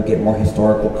who get more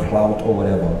historical clout or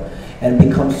whatever. And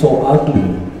become so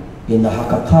ugly in the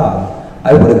Hakaka,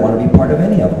 I wouldn't want to be part of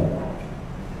any of them.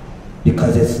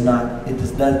 Because it's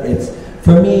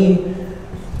for me,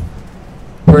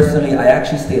 personally, I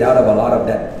actually stayed out of a lot of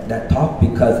that talk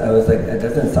because I was like, it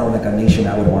doesn't sound like a nation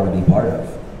I would want to be part of.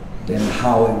 And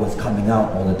how it was coming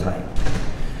out all the time.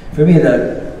 For me,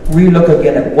 we look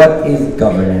again at what is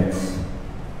governance.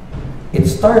 It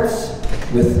starts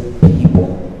with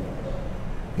people.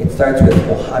 It starts with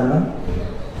ohana.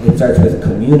 It starts with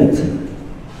community.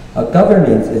 A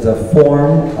governance is a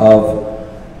form of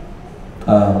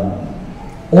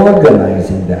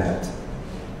organizing that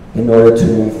in order to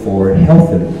move forward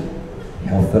healthily.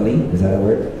 Healthily, is that a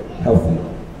word? Healthy.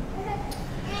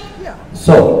 Yeah.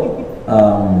 So,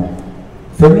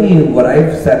 for me, what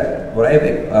I've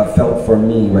felt for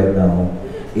me right now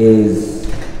is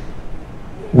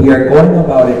we are going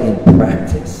about it in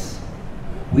practice.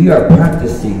 We are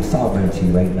practicing sovereignty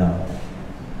right now.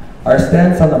 Our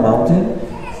stance on the mountain,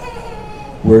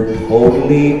 we're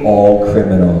totally all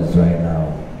criminals right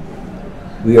now.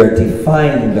 We are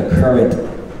defying the current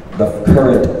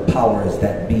powers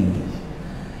that be.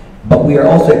 But we are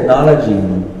also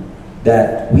acknowledging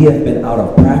that we have been out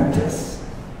of practice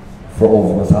for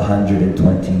almost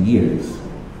 120 years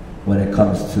when it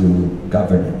comes to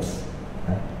governance.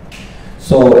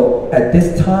 So at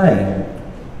this time,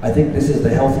 I think this is the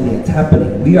healthy thing that's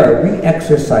happening. We are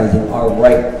re-exercising our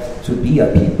right to be a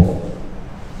people.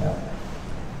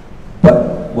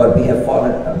 But what we have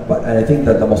fallen, and I think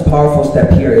that the most powerful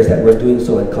step here is that we're doing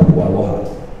so in Kapu'aloha.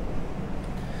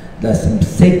 That's a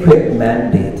sacred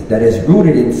mandate that is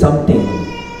rooted in something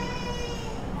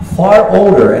far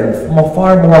older and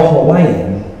far more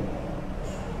Hawaiian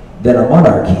than a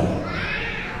monarchy.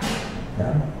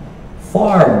 Yeah?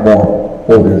 Far more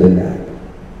older than that.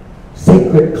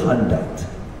 Sacred conduct,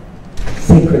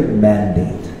 sacred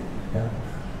mandate. Yeah?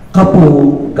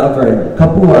 Kapu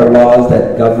are laws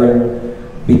that govern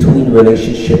between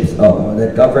relationships,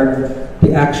 that govern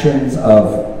the actions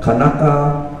of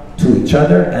kanaka to each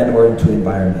other and or into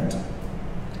environment.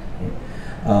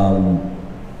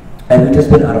 And we've just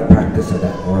been out of practice of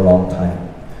that for a long time.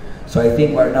 So I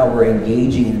think right now we're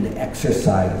engaging in the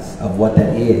exercise of what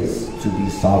that is to be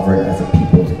sovereign as a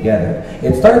people together.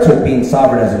 It starts with being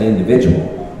sovereign as an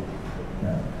individual.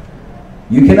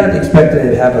 You cannot expect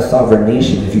to have a sovereign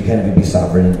nation if you can't even be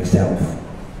sovereign in yourself.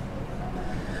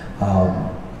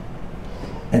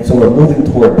 And so we're moving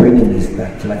toward bringing these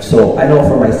back to life. So I know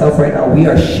for myself right now, we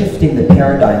are shifting the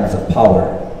paradigms of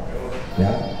power.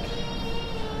 Yeah?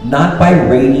 Not by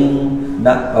raiding,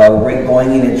 not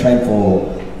going in and trying to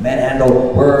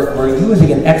manhandle. We're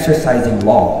using and exercising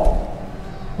law.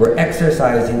 We're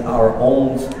exercising our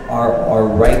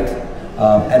right,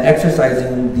 and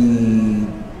exercising the,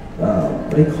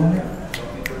 what do you call it?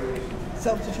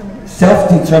 Self-determination.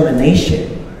 Self-determination.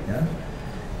 Yeah?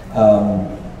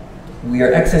 We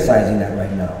are exercising that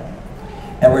right now.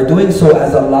 And we're doing so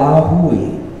as a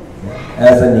lahui,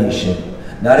 as a nation.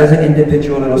 Not as an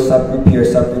individual little subgroup here,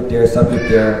 subgroup there, subgroup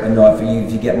there. And no, if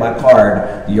you get my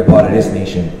card, you're part of this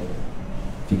nation.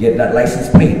 If you get that license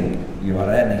plate, you're part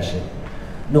of that nation.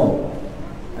 No,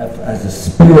 as a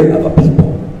spirit of a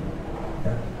people.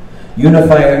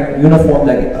 Unified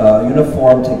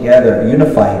together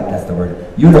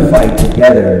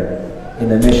in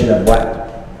the mission of what?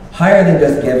 Higher than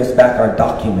just give us back our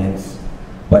documents,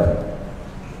 but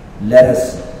let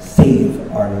us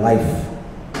save our life,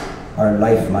 our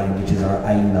lifeline, which is our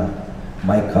Aina,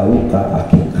 Maikauka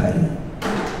Akekai.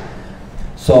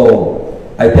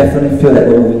 So I definitely feel that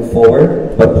we're moving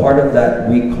forward, but part of that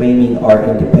reclaiming our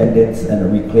independence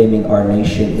and reclaiming our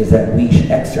nation is that we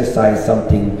exercise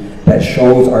something that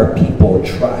shows our people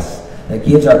trust, that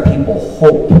gives our people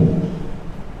hope,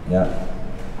 yeah,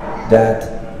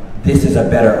 that this is a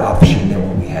better option than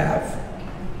what we have.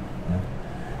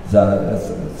 Yeah.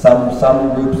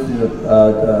 Some groups,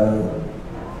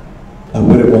 I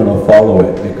wouldn't want to follow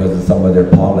it because of some of their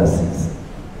policies.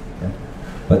 Yeah.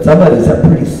 But some of these are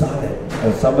pretty solid.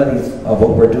 And some of these, of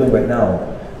what we're doing right now,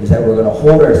 is that we're going to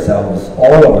hold ourselves,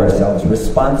 all of ourselves,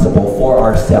 responsible for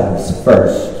ourselves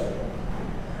first.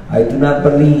 I do not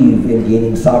believe in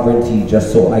gaining sovereignty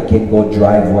just so I can go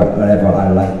drive whatever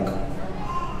I like.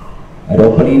 I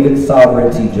don't believe in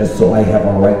sovereignty just so I have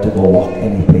a right to go walk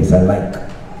any place I like.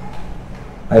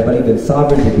 I believe in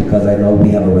sovereignty because I know we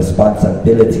have a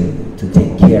responsibility to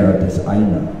take care of this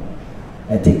Aina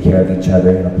and take care of each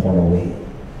other in a Pono way.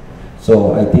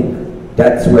 So I think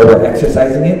that's where we're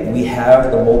exercising it. We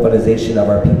have the mobilization of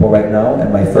our people right now,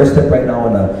 and my first step right now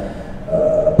on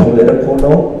a political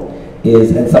note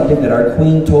is, and something that our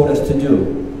Queen told us to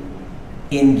do,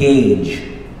 engage.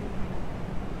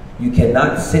 You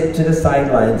cannot sit to the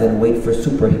sidelines and wait for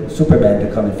Superman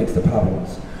to come and fix the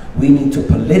problems. We need to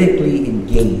politically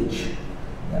engage.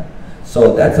 Yeah.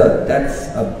 So that's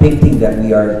a big thing that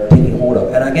we are taking hold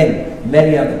of. And again,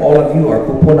 all of you are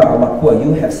kupuna or makua.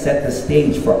 You have set the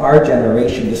stage for our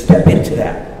generation to step into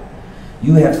that.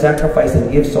 You have sacrificed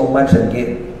and give so much and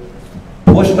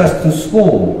us to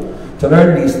school to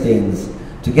learn these things,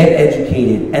 to get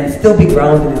educated, and still be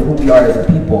grounded in who we are as a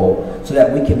people, so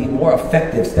that we can be more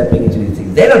effective stepping into these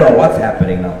things. They don't know what's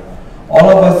happening now. All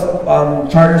of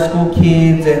us charter school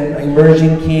kids and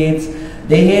immersion kids,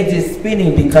 their heads is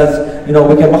spinning because, you know,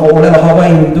 we can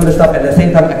Hawaiian, we do this stuff, and at the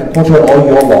same time I can control all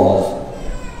your laws.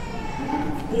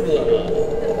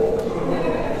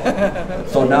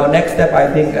 So now next step,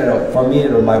 I think, for me,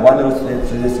 my one little step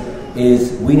to this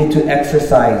is we need to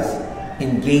exercise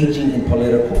engaging in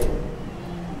political.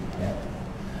 Yeah.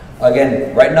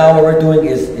 Again, right now what we're doing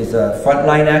is a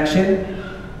frontline action,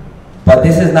 but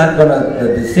this is not gonna,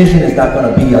 the decision is not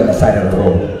gonna be on the side of the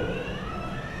road.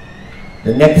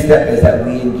 The next step is that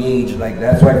we engage, like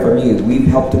that's why for me, we've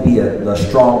helped to be the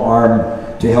strong arm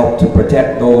to help to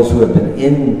protect those who have been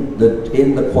in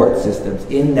the court systems,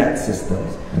 in that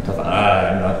systems. Because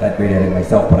I'm not that great at it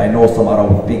myself, but I know some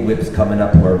other big whips coming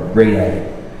up who are great at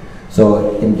it.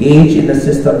 So engage in the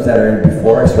systems that are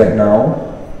before us right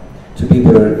now to be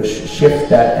able to shift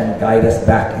that and guide us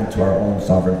back into our own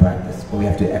sovereign practice. But we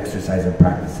have to exercise and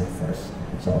practice it first.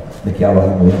 So,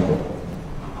 Kealoha.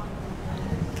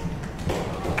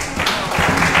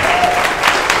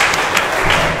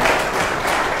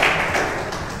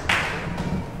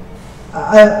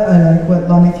 I like what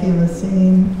Lanakila is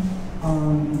saying.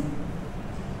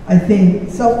 I think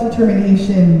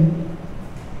self-determination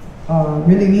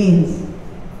really means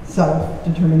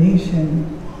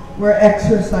self-determination. We're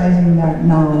exercising that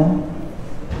now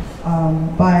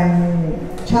by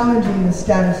challenging the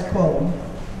status quo,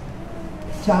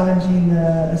 challenging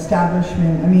the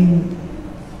establishment. I mean,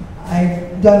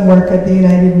 I've done work at the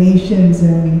United Nations,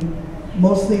 and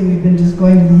mostly we've been just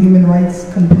going to the human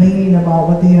rights, complaining about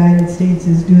what the United States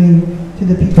is doing to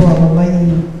the people of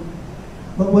Hawaii.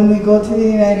 But when we go to the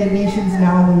United Nations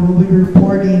now, we will be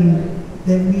reporting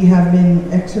that we have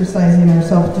been exercising our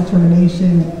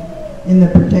self-determination in the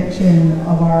protection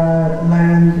of our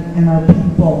land and our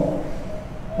people.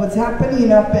 What's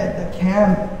happening up at the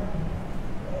camp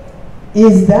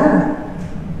is that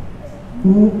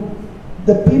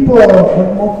the people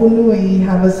of Mokunui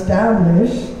have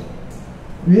established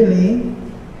really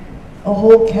a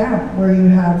whole camp where you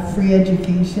have free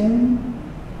education,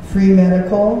 free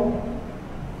medical,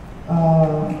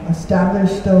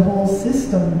 established a whole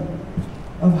system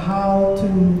of how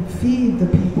to feed the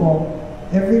people.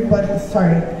 Everybody is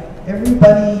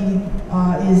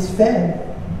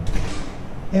fed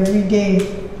every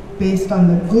day based on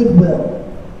the goodwill.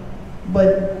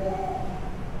 But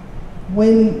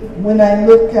when I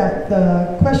look at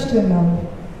the question of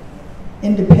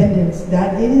independence,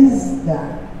 that is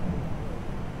that.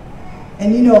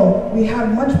 And you know, we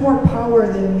have much more power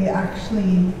than we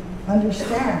actually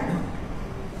understand.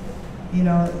 You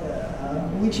know,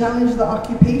 we challenge the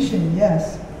occupation,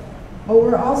 yes. But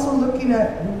we're also looking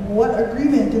at what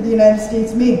agreement did the United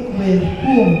States make with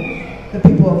whom? The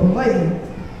people of Hawaii.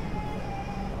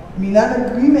 I mean,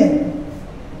 that agreement,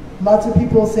 lots of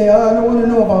people say, oh, I don't want to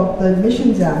know about the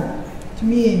Admissions Act. To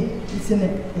me, it's an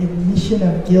admission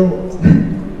of guilt.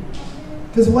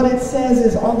 Because what it says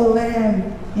is all the land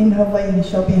in Hawaii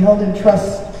shall be held in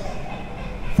trust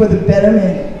for the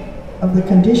betterment of the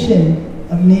condition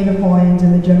of Native Hawaiians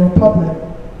and the general public.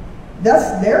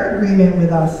 That's their agreement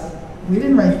with us. We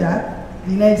didn't write that.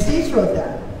 The United States wrote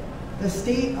that. The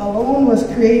state alone was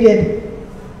created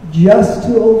just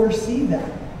to oversee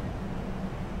that.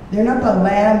 They're not the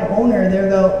landowner, they're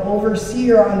the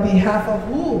overseer on behalf of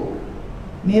who?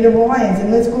 Native Hawaiians.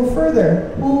 And let's go further.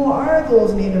 Who are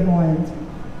those Native Hawaiians?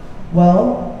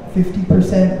 Well,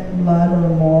 50% blood or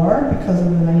more because of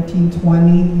the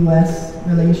 1920 US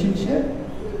relationship.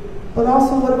 But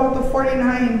also, what about the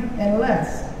 49 and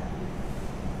less?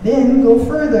 Then go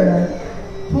further.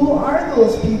 Who are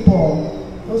those people?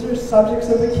 Those are subjects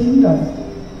of the kingdom.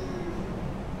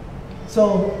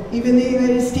 So even the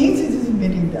United States is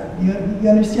admitting that. You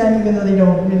understand, even though they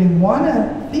don't really want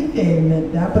to think they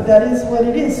admit that, but that is what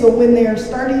it is. So when they are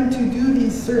starting to do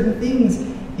these certain things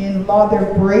in law,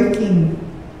 they're breaking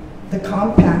the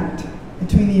compact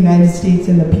between the United States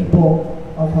and the people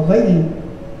of Hawaii.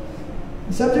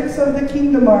 The subjects of the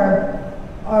kingdom are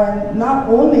not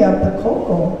only of the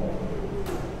Koko,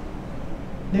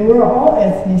 they were all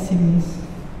ethnicities.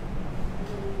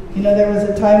 You know, there was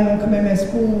a time when Kamehameha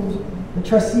schools, the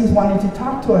trustees wanted to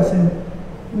talk to us, and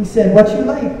we said, what you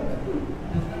like?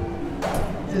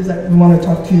 It was like, we want to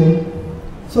talk to you.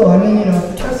 So, I mean, you know,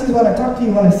 if the trustees want to talk to you,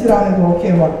 you want to sit down and go,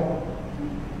 okay, what?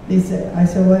 I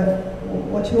said,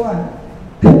 what you want?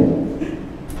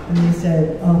 And they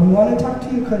said, we want to talk to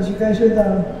you because you guys are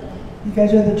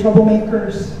the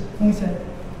troublemakers. And we said,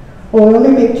 well, we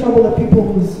only make trouble to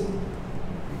people whose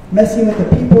messing with the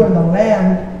people in the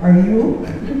land, are you?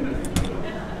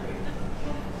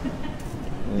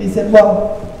 They said,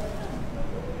 well,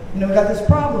 we got this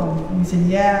problem. And we said,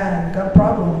 yeah, we got a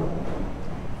problem.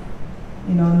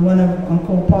 And one of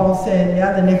Uncle Paul said,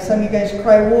 yeah, the next time you guys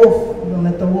cry wolf, we're going to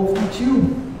let the wolf eat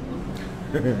you.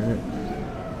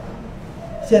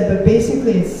 He said, but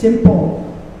basically it's simple.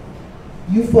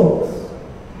 You folks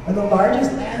are the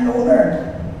largest landowner.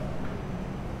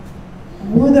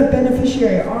 We're the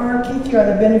beneficiary. Our Kiki are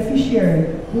the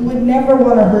beneficiary. We would never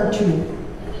want to hurt you,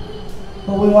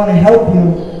 but we want to help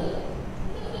you.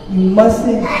 You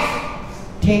mustn't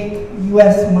take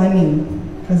U.S. money,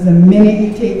 because the minute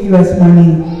you take U.S.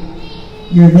 money,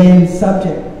 you're then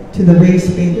subject to the race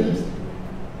baiters.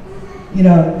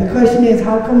 The question is,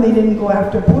 how come they didn't go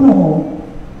after Punahou?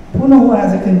 Punahou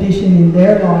has a condition in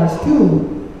their laws too,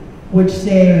 which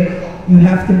say you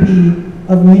have to be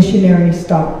of missionary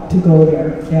stock to go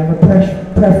there. They have a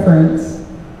preference,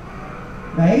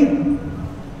 right?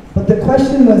 But the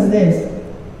question was this: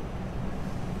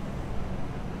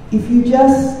 if you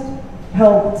just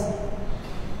helped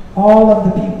all of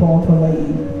the people of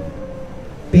Hawaii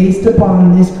based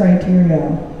upon this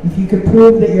criteria, if you could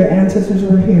prove that your ancestors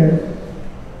were here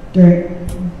at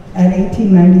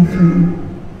 1893,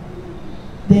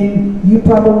 then you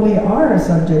probably are a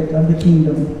subject of the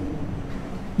kingdom.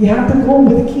 You have to go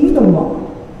with the kingdom law.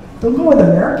 Don't go with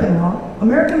American law.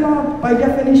 American law, by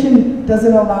definition,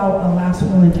 doesn't allow a last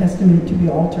will and testament to be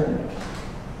altered.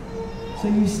 So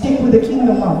you stick with the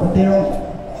kingdom law, but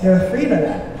they're afraid of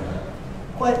that.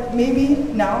 But maybe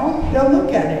now they'll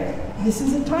look at it. This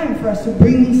is a time for us to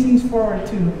bring these things forward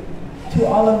to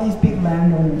all of these big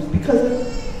landowners, because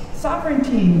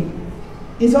sovereignty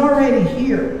is already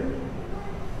here.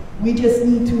 We just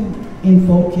need to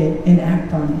invoke it and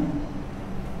act on it.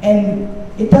 And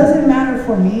it doesn't matter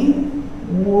for me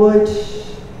which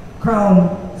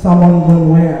crown someone will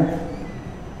wear.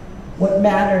 What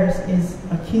matters is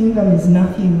a kingdom is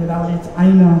nothing without its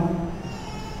Aina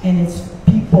and its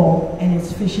people and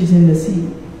its fishes in the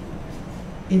sea.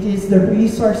 It is the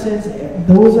resources,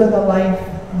 those are the life.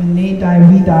 When they die,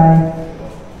 we die.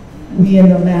 We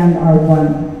and the land are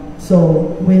one.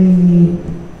 So when we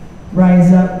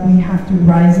rise up, we have to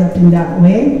rise up in that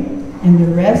way. And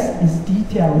the rest is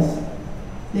details.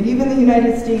 That even the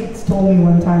United States told me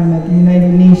one time at the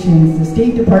United Nations, the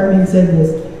State Department said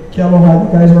this, Kealoha,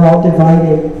 you guys are all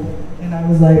divided. And I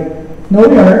was like, no,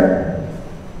 we aren't.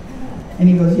 And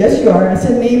he goes, yes, you are. I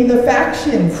said, name the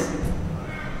factions.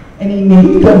 And he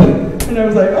named them. And I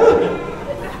was like, oh.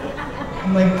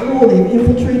 I'm like, oh, they've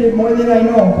infiltrated more than I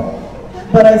know.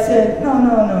 But I said,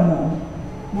 no.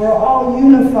 We're all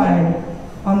unified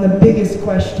on the biggest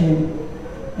question.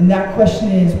 And that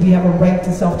question is, we have a right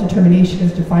to self-determination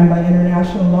as defined by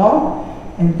international law,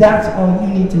 and that's all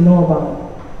you need to know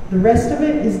about. The rest of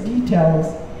it is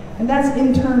details, and that's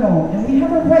internal, and we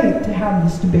have a right to have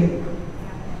this debate.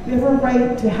 We have a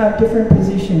right to have different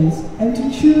positions and to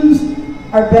choose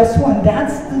our best one.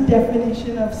 That's the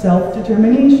definition of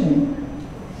self-determination.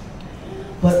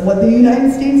 But what the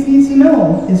United States needs to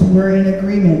know is we're in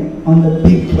agreement on the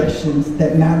big questions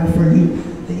that matter for you,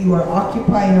 that you are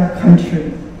occupying our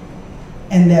country,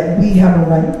 and that we have a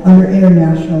right under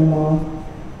international law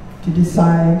to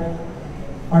decide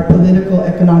our political,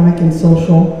 economic, and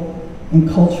social and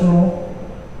cultural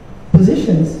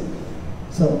positions.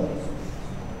 So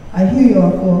I hear you,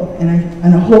 Uncle, and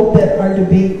I hope that our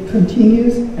debate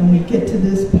continues and we get to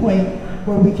this point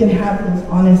where we can have those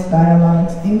honest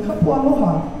dialogues in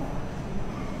Kapualoha.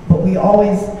 But we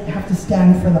always have to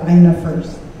stand for the Aina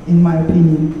first, in my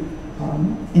opinion.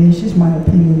 And it's just my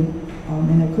opinion,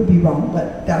 and it could be wrong,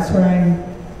 but that's where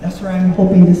I'm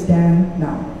hoping to stand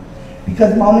now.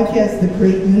 Because Mauna Kea is the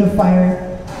great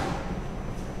unifier,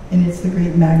 and it's the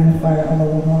great magnifier of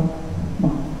Aloha.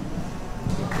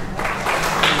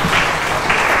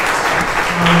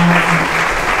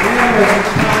 We have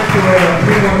time for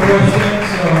 3 more questions,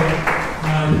 so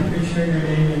you can share your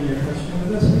name and your question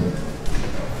with us.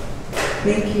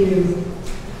 Thank you.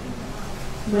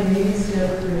 My name is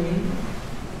Deb Green,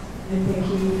 and thank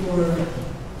you for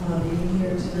being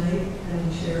here tonight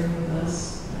and sharing with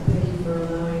us. Thank you for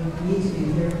allowing me to be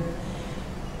here.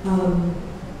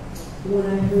 When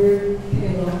I heard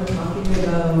Kealoha talking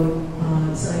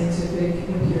about scientific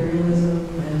imperialism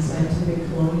and scientific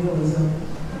colonialism,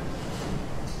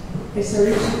 I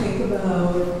started to think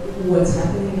about what's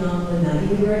happening on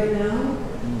Lanakila right now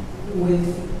with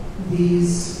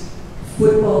these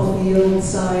football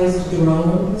field-sized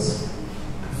drones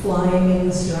flying in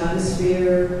the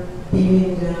stratosphere,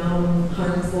 beaming down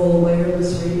harmful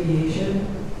wireless radiation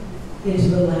into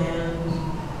the land,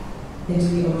 into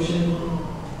the ocean,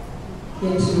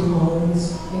 into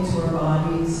homes, into our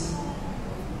bodies.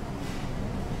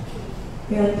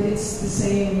 And it's the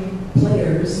same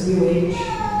players. UH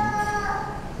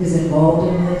is involved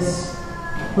in this,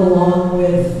 along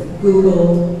with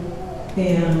Google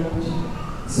and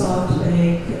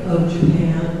SoftBank of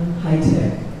Japan,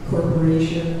 high-tech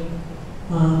corporation.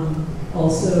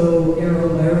 Also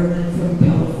AeroVironment from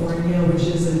California, which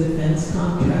is a defense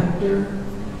contractor.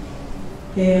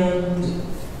 And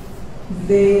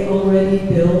they already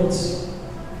built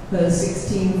a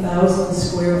 16,000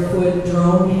 square foot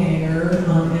drone hangar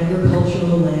on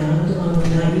agricultural land on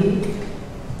Lanai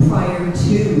prior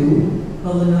to a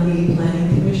Lanai Planning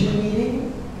Commission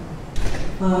meeting.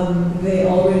 They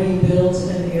already built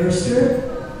an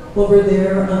airstrip over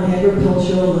there on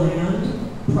agricultural land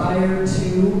prior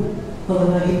to a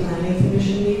Lanai Planning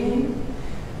Commission meeting.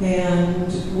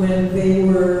 And when they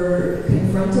were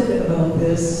confronted about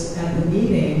this at the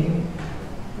meeting,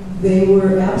 they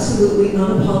were absolutely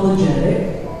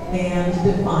unapologetic and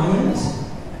defiant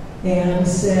and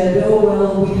said, oh,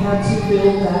 well, we had to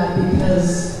build that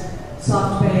because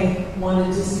SoftBank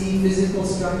wanted to see physical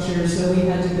structure, so we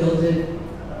had to build it.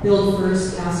 Build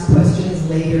first, ask questions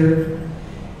later.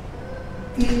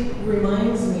 It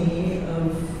reminds me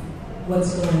of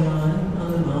what's going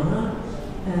on the Mauna,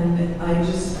 and I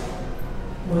just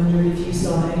wondered if you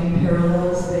saw any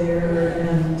parallels there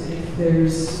and if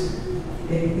there's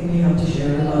anything you have to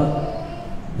share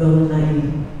about the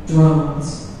Lanai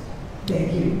drones.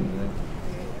 Thank you.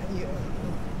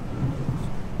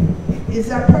 Is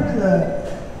that part of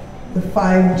the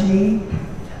 5G?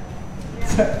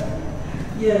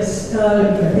 Yes,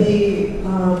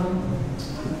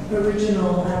 the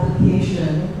original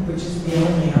application, which is the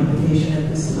only application at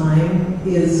this time,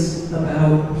 is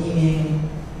about beaming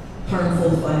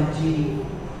harmful 5G.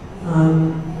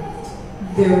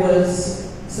 There was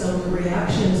some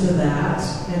reaction to that,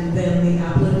 and then the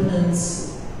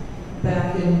applicants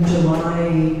back in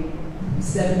July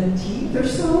 17th or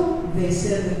so, they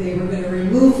said that they were going to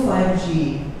remove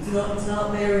 5G. It's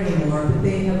not there anymore, but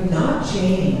they have not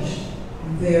changed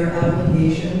their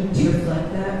application to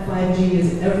reflect that. 5G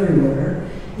is everywhere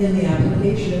in the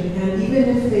application, and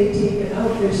even if they take it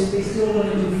out, they still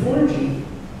want to do 4G.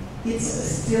 It's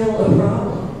still a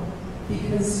problem,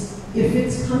 because if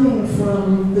it's coming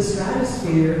from the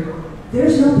stratosphere,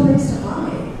 there's no place to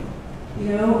hide.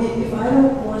 You know, if I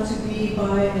don't want to be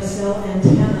by a cell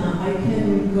antenna, I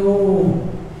can go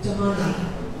to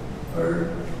Hana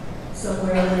or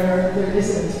somewhere where there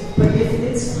isn't. But if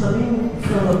it's coming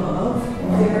from above,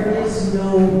 there is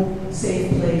no safe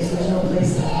place, there's no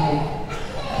place to hide.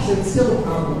 So it's still a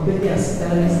problem, but yes,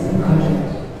 that is the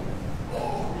project.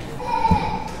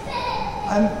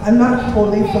 I'm not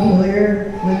totally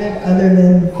familiar with it other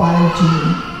than 5G.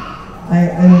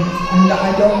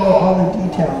 I don't know all the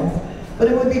details, but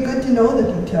it would be good to know the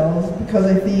details, because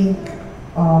I think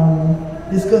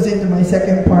this goes into my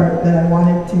second part that I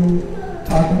wanted to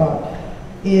talk about.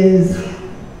 Is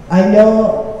I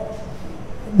know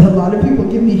a lot of people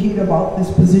give me heat about this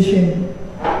position,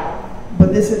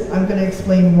 but I'm going to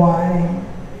explain why.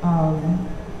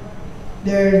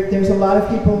 There's a lot of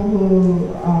people who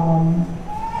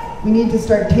we need to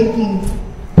start taking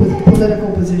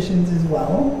political positions as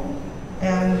well.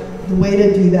 And the way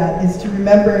to do that is to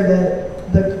remember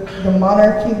that the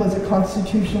monarchy was a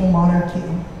constitutional monarchy.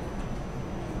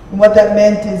 And what that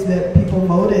meant is that people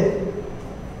voted.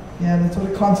 Yeah, that's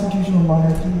what a constitutional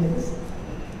monarchy is.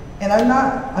 And I'm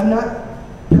not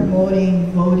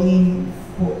promoting voting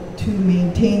to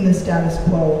maintain the status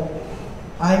quo.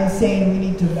 I'm saying we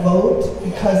need to vote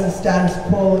because the status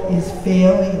quo is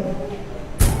failing.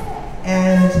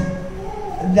 And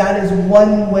that is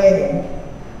one way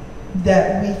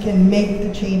that we can make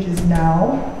the changes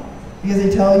now. Because I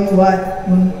tell you what,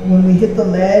 when we hit the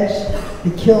ledge,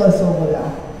 they kill us over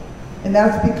that. And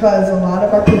that's because a lot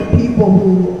of our people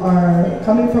who are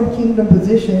coming from kingdom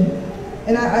position,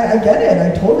 and I get it,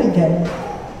 I totally get it.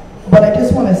 But I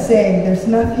just want to say, there's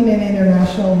nothing in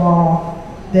international law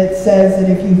that says that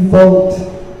if you vote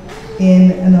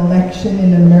in an election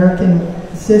in an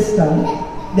American system,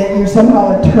 that you're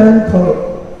somehow a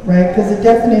turncoat, right? Because the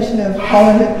definition of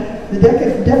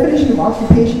definition of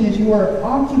occupation is you are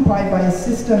occupied by a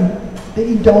system that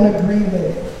you don't agree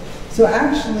with. So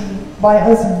actually, by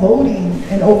us voting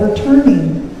and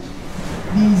overturning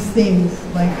these things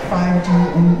like 5G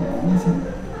and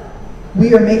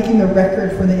we are making the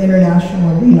record for the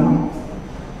international arena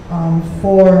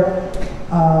for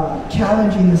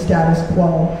challenging the status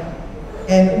quo.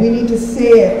 And we need to say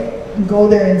it, and go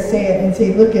there and say it, and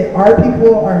say, look, our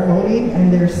people are voting,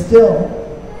 and they're still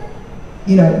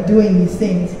you know, doing these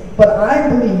things. But I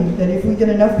believe that if we get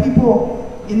enough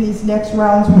people in these next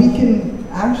rounds, we can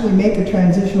actually make a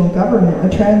transitional government.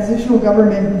 A transitional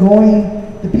government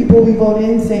going, the people we vote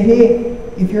in say, hey,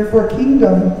 if you're for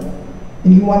kingdom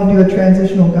and you want to do a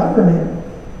transitional government,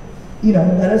 you know,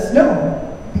 let us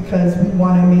know, because we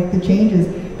want to make the changes.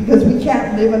 Because we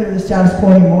can't live under the status quo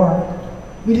anymore.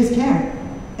 We just can't.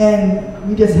 And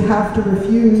we just have to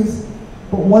refuse.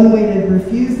 But one way to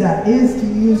refuse that is to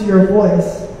use your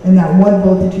voice and that one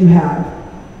vote that you have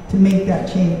to make that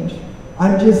change.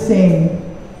 I'm just saying,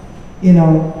 you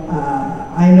know,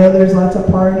 I know there's lots of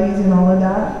parties and all of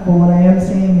that, but what I am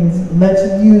saying is let's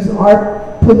use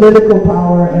our political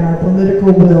power and our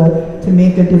political will to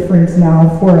make a difference now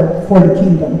for the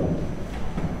kingdom.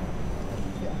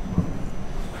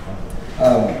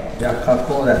 Yeah,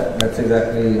 Kako, that's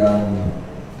exactly,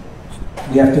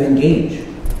 we have to engage.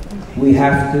 We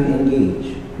have to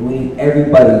engage. We need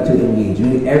everybody to engage. We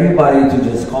need everybody to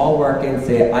just call work and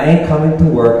say, I ain't coming to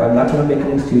work, I'm not going to make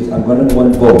an excuse, I'm going to go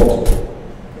and vote.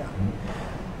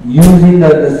 Using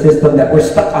the system that we're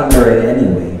stuck under it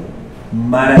anyway,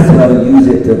 might as well use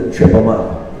it to trip them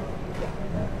up.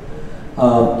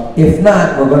 If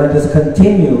not, we're going to just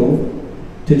continue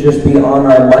to just be on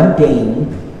our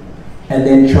mundane and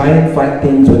then try and fight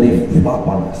things when they flop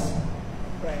on us.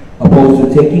 Opposed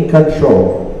to taking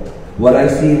control. What I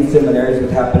see in similarities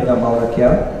with happening on Mauna Kea,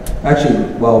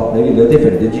 actually, well, maybe a little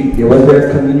different. Was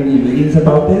there community meetings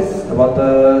about this? About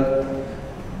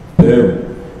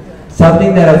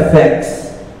something that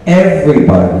affects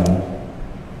everybody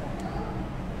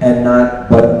and not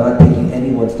taking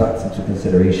anyone's thoughts into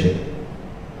consideration.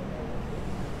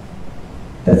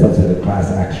 That's also the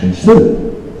class action suit.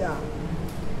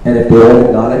 And if they don't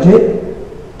acknowledge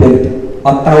it, then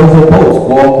 1,000 boats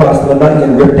go across the Lanakila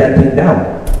and rip that thing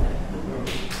down.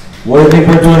 What do you think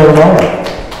we're doing tomorrow?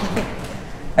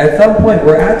 At some point,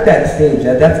 we're at that stage.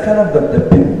 That's kind of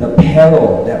the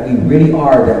peril that we really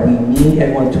are, that we need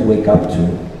everyone to wake up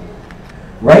to.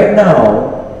 Right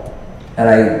now, and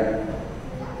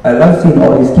I love seeing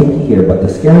all these kinky here, but the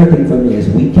scary thing for me is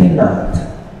we cannot,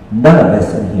 none of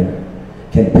us in here,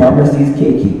 can promise these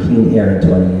kinky clean air in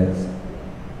 20 years.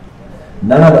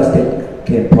 None of us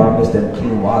can promise them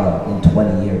clean water in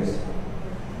 20 years.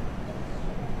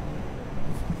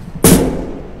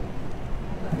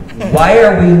 Why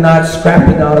are we not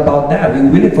scrapping out about that?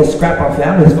 We're willing to scrap our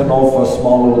families for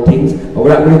small little things, but we're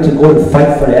not willing to go and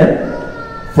fight for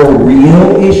them, for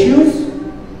real issues?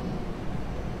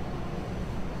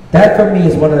 That for me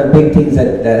is one of the big things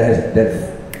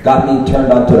that got me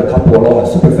turned on to the Kealoha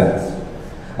super fast.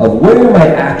 Of where am I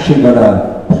actually going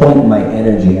to point my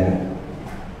energy at?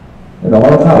 You know,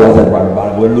 Mauna Kea wasn't right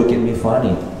about it, well, look at me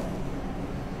funny.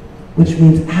 Which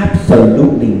means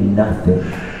absolutely nothing.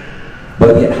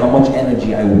 But yet how much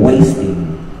energy I'm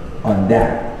wasting on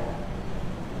that.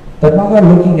 The Maga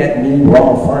looking at me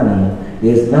raw funny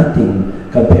is nothing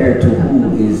compared to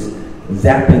who is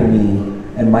zapping me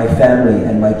and my family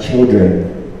and my children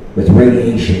with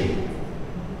radiation.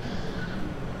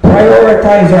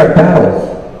 Prioritize our battles.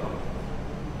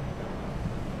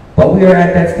 But we are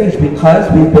at that stage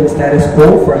because we've been status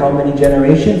quo for how many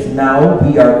generations? Now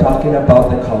we are talking about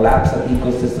the collapse of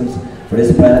ecosystems for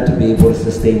this planet to be able to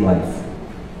sustain life.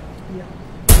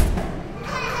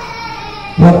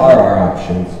 What are our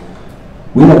options?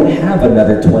 We don't have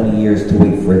another 20 years to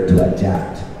wait for it to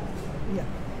adapt.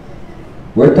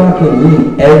 We're talking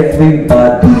really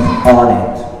everybody's on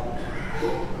it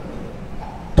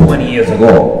 20 years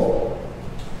ago.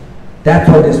 That's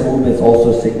what this movement is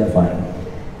also signifying.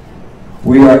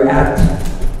 We are at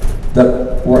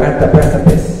the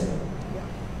precipice.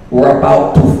 We're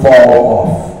about to fall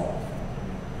off.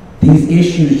 These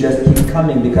issues just keep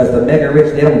coming because the mega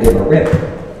rich, they don't give a rip.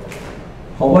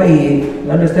 Hawaii,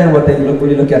 you understand what they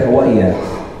really look at Hawaii as?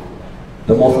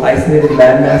 The most isolated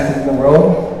landmasses in the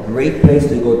world, great place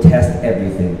to go test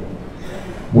everything.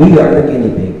 We are the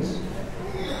guinea pigs.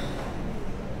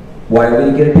 Why are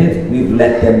we the guinea pigs? We've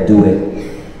let them do it.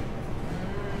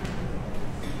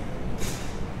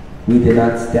 We did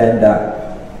not stand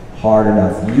up hard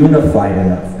enough, unified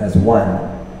enough as one.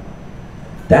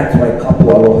 That's why kapu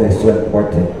aloha is so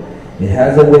important. It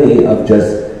has a way of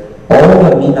just all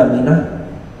the mina.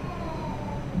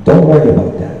 Don't worry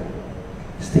about that.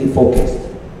 Stay focused.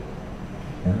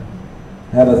 Yeah?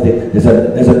 Have a thing. There's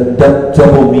a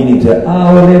double meaning to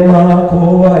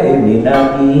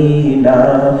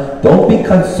don't be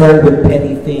concerned with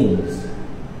petty things.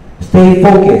 Stay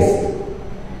focused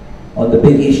on the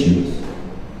big issues.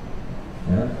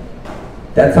 Yeah?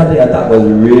 That's something I thought was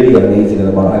really amazing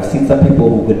about it. I've seen some people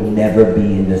who could never be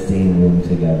in the same room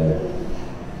together.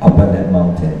 up on that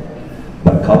mountain.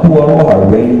 But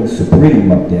Kapuaroha, reigning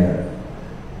supreme up there,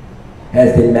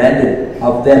 has demanded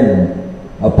of them,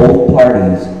 of both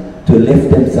parties, to lift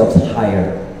themselves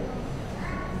higher.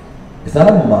 It's not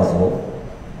a muzzle.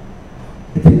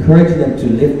 It's encouraging them to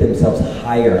lift themselves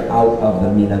higher out of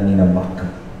the Mina Mina Maka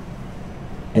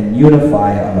and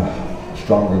unify on a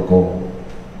stronger goal.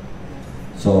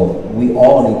 So we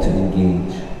all need to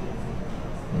engage.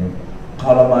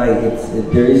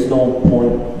 Kalamai, there is no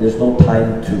point, there's no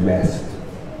time to rest.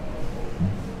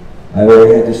 I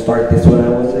already had to start this when I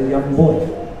was a young boy.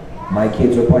 My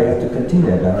kids will probably have to continue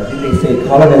that. I think they say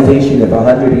colonization of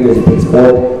 100 years, it takes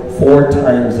four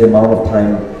times the amount of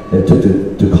time that it took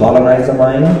to colonize a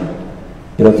mind.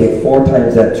 It'll take 4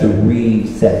 times that to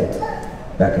reset it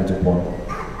back into form.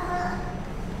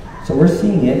 So we're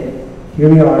seeing it. Here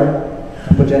we are, a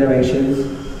couple generations.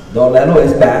 The Olelo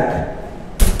is back.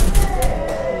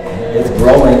 It's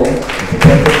growing. It's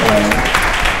intensifying.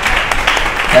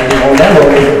 And the Olelo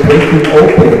is breaking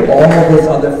open all this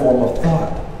other form of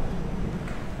thought.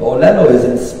 The Olelo is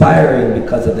inspiring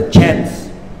because of the chants,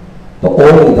 the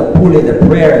Oli, the Pule, the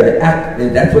prayer,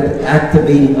 that's what's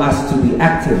activating us to be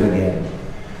active again.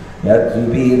 Yeah, to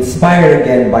be inspired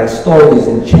again by stories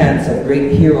and chants of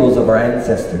great heroes of our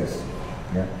ancestors.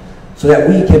 Yeah, so that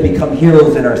we can become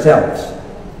heroes in ourselves.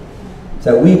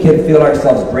 So that we can feel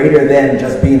ourselves greater than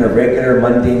just being a regular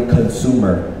mundane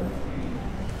consumer.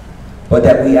 But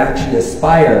that we actually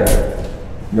aspire,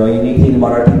 unique thing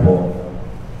about our people,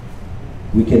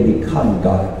 we can become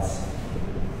gods.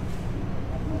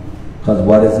 Because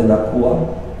what is an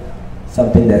akua?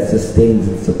 Something that sustains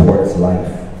and supports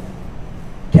life.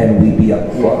 Can we be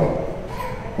akua?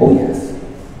 Oh yes.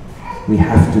 We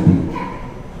have to be.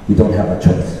 We don't have a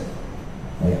choice.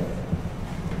 Oh, yeah.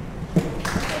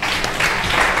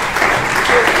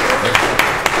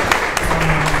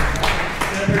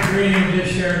 Green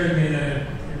just shared with me that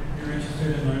you're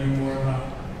interested in learning more about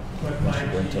what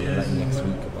 5G is and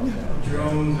what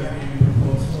drones are being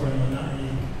proposed for in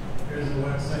Lanai. There's a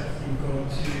website you can go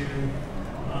to,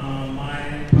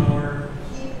 My Power,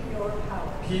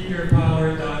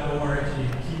 keepyourpower.org.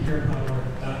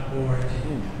 Keepyourpower.org.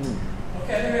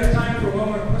 Okay, I think we have time for one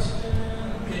more question.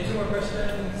 Okay, 2 more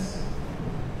questions.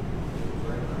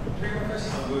 3 more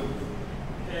questions.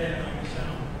 Okay,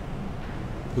 Michelle.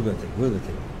 Who's gonna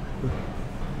take?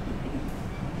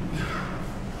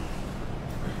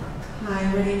 Hi,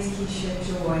 my name is Keisha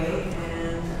Joy,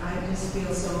 and I just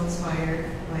feel so inspired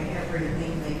by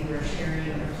everything that you are sharing,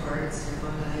 your hearts,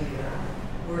 your mind,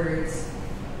 your words.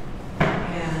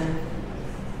 And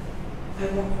I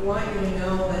want you to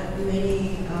know that many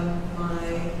of my,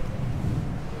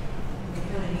 I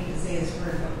kind of need to say this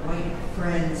word, but white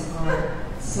friends are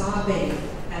sobbing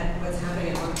at what's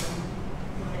happening on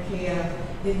Mauna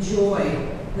Kea, in joy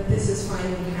that this is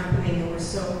finally happening, and we're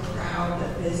so proud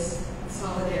that this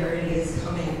solidarity is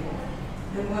coming.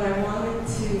 And what I wanted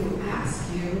to ask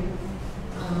you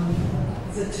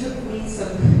is it took me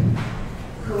some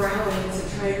corralling to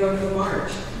try to go to the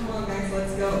march. Come on guys,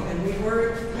 let's go. And we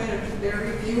were kind of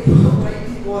very few white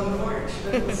people on the march,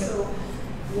 but it was so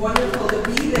wonderful to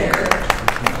be there.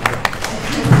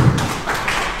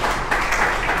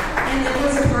 And there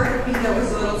was a part of me that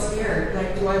was a little scared,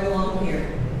 like, do I belong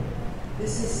here?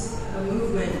 This is a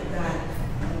movement that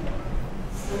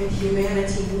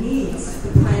humanity needs,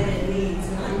 the planet needs,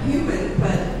 and I'm human,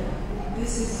 but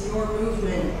this is your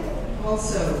movement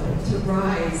also to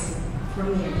rise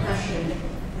from the oppression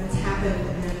that's happened,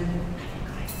 and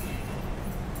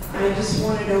I just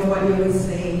want to know what you would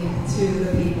say to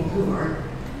the people who are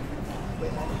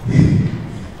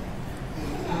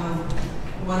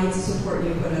wanting to support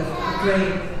you, but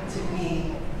afraid to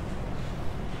be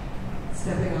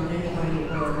stepping on anybody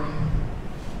or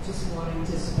just wanting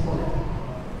to support.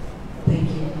 Thank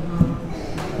you.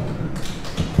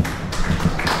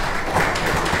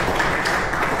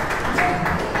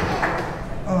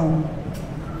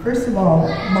 First of all,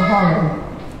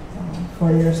 mahalo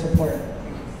for your support.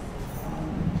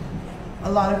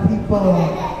 A lot of people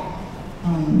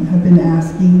have been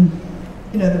asking,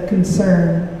 the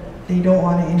concern. They don't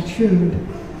want to intrude.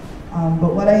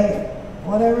 But what I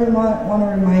want to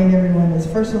remind everyone is,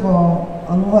 first of all,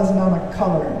 aloha is not a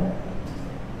color.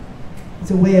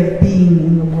 It's a way of being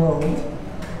in the world.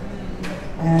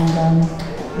 And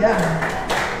yeah.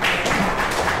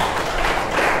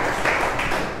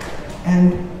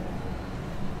 And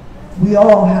we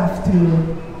all have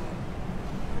to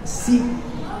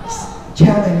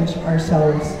challenge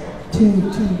ourselves to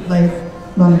like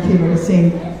Mauna Kea was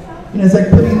saying, it's like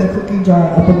putting the cookie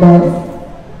jar up above.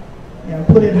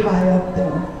 Put it high up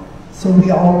there so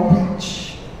we all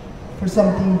reach for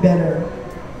something better.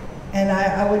 And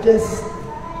I would just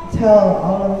tell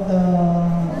all of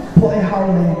the po'e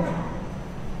haole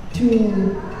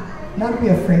to not be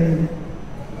afraid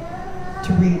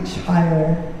to reach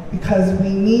higher, because we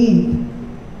need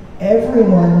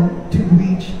everyone to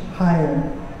reach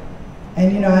higher.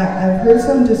 And you know, I've heard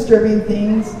some disturbing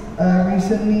things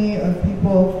recently of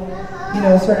people, you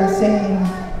know, sort of saying,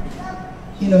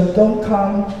 you know, don't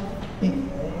come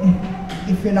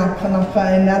if you're not Kanaka,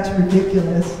 and that's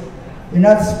ridiculous. You're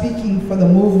not speaking for the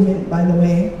movement, by the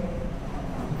way,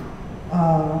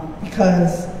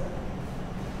 because,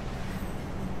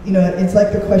 you know, it's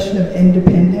like the question of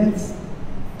independence.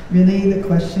 Really, the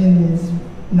question is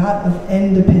not of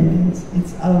independence,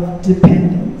 it's of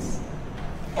dependence.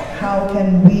 How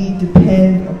can we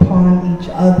depend upon each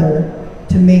other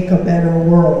to make a better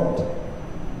world?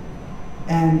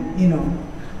 And, you know,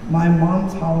 my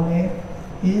mom's haole,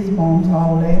 his mom's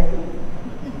haole,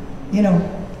 you know,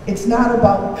 it's not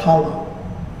about color.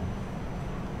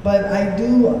 But I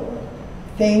do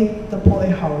thank the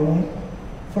po'e haole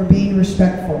for being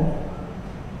respectful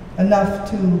enough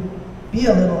to be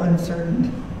a little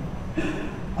uncertain,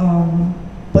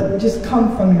 but just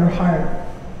come from your heart.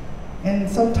 And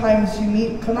sometimes you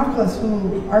meet Kanakas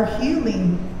who are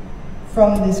healing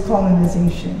from this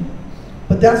colonization.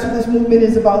 But that's what this movement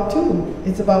is about too.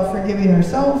 It's about forgiving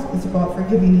ourselves, it's about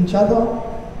forgiving each other,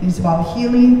 it's about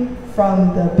healing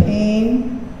from the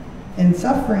pain and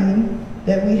suffering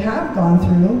that we have gone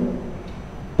through,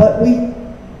 but we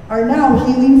are now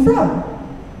healing from.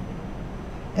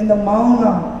 And the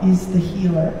Mauna is the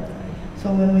healer.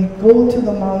 So when we go to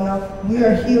the Mauna, we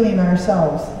are healing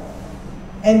ourselves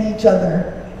and each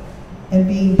other, and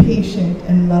being patient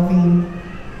and loving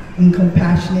and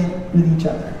compassionate with each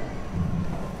other.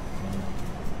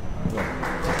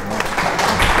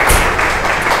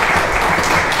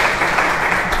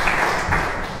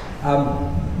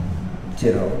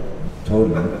 Ditto,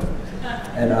 totally.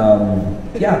 And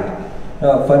yeah,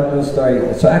 fun little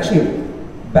story. So actually,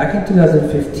 back in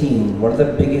 2015, one of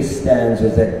the biggest stands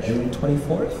was at June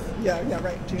 24th? Yeah,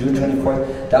 right. June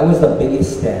 24th. That was the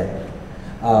biggest stand.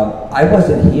 I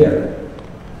wasn't here.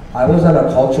 I was on a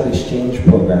cultural exchange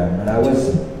program, and I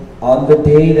was on the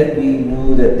day that we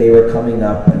knew that they were coming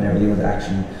up and everything was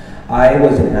action. I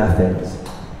was in Athens,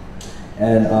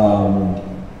 and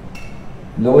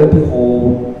lo and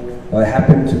behold, I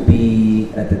happened to be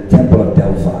at the Temple of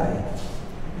Delphi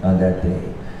on that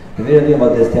day. If you know anything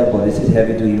about this temple, this is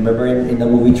heavy duty. Remember in the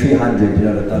movie 300, you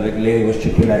know, the lady was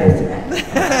chipping at it.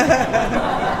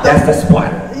 That's the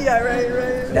spot. Yeah, right.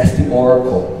 That's the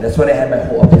oracle. That's when I had my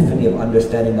whole epiphany of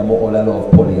understanding the mo'olelo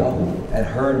of Poliahu and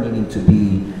her needing to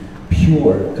be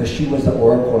pure, because she was the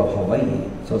oracle of Hawaii.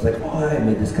 So it's like, oh, I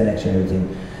made this connection and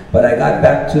everything. But I got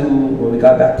back to, when we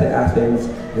got back to Athens,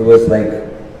 it was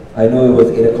like, I knew it was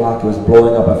 8 o'clock, it was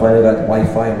blowing up. I finally got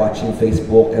Wi-Fi, watching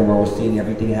Facebook, and we were seeing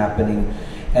everything happening.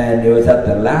 And it was at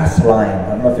the last line, I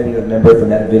don't know if any of you remember from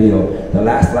that video, the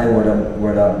last line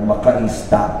where the Maka'i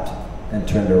stopped and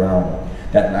turned around.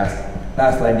 That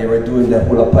last line, they were doing the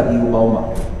hula pa'iu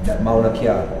mauma, that Mauna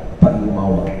Kea pa'iu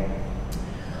mauma.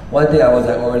 One day I was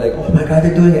like, oh my God,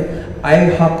 they're doing it. I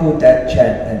haku'd that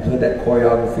chant and put that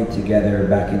choreography together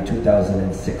back in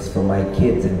 2006 for my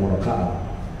kids in Mauna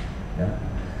Kea. Yeah?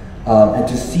 And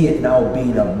to see it now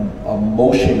being a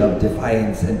motion of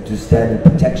defiance and to stand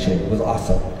in protection was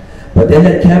awesome. But then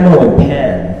that camera would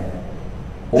pan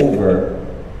over,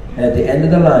 and at the end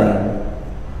of the line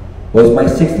was my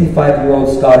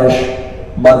 65-year-old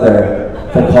Scottish mother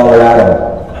from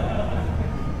Colorado.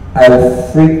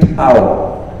 I freaked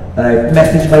out, and I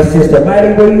messaged my sister,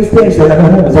 Miley, where are you staying? She said, I'm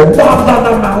at home. I said, walk down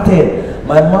the mountain.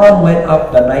 My mom went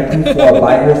up the night before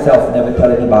by herself, never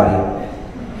tell anybody.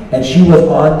 And she was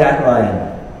on that line.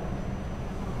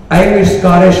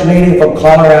 Irish-Scottish lady from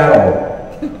Colorado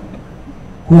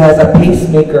who has a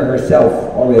pacemaker herself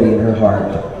already in her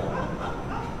heart.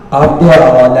 Up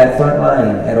there on that front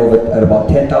line at about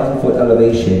 10,000 foot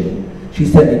elevation, she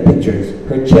sent me pictures.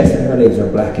 Her chest and her legs are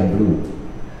black and blue.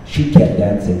 She kept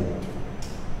dancing.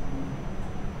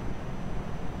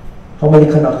 How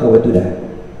many Kanaka would do that?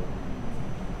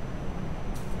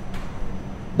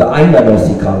 The Aina no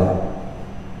see kala.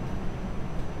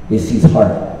 It sees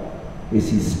heart, it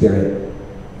sees spirit.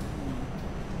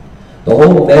 The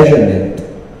whole measurement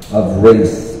of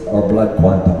race or blood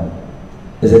quantum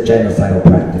is a genocidal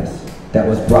practice that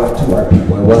was brought to our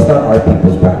people. It was not our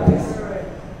people's practice.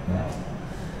 Yeah.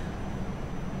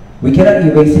 We cannot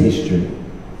erase history,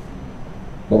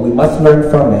 but we must learn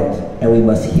from it and we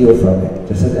must heal from it,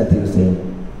 just as Auntie was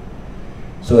saying.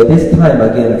 So at this time,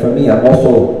 again, for me, I'm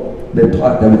also been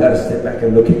taught that we got to step back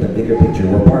and look at the bigger picture.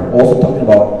 We're also talking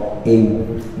about a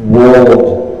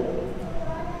world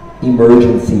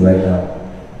emergency right now.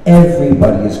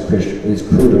 Everybody is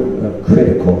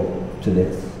critical to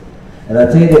this. And I'll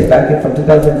tell you this, back in from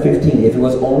 2015, if it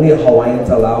was only Hawaiians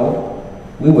allowed,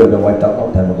 we would have been wiped out a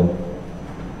long time ago.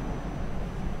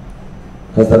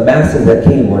 Because the masses that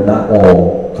came were not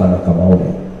all Kanaka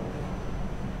Maoli.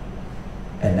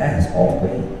 And that is all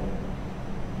great.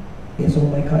 It's all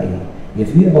my kai.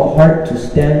 If you have a heart to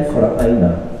stand for the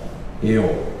Aina,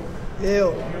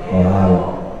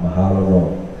 mahalo, mahalo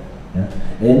ro. Yeah?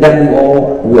 And in that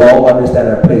we all understand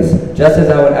our place. Just as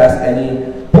I would ask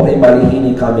any po'e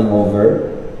malihini coming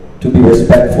over to be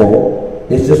respectful,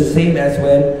 it's just the same as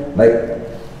when, like,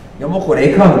 Yomoko,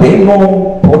 they come, they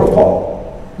know protocol.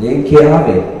 They in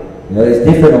Kealoha. You know, it's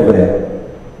different over there.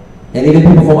 And even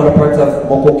people from other parts of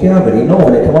Moko Kealoha, they know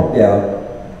when they come up there,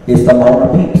 it's the Mauna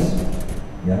peeps.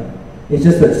 Yeah? It's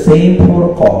just the same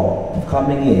protocol of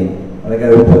coming in. Like I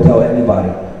would tell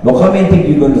anybody, don't come in and think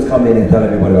you're going to just come in and tell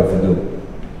everybody what to do.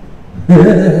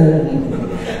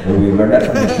 Well, we learned that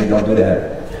from history, don't do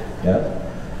that. Yeah?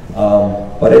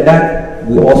 But in that,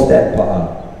 we all stand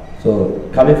pa'a. So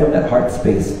coming from that heart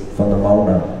space, from the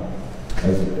Mauna,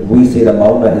 as we say the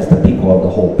Mauna is the people of the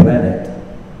whole planet.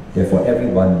 Therefore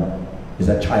everyone is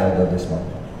a child of this Mauna.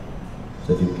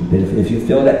 So if you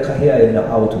feel that kahea in the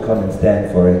hour to come and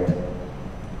stand for it,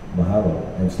 mahalo,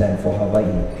 and stand for Hawaii,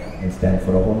 and stand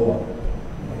for the honua.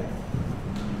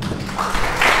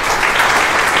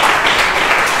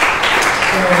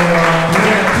 So we're going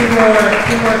to have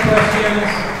two more questions,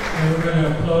 and we're going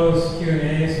to close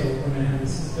Q&A. So we're going to have the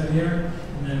sister here,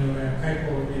 and then we're going to Kaiko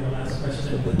will be the last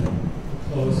question. We'll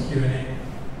close Q&A.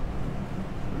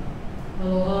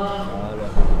 Aloha.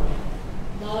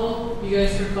 Now, you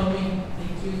guys for coming.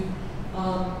 Thank you.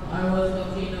 I was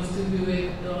lucky enough to be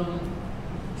with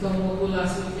Kealoha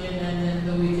last weekend and then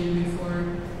the weekend before.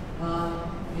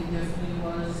 It definitely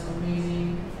was amazing.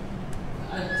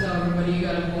 I tell everybody, you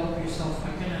gotta go up yourself. I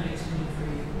cannot explain it for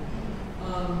you.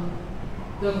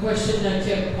 The question that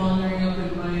kept pondering up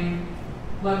in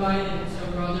my mind and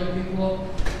several other people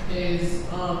is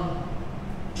on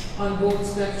both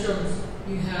spectrums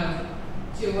you have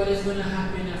what is going to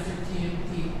happen after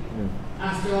TMT.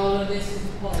 After all of this is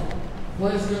pulled,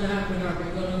 what is going to happen? Are we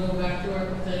going to go back to our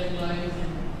pathetic lives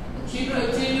and keep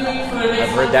continuing for the next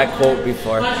I've heard that quote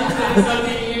before.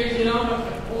 120-something years, you know?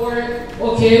 Or,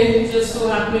 okay, it just so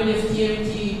happen if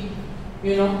TMT,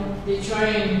 you know, they try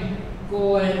and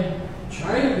go and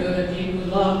try to build a game with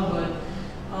love, but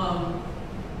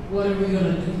what are we going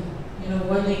to do? You know,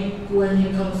 when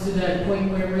it comes to that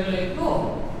point where we're like,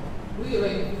 oh, we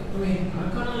like, I mean,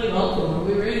 I'm kind of like alcohol.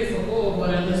 We're ready for goal, but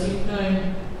at the same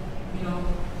time, you know,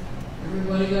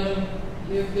 everybody gotta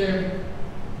live their,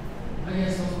 I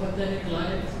guess, some pathetic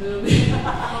lives a little bit.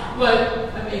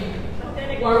 But I mean,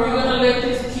 are we gonna let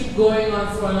this keep going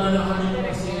on for another 100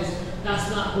 plus years? That's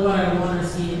not what I want to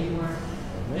see anymore.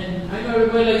 And I know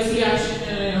everybody likes the action,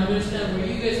 and I understand where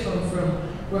you guys come from,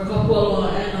 where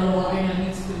Kapua and Aina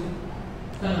needs to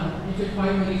kind of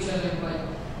intertwine with each other, but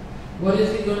what is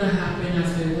it going to happen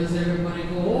after? Does everybody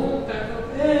go home, pack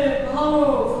up, hey,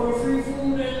 mahalo for free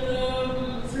food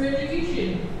and free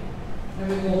education? And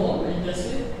we go home and that's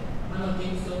it? I don't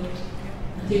think so.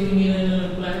 I think we need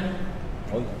another plan.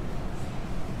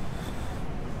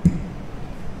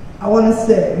 I want to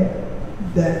say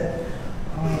that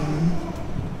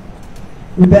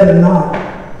we better not.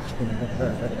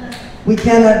 We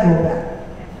cannot go back.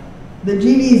 The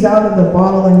genie is out of the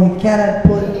bottle and you cannot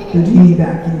put the genie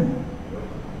back in.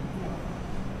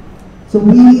 So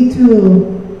we need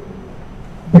to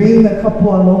bring the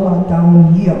Kapua Aloha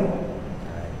down here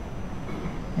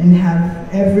and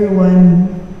have everyone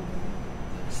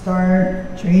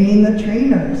start training the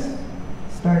trainers,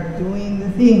 start doing the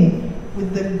thing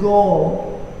with the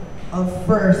goal of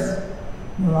first,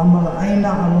 Aina,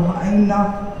 Aloha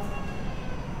Aina,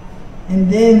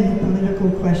 and then the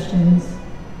political questions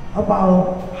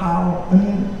about how, I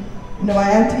mean, you know, my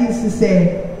auntie used to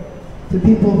say, to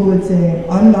people who would say,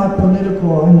 I'm not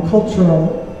political, I'm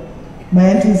cultural. My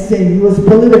auntie said he was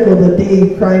political the day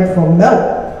he cried for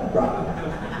milk.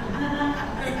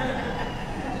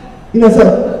 You know,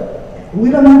 so we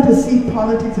don't have to see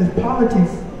politics as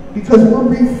politics because we're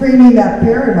reframing that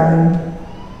paradigm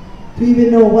to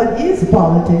even know what is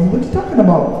politics, what you talking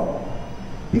about.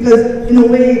 Because in a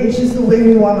way, it's just the way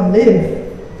we want to live.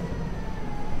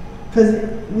 Because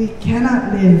we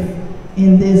cannot live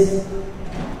in this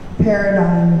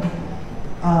paradigm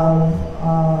of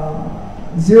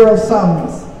zero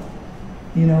sums,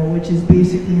 you know, which is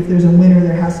basically if there's a winner,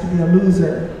 there has to be a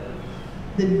loser.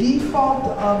 The default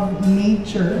of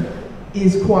nature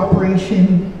is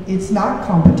cooperation. It's not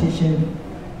competition.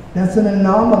 That's an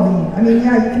anomaly. I mean,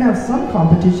 yeah, you can have some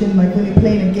competition, like when you're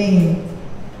playing a game.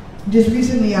 Just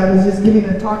recently, I was just giving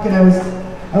a talk, and I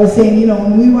was saying, you know,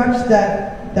 when we watched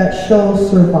that show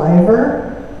Survivor,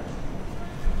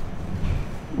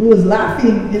 we was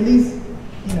laughing. At least,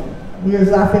 you know, we was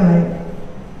laughing like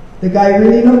the guy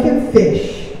really no can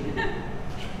fish.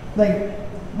 Like,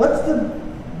 what's the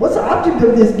object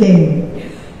of this game?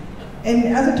 And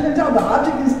as it turns out, the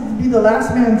object is to be the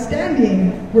last man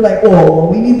standing. We're like, oh, well,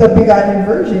 we need the Big Island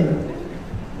version.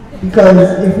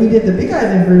 Because if we did the Big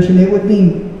Island version, it would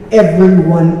mean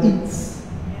everyone eats.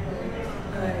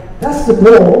 That's the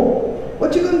goal.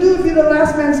 What you gonna do if you're the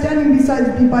last man standing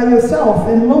besides be by yourself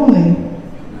and lonely?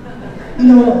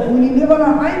 You know, when you live on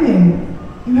an island,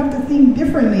 you have to think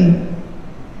differently.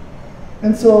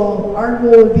 And so our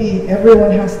goal would be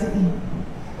everyone has to eat.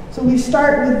 So we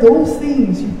start with those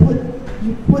things. You put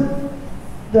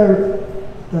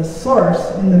the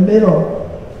source in the middle.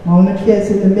 Mauna Kea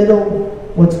is in the middle.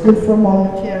 What's good for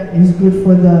Mauna Kea is good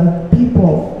for the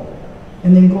people.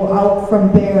 And then go out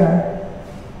from there.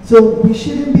 So we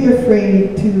shouldn't be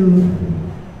afraid to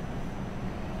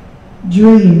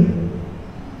dream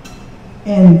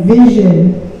and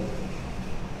vision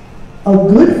a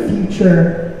good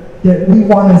future that we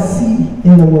want to see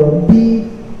in the world. Be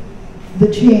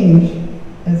the change,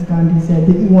 as Gandhi said,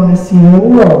 that you want to see in the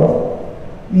world.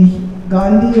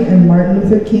 Gandhi and Martin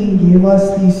Luther King gave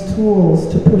us these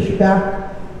tools to push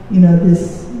back, you know,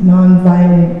 this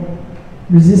non-violent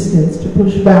resistance, to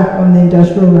push back on the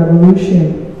Industrial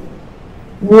Revolution.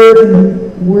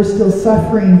 We're still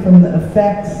suffering from the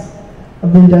effects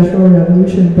of the Industrial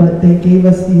Revolution, but they gave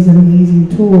us these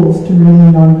amazing tools to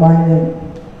remain non-violent.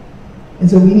 And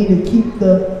so we need to keep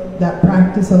that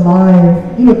practice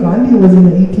alive. You know, Gandhi was in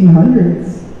the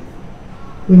 1800s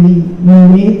when he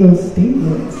made those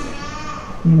statements.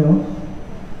 You know,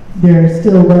 they're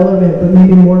still relevant, but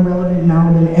maybe more relevant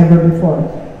now than ever before.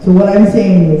 So what I'm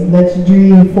saying is, let's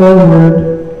dream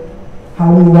forward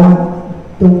how we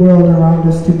want the world around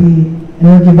us to be, and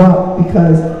don't give up,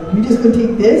 because we're just going to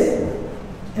take this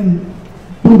and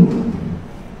boom,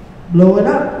 blow it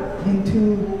up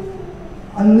into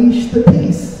unleash the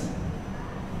peace.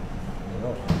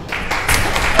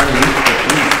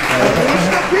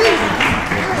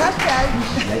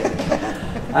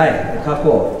 Ay,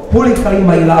 kako, huli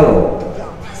kalima ilalo.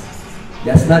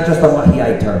 That's not just a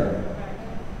Mahiai term.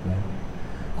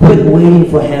 Quit waiting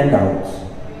for handouts.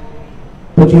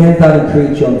 Put your hands down and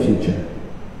create your own future.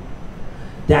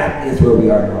 That is where we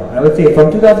are now. I would say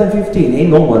from 2015, ain't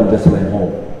no one just went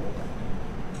home.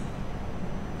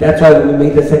 That's why when we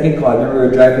made the second call, I remember we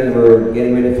were driving, we were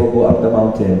getting ready to go up the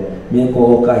mountain. Me and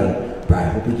Kohokai, bro, I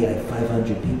hope we get like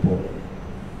 500 people.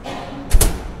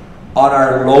 On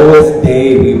our lowest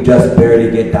day, we just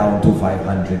barely get down to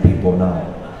 500 people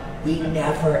now. We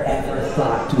never ever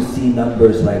thought to see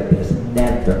numbers like this.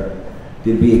 Never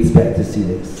did we expect to see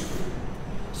this.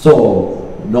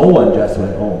 So no one just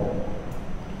went home.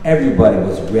 Everybody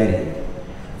was ready.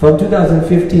 From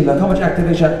 2015, look how much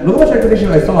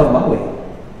activation I saw on Maui.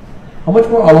 How much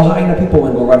more Lahaina people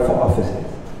went to go run for offices?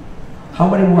 How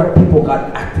many more people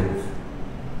got active?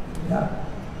 Yeah.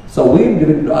 So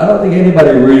I don't think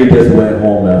anybody really just went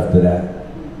home after that.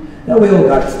 Now we all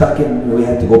got stuck in, we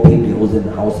had to go pay bills in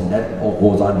the house, and that all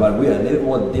goes on, but we are a little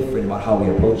more different about how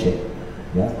we approach it.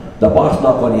 Yeah? The boss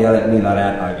not going to yell at me like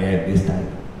that again this time.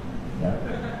 Yeah?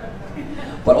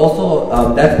 But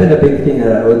also, that's been a big thing,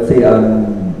 I would say,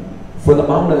 for the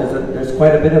Mauna, there's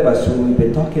quite a bit of us who we've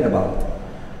been talking about.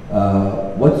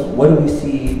 What do we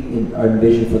see in our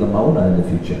vision for the Mauna in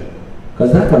the future?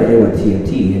 Because it's not going to end with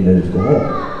TNT and then just go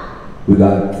home. We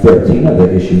got 13 other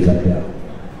issues up there.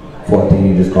 14,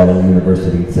 you just call it the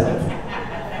university itself.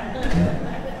 Yeah.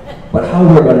 But how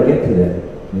we're going to get to them?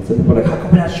 And some people are like, how come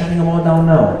we're not shutting them all down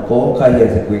now? Kohokai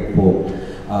is a great quote.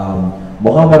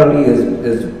 Muhammad Ali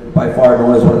is by far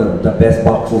known as one of the best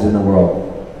boxers in the world.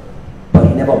 But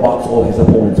he never boxed all his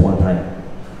opponents one time.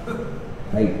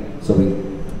 Right? So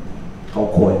how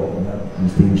coy.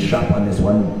 He's being shot on this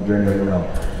one journey right now.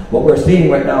 What we're seeing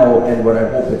right now, and what I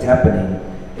hope is happening,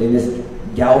 in this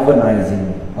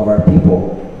galvanizing of our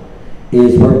people,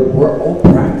 is we're all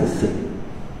practicing.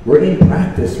 We're in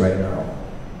practice right now.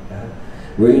 Yeah?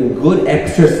 We're in good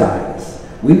exercise.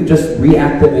 We've just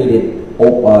reactivated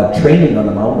training on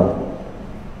the Mauna.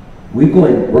 We're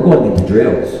going into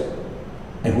drills.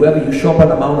 And whoever you show up on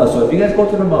the Mauna, so if you guys go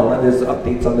to the Mauna, there's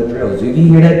updates on the drills. If you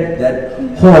hear that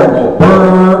horn go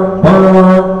brr,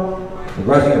 brr, The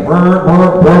girls saying, brr,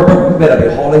 brr, brr, brr. You better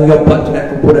be hauling your butt to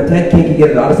that kupuna tent. Can't you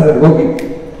get it on the other side of the road?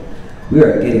 We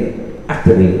are getting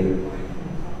activated.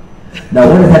 Now,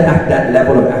 what does that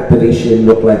level of activation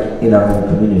look like in our own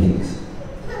communities?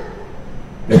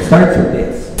 It starts with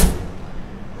this.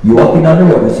 You walking down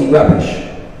the road, you see rubbish,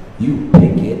 you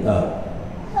pick it up.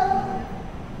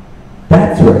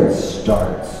 That's where it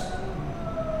starts.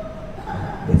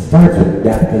 It starts with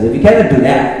that, because if you cannot do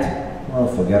that, well,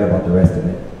 forget about the rest of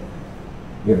it.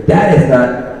 If that is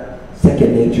not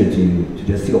second nature to you, to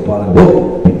just see a ball and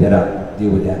whoa, pick that up, deal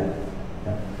with that.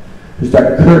 To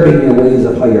start curbing your ways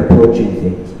of how you're approaching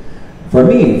things. For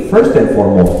me, first and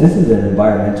foremost, this is an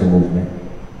environmental movement,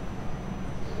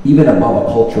 even above a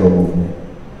cultural movement.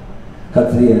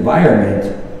 Because the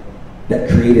environment that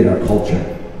created our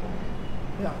culture.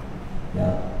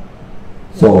 Yeah.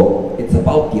 So it's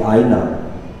about the Aina.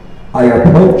 I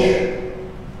approach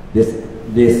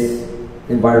this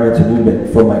environmental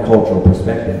movement from my cultural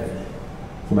perspective,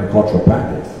 from my cultural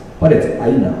practice. But it's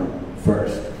Aina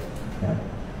first. Yeah.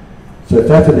 So it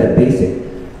starts with that basic.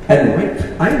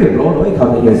 And I've been blown away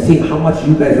coming here and seeing how much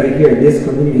you guys right here in this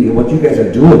community and what you guys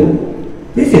are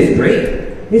doing. This is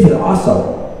great. This is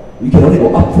awesome. We can only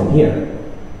go up from here.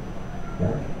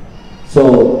 Yeah?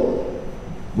 So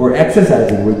we're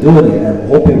exercising, we're doing it, and I'm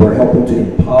hoping we're helping to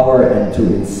empower and to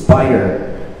inspire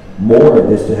more of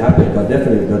this to happen. Because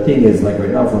definitely the thing is, like right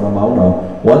now from the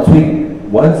Mauna, once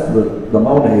the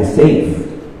Mauna is safe,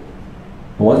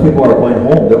 and once people are going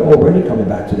home, they're already coming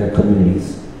back to their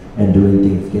communities and doing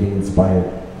things, getting inspired.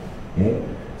 Okay?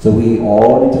 So we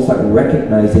all need to start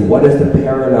recognizing what is the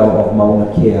parallel of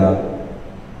Mauna Kea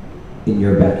in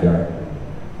your backyard.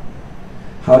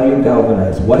 How do you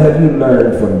galvanize? What have you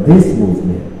learned from this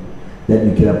movement that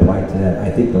you can apply to that? I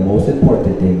think the most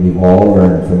important thing we've all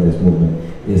learned from this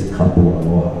movement is kapu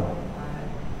aloha.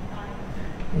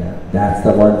 Yeah, that's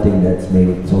the one thing that's made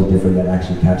it so different that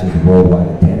actually catches worldwide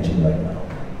attention right now.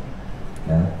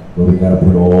 Yeah, where we gotta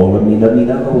put all the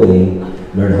mina away,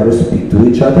 learn how to speak to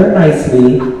each other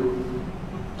nicely,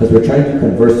 because we're trying to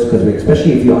converse, because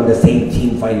especially if you're on the same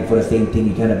team fighting for the same thing,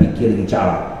 you cannot be killing each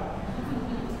other.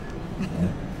 Yeah?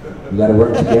 We gotta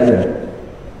work together.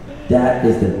 That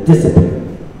is the discipline.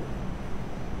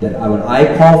 That when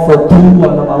I call for ku on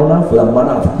the Mauna, for the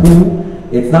mana of ku,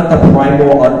 it's not the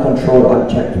primal, uncontrolled,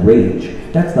 unchecked rage.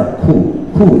 That's not ku.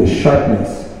 Ku is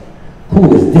sharpness.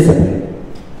 Ku is discipline.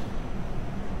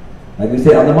 Like we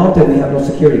say, on the mountain we have no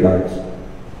security guards.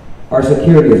 Our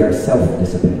security is our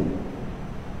self-discipline.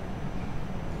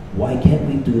 Why can't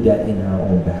we do that in our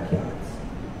own backyards?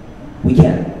 We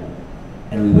can,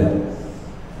 and we will.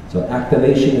 So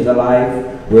activation is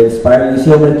alive. We're inspiring. You see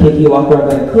how many kiki walk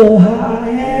around going,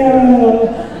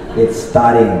 Ohio. It's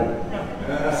starting.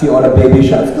 See all the baby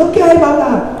shots. Okay,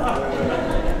 mama.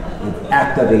 It's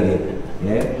activated.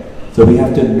 Yeah? So we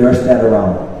have to nurse that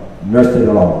around. Nurse it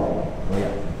along. Oh, yeah.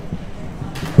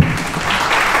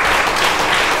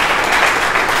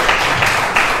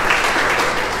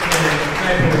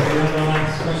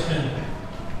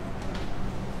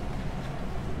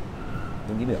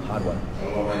 Give me a hard one.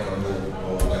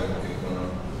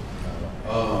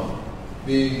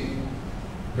 Being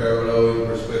parallel in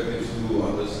perspectives to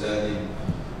understanding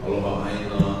aloha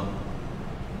Aina,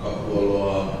 kapu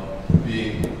aloha,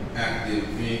 being active,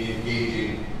 being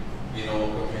engaging in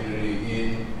our community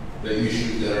in the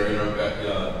issues that are in our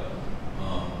backyard.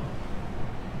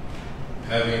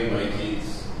 Having my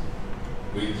kids,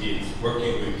 with kids,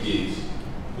 working with kids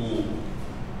who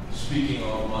speaking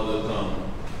our mother tongue.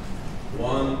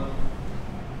 One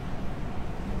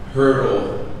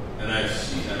hurdle, and I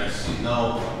see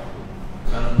now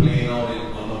kind of playing out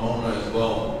on the Mauna as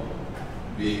well,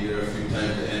 being there a few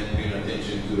times and paying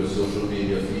attention to the social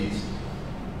media feeds,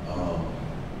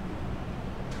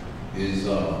 is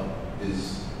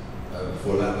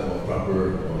for lack of a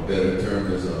proper or better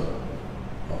term, is a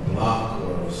block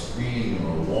or a screen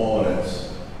or a wall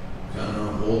that's kind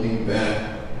of holding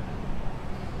back.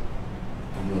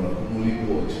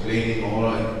 Explaining all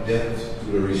our depth to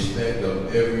the respect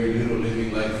of every little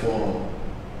living life form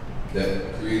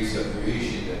that creates a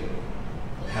creation that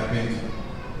happened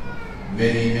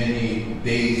many, many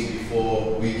days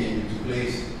before we came into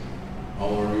place.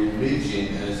 Our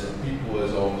religion as a people,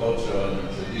 as our culture and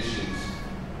our traditions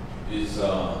is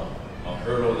a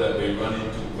hurdle that we run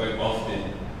into quite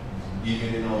often,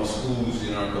 even in our schools,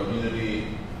 in our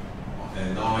community.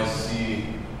 And now I see,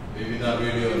 maybe not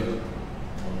really on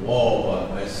wall,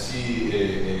 but I see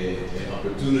an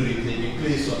opportunity taking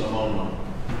place on the Mauna,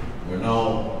 where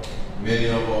now many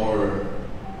of our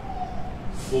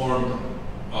formed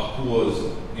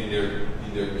akuas in their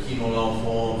kinolau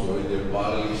forms or in their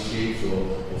bodily shapes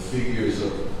or figures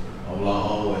of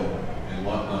la'au and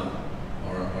whatnot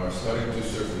are starting to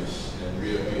surface and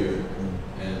reappear.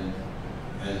 And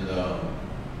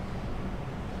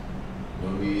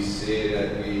when we say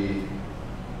that we're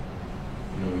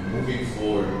moving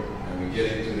forward and we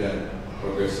get into that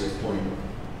progressive point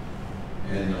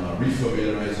and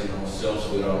refamiliarizing ourselves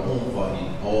with our own body,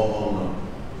 our own,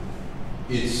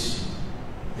 its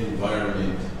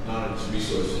environment, not its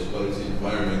resources, but its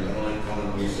environment. I don't like calling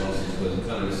them resources because it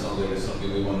kind of sounds like it's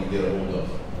something we want to get a hold of.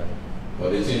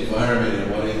 But its environment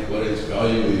and what its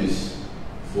value is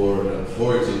for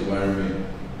its environment,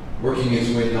 working its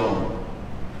way down,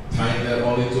 tying that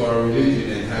all into our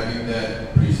religion and having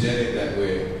that presented that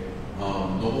way.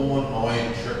 Number one,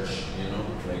 Hawaiian church,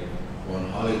 like one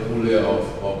hale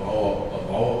of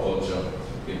our culture.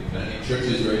 Been planting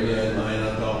churches right here in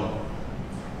Lahaina town.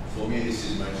 For me, this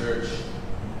is my church.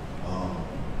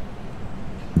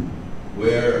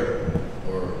 Where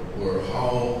or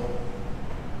how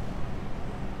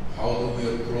do we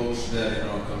approach that in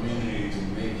our community to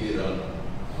make it a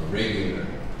regular,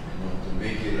 to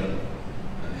make it an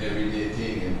everyday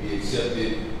thing and be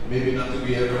accepted, maybe not to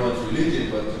be everyone's religion,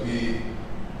 but to be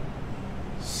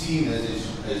seen as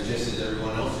just as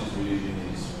everyone else's religion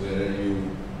is, whether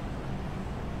you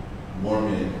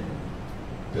Mormon,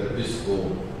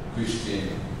 Episcopal, Christian,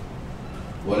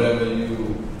 whatever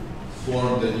you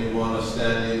form that you want to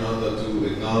stand in under to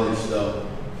acknowledge the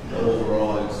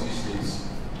overall existence.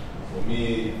 For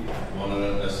me,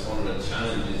 that's one of the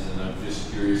challenges, and I'm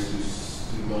just curious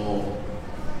to know,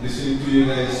 listening to you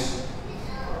guys'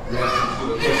 reaction to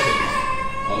the question,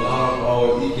 a lot of our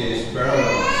Ike is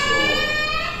parallel, so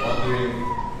wondering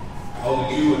how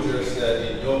did you address that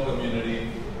in your community,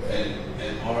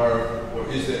 or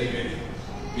is that even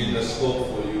in the scope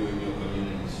for you in your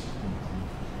communities?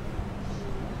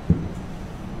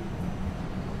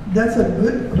 That's a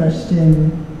good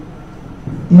question.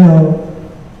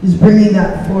 Just bringing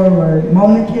that forward.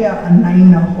 Mauna Kea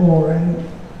Aina ho, right?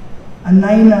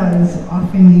 Aina is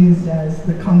often used as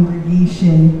the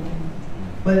congregation,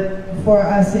 but for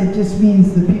us it just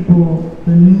means the people,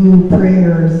 the new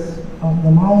prayers of the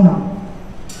Mauna.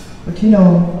 But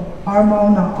our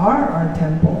Mauna are our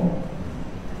temple.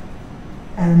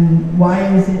 And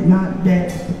why is it not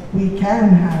that we can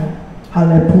have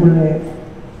halepule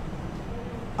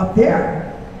up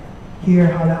there? Here,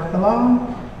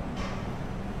 Lanakila,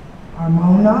 our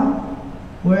Mauna,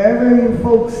 wherever you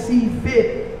folks see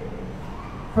fit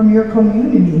from your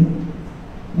community,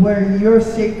 where your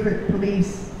sacred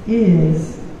place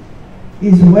is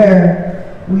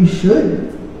where we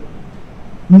should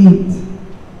meet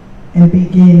and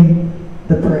begin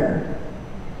the prayer.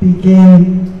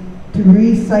 Begin to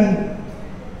recite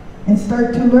and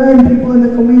start to learn. People in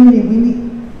the community, we need,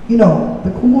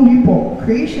 the kumulipo,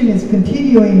 creation is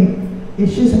continuing.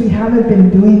 It's just we haven't been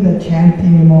doing the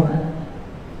chanting anymore.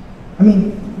 I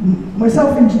mean,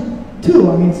 myself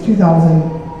too, it's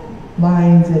 2,000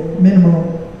 lines at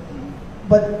minimum.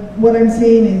 But what I'm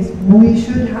saying is we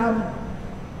should have,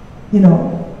 a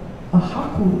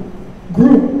haku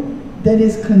group that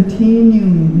is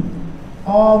continuing.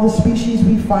 All the species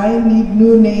we find need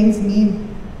new names, need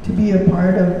to be a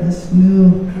part of this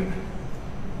new,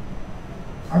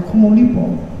 our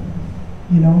kumulipo,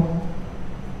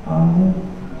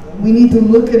 we need to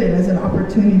look at it as an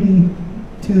opportunity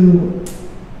to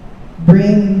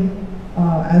bring,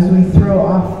 as we throw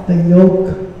off the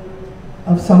yoke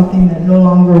of something that no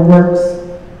longer works,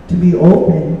 to be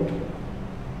open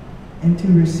and to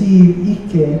receive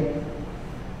Ike,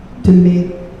 to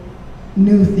make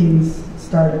new things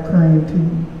start occurring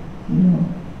too,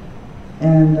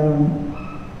 And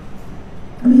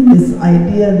this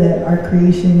idea that our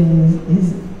creation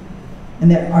is and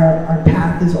that our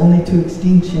path is only to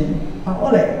extinction,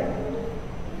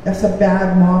 that's a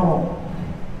bad model,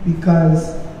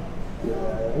 because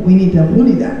we need to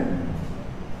huli that.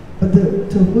 But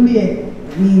to huli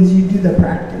it means you do the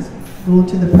practice. Go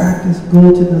to the practice,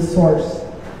 go to the source,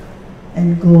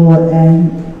 and go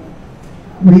and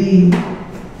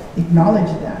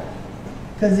acknowledge that.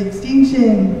 Because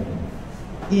extinction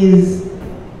is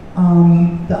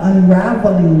the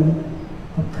unraveling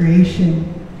of creation.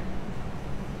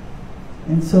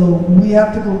 And so we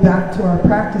have to go back to our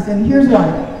practice. And here's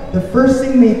why. The first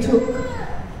thing they took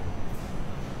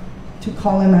to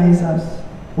colonize us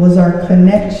was our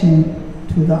connection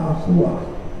to the ahua.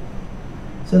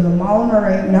 So the Mauna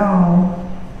right now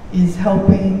is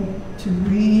helping to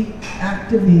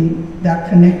reactivate that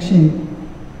connection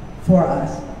for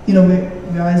us. We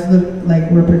always look like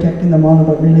we're protecting the Mauna,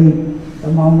 but really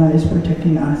the Mauna is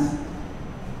protecting us.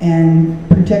 And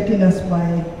protecting us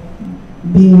by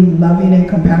being loving and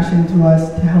compassionate to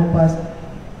us, to help us,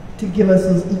 to give us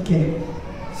those ike,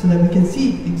 so that we can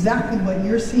see exactly what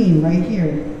you're seeing right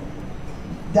here.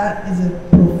 That is a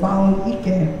profound ike,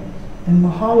 and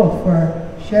mahalo for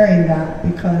sharing that,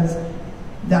 because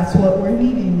that's what we're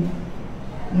needing.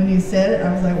 When you said it,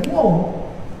 I was like,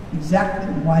 whoa,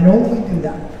 exactly, why don't we do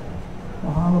that?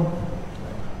 Mahalo.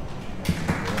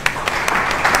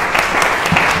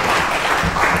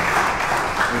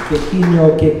 Ke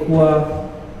kino ke kua,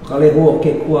 ka leho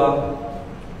ke kua,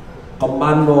 ka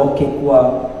mano ke kua,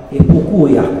 e puku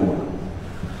ia kua.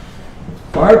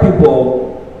 For our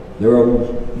people, there are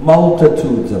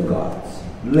multitudes of gods,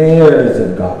 layers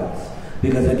of gods.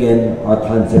 Because again, our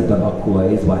concept of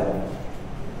akua is what?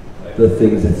 The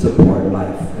things that support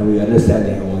life. And we understand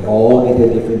that we all get their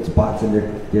different spots in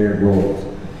their roles.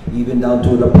 Even down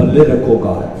to the political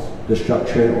gods, the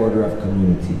structure and order of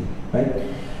community, right?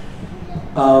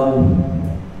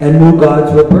 And new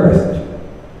gods were birthed.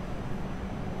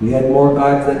 We had more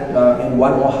gods that in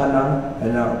one ohana,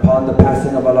 and upon the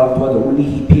passing of a loved one, the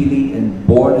ulihipili, and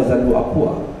born is a new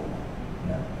akua.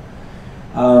 Yeah.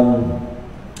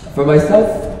 For myself,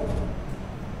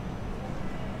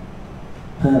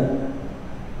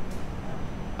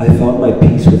 I found my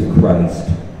peace with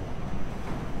Christ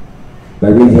by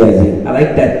realizing I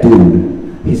like that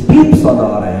dude. His peeps on the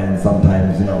other hand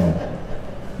sometimes, you know,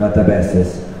 not the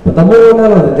bestest. But the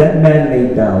more that man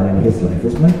laid down in his life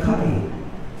was my kai.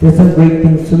 There's some great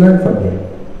things to learn from him.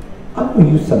 I'm going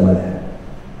to use some of that.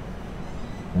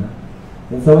 Yeah?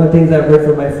 And some of the things I've heard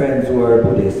from my friends who are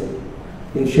Buddhists,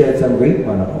 they shared some great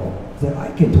mana'o.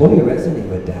 I can totally resonate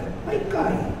with that. My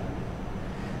kai.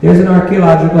 There's an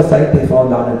archaeological site they found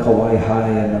down in Kauai High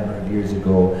a number of years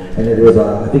ago, and there was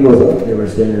a, I think it was a, they were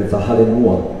saying it's a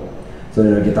halimua. So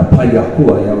they get a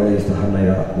payakua, they used to hanai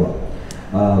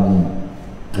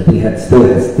I think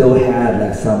still had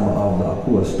like some of the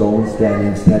akua stones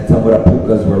standing, had some of the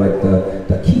pukas were like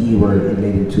the ki were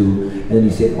related to, and then you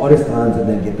say all these times and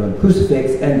then get the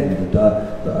crucifix and then the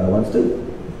other ones too.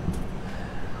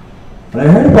 When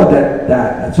I heard about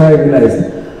that's why I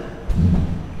realized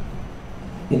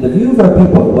in the view of our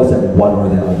people, it wasn't one or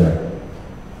the other.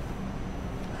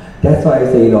 That's why I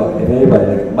say, you know, if anybody,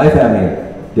 like my family,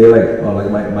 they're like, oh, like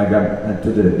my grandma,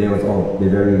 they was all, they're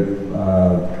very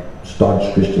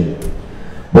staunch Christian.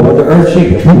 But when the earth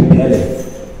shakes,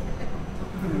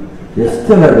 there's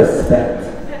still a respect.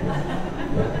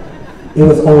 It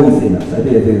was always in us. I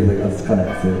think it's kind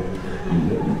of silly.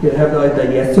 You can have the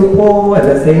yesupo at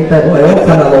the same time, all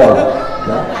kind of law.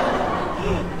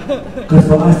 Because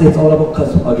for us, it's all about,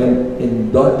 because again,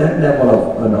 in that level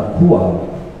of an akua,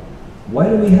 why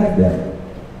do we have them?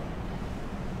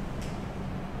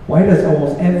 Why does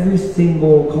almost every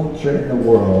single culture in the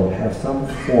world have some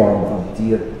form of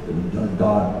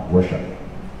God worship,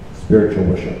 spiritual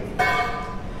worship?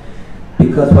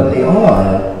 Because what they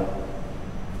are,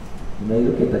 when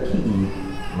you look at the ki'i,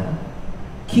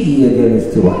 ki'i again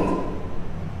is to what?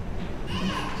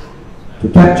 To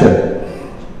capture.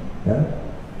 Yeah?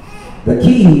 The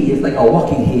ki'i is like a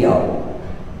walking heiau.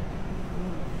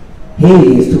 Hei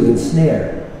is to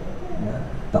ensnare. Yeah?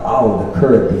 The ao, the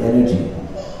current, the energy.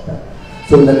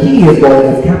 So the key is going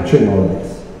is capturing all of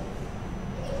this.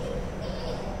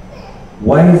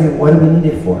 Why is it? What do we need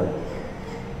it for?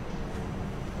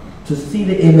 To see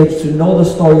the image, to know the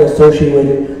story associated with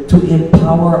it, to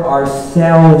empower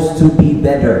ourselves to be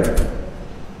better.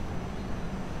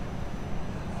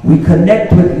 We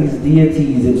connect with these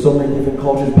deities in so many different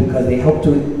cultures because they help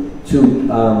to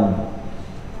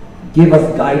give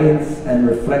us guidance and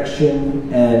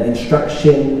reflection and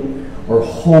instruction or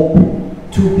hope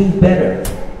to be better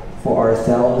for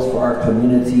ourselves, for our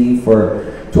community,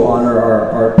 to honor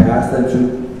our past and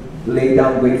to lay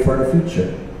down great for the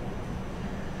future.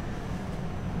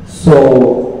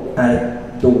 So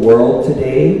at the world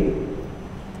today,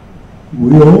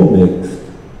 we're all mixed.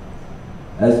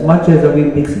 As much as we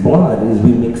mix blood, is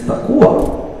we mix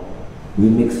takua. We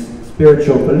mix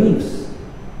spiritual beliefs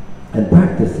and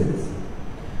practices.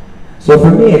 So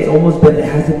for me, it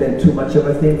hasn't been too much of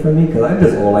a thing for me, because I'm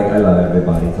just all like, I love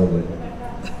everybody, so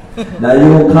good. Now you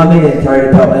will come in and try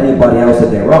to tell anybody else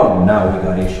that they're wrong, now we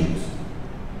got issues.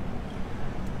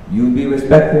 You be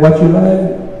respectful what you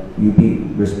love, you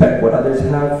respect what others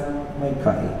have, my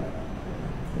kai.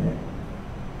 Yeah.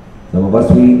 Some of us,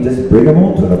 we just bring them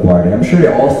all to the party. I'm sure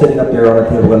you're all sitting up there on the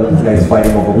table, well, this guy's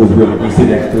fighting over who's really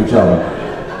sitting next to each other.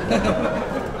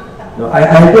 No,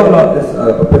 I do a lot of this,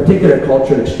 a particular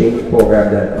cultural exchange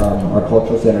program that our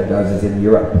cultural center does is in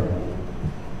Europe.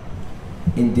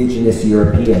 Indigenous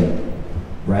European.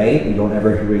 right? You don't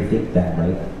ever really think that,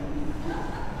 right?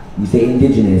 You say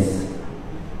indigenous,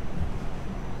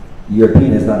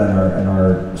 European is not in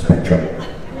our spectrum.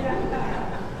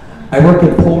 I work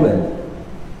in Poland.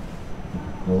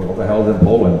 Well, what the hell is in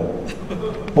Poland?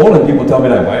 Poland people tell me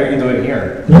that, why are you doing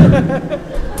here?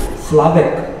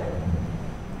 Slavic.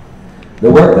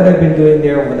 The work that I've been doing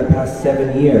there over the past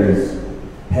 7 years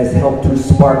has helped to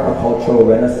spark a cultural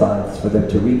renaissance for them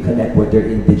to reconnect with their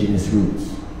indigenous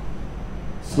roots.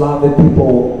 Slavic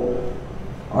people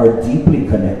are deeply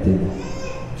connected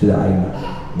to the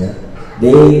Aina. Yeah?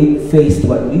 They faced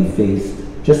what we faced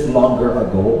just longer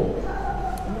ago.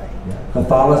 Yeah.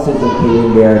 Catholicism came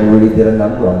in there and really did a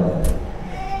number on them.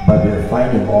 But they're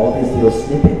finding all these little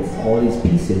snippets, all these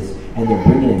pieces, and they're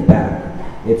bringing it back.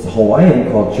 It's Hawaiian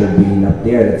culture being up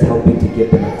there that's helping to give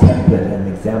them a template and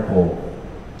an example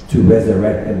to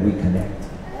resurrect and reconnect.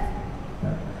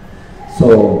 Yeah.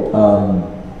 So,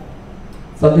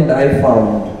 something that I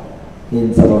found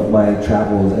in some of my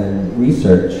travels and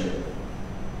research,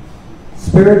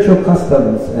 spiritual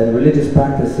customs and religious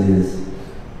practices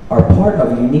are part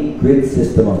of a unique grid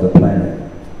system of the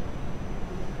planet.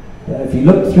 Yeah, if you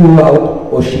look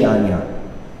throughout Oceania,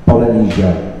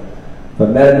 Polynesia,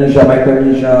 from Melanesia,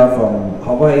 Micronesia, from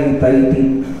Hawaii,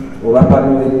 Tahiti, Rapa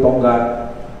Nui,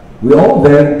 Tonga, we're all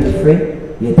very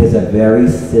different, yet there's a very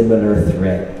similar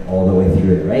thread all the way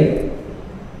through it, right?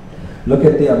 Look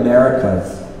at the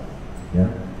Americas. Yeah?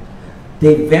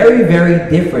 They're very, very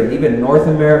different. Even North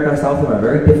America, South America,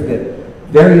 very different.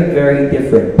 Very, very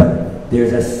different. But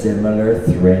there's a similar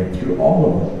thread through all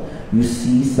of them. You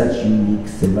see such unique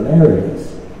similarities.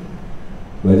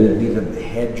 Whether it be the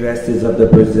headdresses of the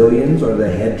Brazilians or the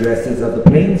headdresses of the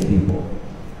Plains people.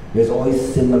 There's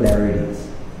always similarities.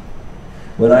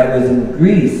 When I was in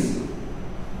Greece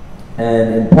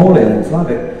and in Poland and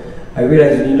Slavic, I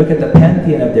realized when you look at the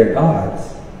pantheon of their gods,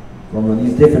 from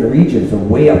these different regions, from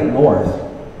way up north,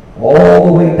 all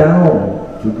the way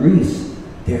down to Greece,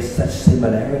 there's such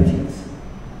similarities.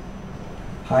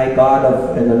 High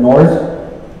god in the north,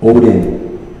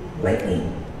 Odin,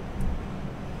 lightning.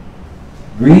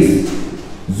 Greece,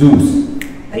 Zeus,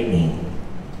 lightning.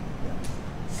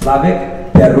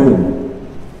 Slavic, Perun,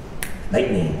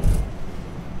 lightning.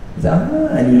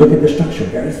 And you look at the structure,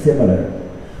 very similar.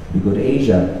 You go to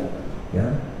Asia,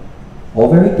 yeah?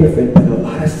 All very different, but a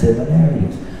lot of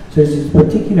similarities. So there's these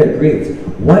particular grids.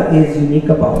 What is unique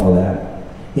about all that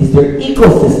is their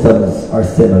ecosystems are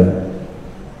similar.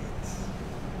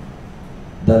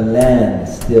 The land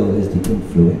still is the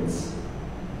influence.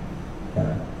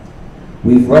 Yeah.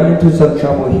 We've run into some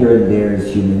trouble here and there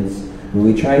as humans when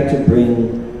we try to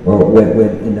bring, or when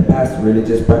in the past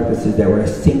religious practices that were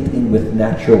synced in with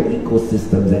natural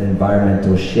ecosystems and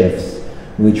environmental shifts,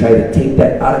 we try to take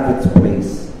that out of its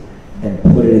place and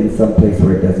put it in some place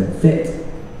where it doesn't fit.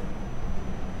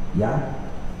 Yeah?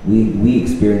 We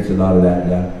experience a lot of that,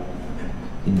 yeah?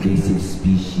 Invasive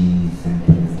species and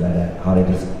things like that, how they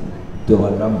just do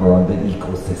a number on the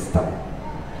ecosystem.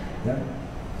 Yeah?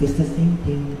 It's the same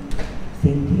thing.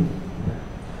 Same thing. Yeah.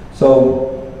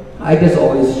 So I just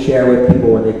always share with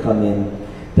people when they come in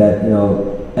that, you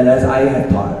know, and as I had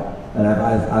taught, and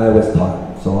I was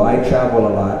taught, so I travel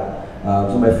a lot.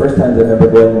 So my first time I remember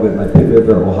going with my Pit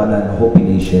River, Ohana, and the Hopi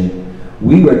Nation,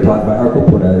 we were taught by our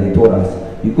kupuna, they told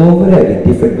us, you go over there, get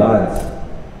different gods.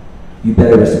 You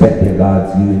better respect their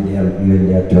gods, you and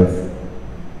their turf.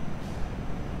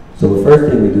 So the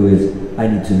first thing we do is, I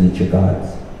need to meet your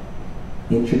gods.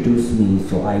 Introduce me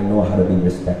so I know how to be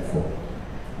respectful.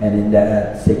 And in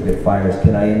that sacred fires,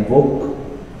 can I invoke?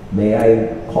 May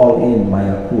I call in my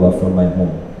akua from my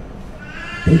home?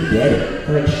 They get it.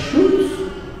 They're like,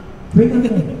 shoot, bring them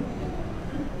in.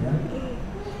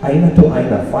 Yeah? Aina to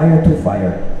Aina, fire to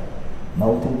fire,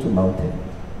 mountain to mountain.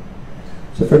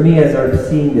 So for me, as I'm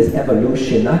seeing this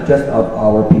evolution, not just of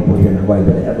our people here in Hawaii,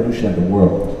 but the evolution of the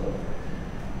world,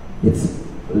 it's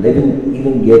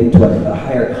even getting to a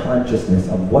higher consciousness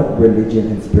of what religion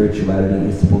and spirituality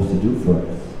is supposed to do for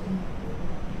us.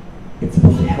 It's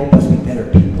supposed to help us be better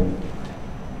people,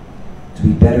 to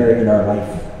be better in our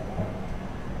life.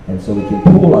 And so we can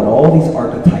pull on all these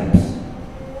archetypes.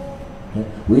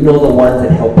 We know the ones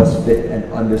that help us fit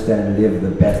and understand and live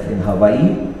the best in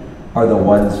Hawaii are the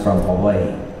ones from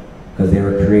Hawaii, because they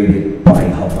were created by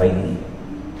Hawaii.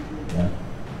 Yeah?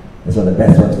 And so the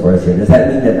best ones for us here. Does that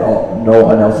mean that no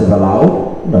one else is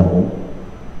allowed? No.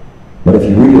 But if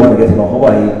you really want to get to know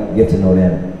Hawaii, get to know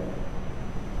them.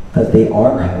 Because they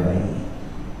are Hawaii.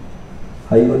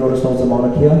 How you going to know the snows of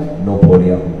Mauna Kea? No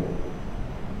polio.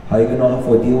 How you going to know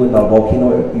how to deal when the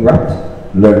volcano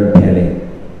erupts? Learn Pele.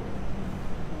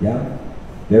 Yeah?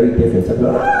 Very different. Some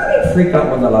people, they freak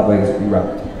out when the lava is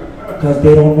erupt. Because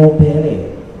they don't know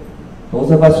Pele.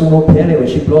 Those of us who know Pele, when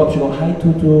she blow up, she go, hi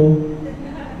Tutu.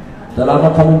 The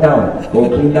lava coming down. Go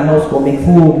clean the house, go make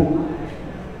food.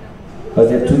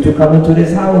 Because if Tutu coming to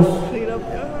this house,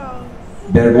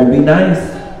 better go be nice.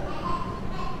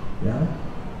 Yeah?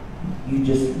 You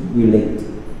just relate.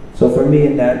 So for me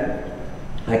in that,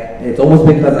 it's almost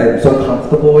because I'm so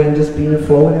comfortable in just being in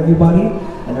flow with everybody,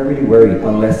 and I really worry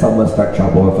unless someone start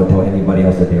trouble or if I tell anybody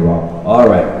else that they're wrong.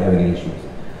 Alright, we have any issues.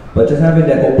 But just having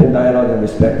that open dialogue and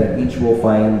respect that each will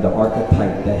find the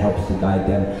archetype that helps to guide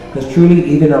them. Because truly,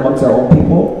 even amongst our own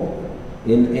people,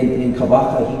 in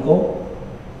Kawaka Hiko,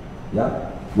 yeah,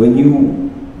 when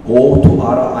you go to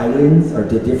other islands or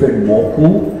to different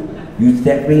moku, you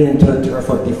step into the turf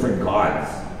of different gods.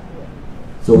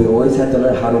 So we always have to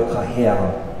learn how to kahea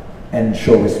and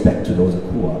show respect to those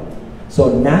akua.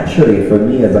 So naturally, for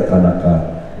me as a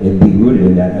Kanaka, it'd be rooted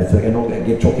in that. It's like, I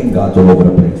get choking gods all over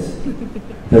the place.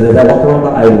 Because as I walk around the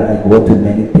island, I go into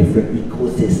many different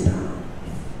ecosystems.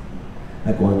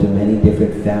 I go into many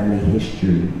different family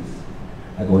histories.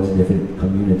 I go into different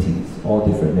communities, all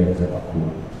different layers of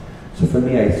akua. So for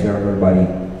me, I serve everybody,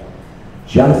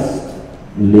 just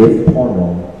live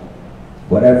pono.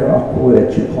 Whatever akua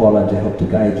that you call on to help to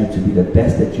guide you to be the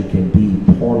best that you can be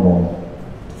pono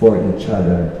for each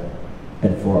other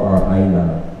and for our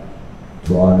Aina,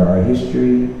 to honor our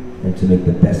history and to make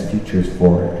the best futures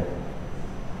for it.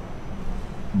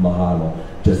 Mahalo.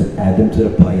 Just add them to the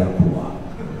payakua.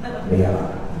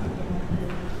 Yeah.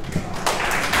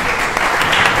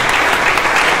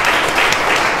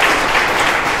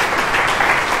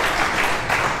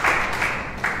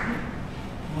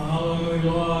 Mahalo nui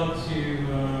loa to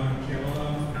Kealoha.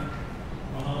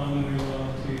 Mahalo nui loa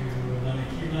to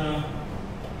Lanakila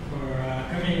for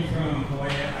coming from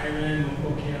Hawaiian Island,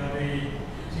 Mauna Kea,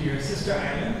 to your sister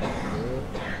island.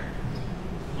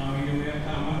 Maui nui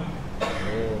akama.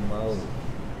 Maui.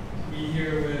 Be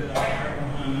here with Art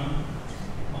Ohana.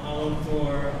 Mahalo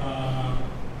for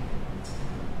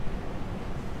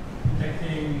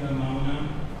protecting the Mauna.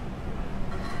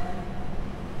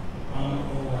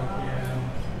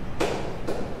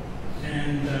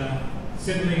 And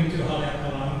sibling to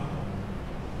Haleakala.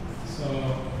 So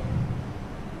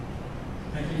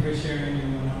thank you for sharing your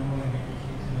Manawa and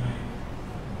Hiki tonight.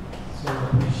 So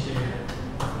appreciate it.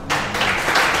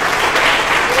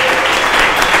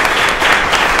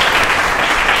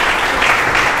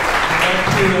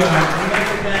 I'd like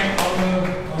to thank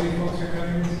all you folks for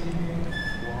coming this evening.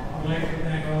 I'd like to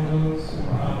thank all those who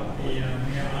brought the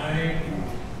mea'ai. It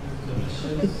was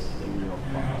delicious. And I'd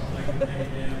also like to thank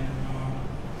again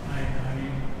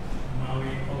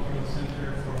Maui Cultural Center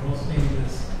for hosting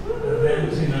this event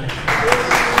tonight.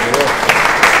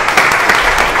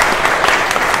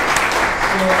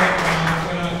 So I'm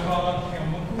going to call up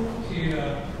Keamoku to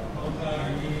hold our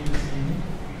meeting this evening.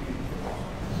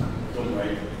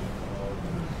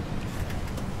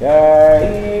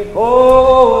 Kaiko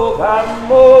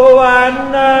kamo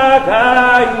ana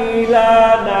kaila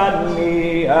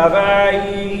nani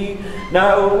Hawaii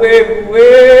na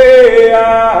wewe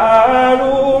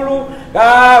aruru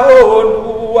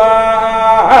kaonua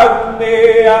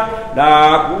haumea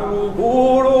na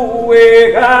kurukuru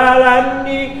we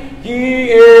galani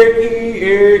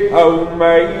kie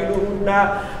kaumailuna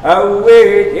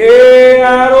awe te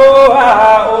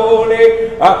aroha ole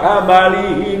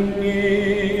akamalihini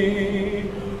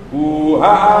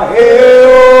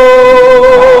Uhaheo,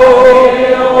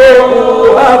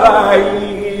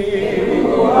 Hawaii,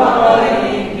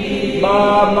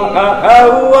 Mama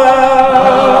Kakawa,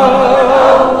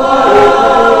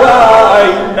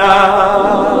 Aina,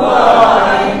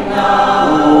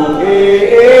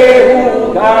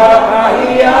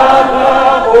 Ukehukahiaka,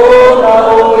 Ona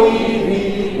Oivi,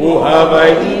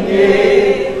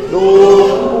 Hawaii,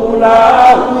 Lula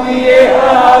Huye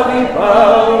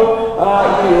Havipau.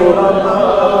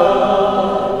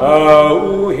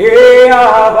 Auhe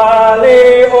avale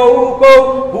oko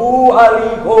hu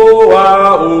aliko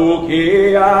auke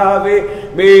ave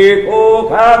me ko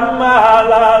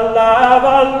kamala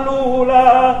lavalula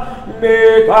me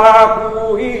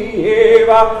kakuhi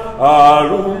eva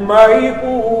alumai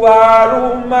ku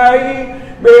alumai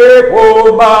me ko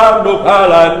mando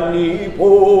kalani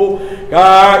po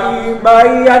kai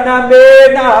mai ana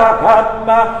mena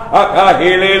kama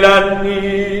akahelelani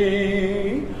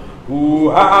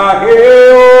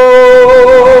Uhaheo,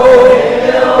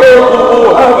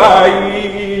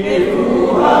 Hawaii,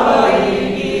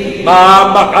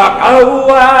 Mama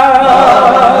Kakawa,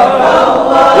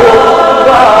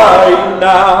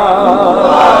 Aina,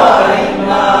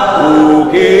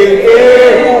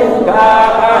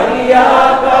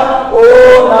 Ukehukahiaka,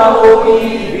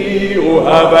 iwi o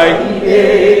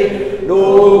Hawaiian no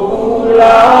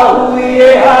kula hui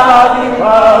e hawi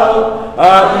pau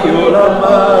a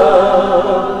iolama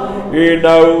e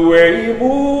nau e I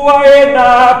mua e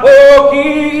nā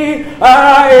poki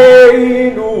a e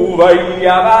inu vai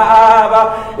awa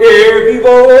e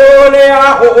vivo ole a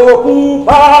hoku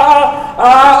pa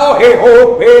a o he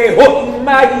hope hoki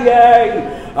mai ai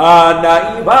a na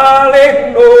I vale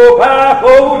no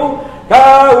kako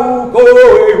kau ko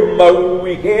e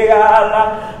Maui ke ala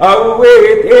au e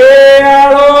te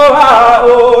aloha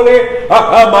ole a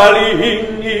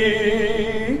kamalihingi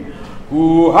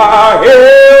kuha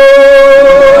heo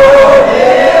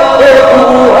e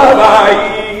kuha vai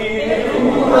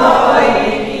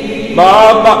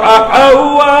mama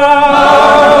akaua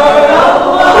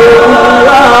e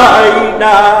kuha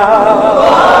Aina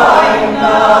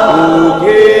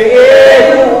uke e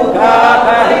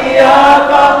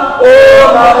kakahiaka o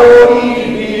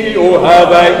maoihi o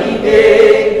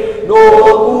Hawaiian no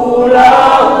kula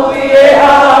hui e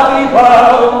hawi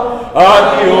pau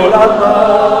ani o lama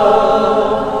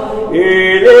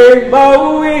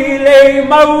le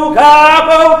mau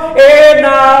kapau e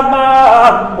nā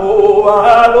mamo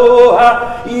aloha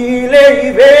I le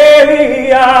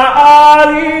vehi a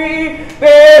Alii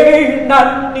vehi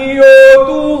nani o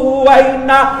tu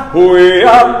Aina hoi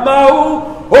a mau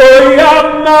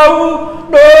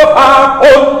no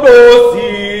hapono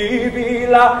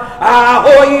sivila a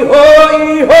hoi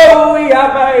a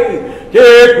mai ke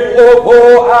kuoko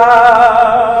a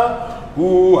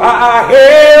kuha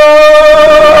heo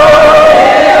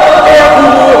e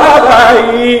kuha vai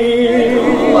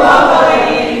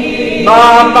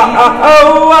mama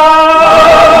akaua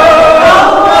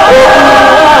e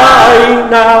kuha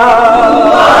Aina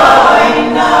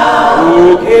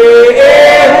uke e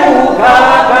huka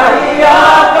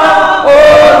kahiaka o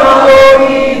na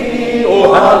oihi o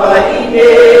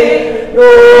Hawaiian no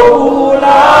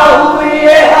ula hui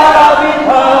e hawi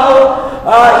pau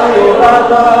a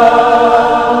iolama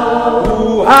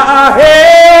kuha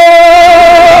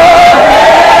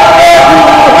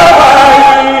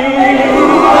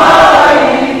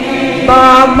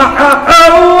mama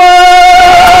akaua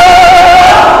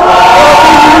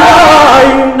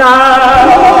Aina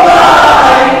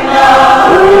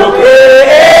uke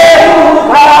e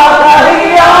huka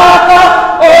kahiaka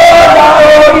o na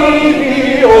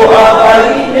oihi o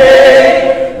Hawaiian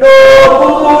no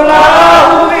kula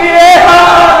hui e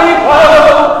hawi pau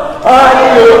a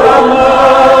iolama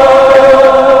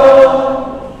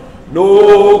no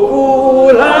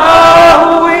kula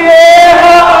hui e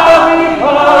hawi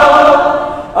pau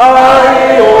a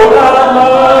iolama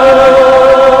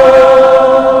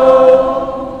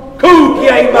kuki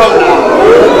ai mauna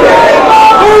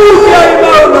kuki ai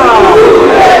mauna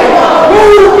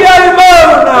kuki ai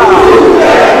mauna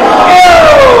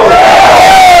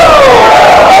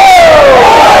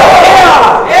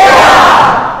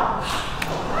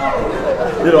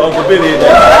little Uncle Billy in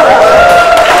there.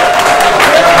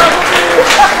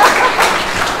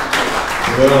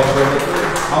 Well,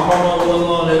 I'm from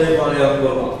Mauna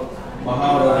Kea,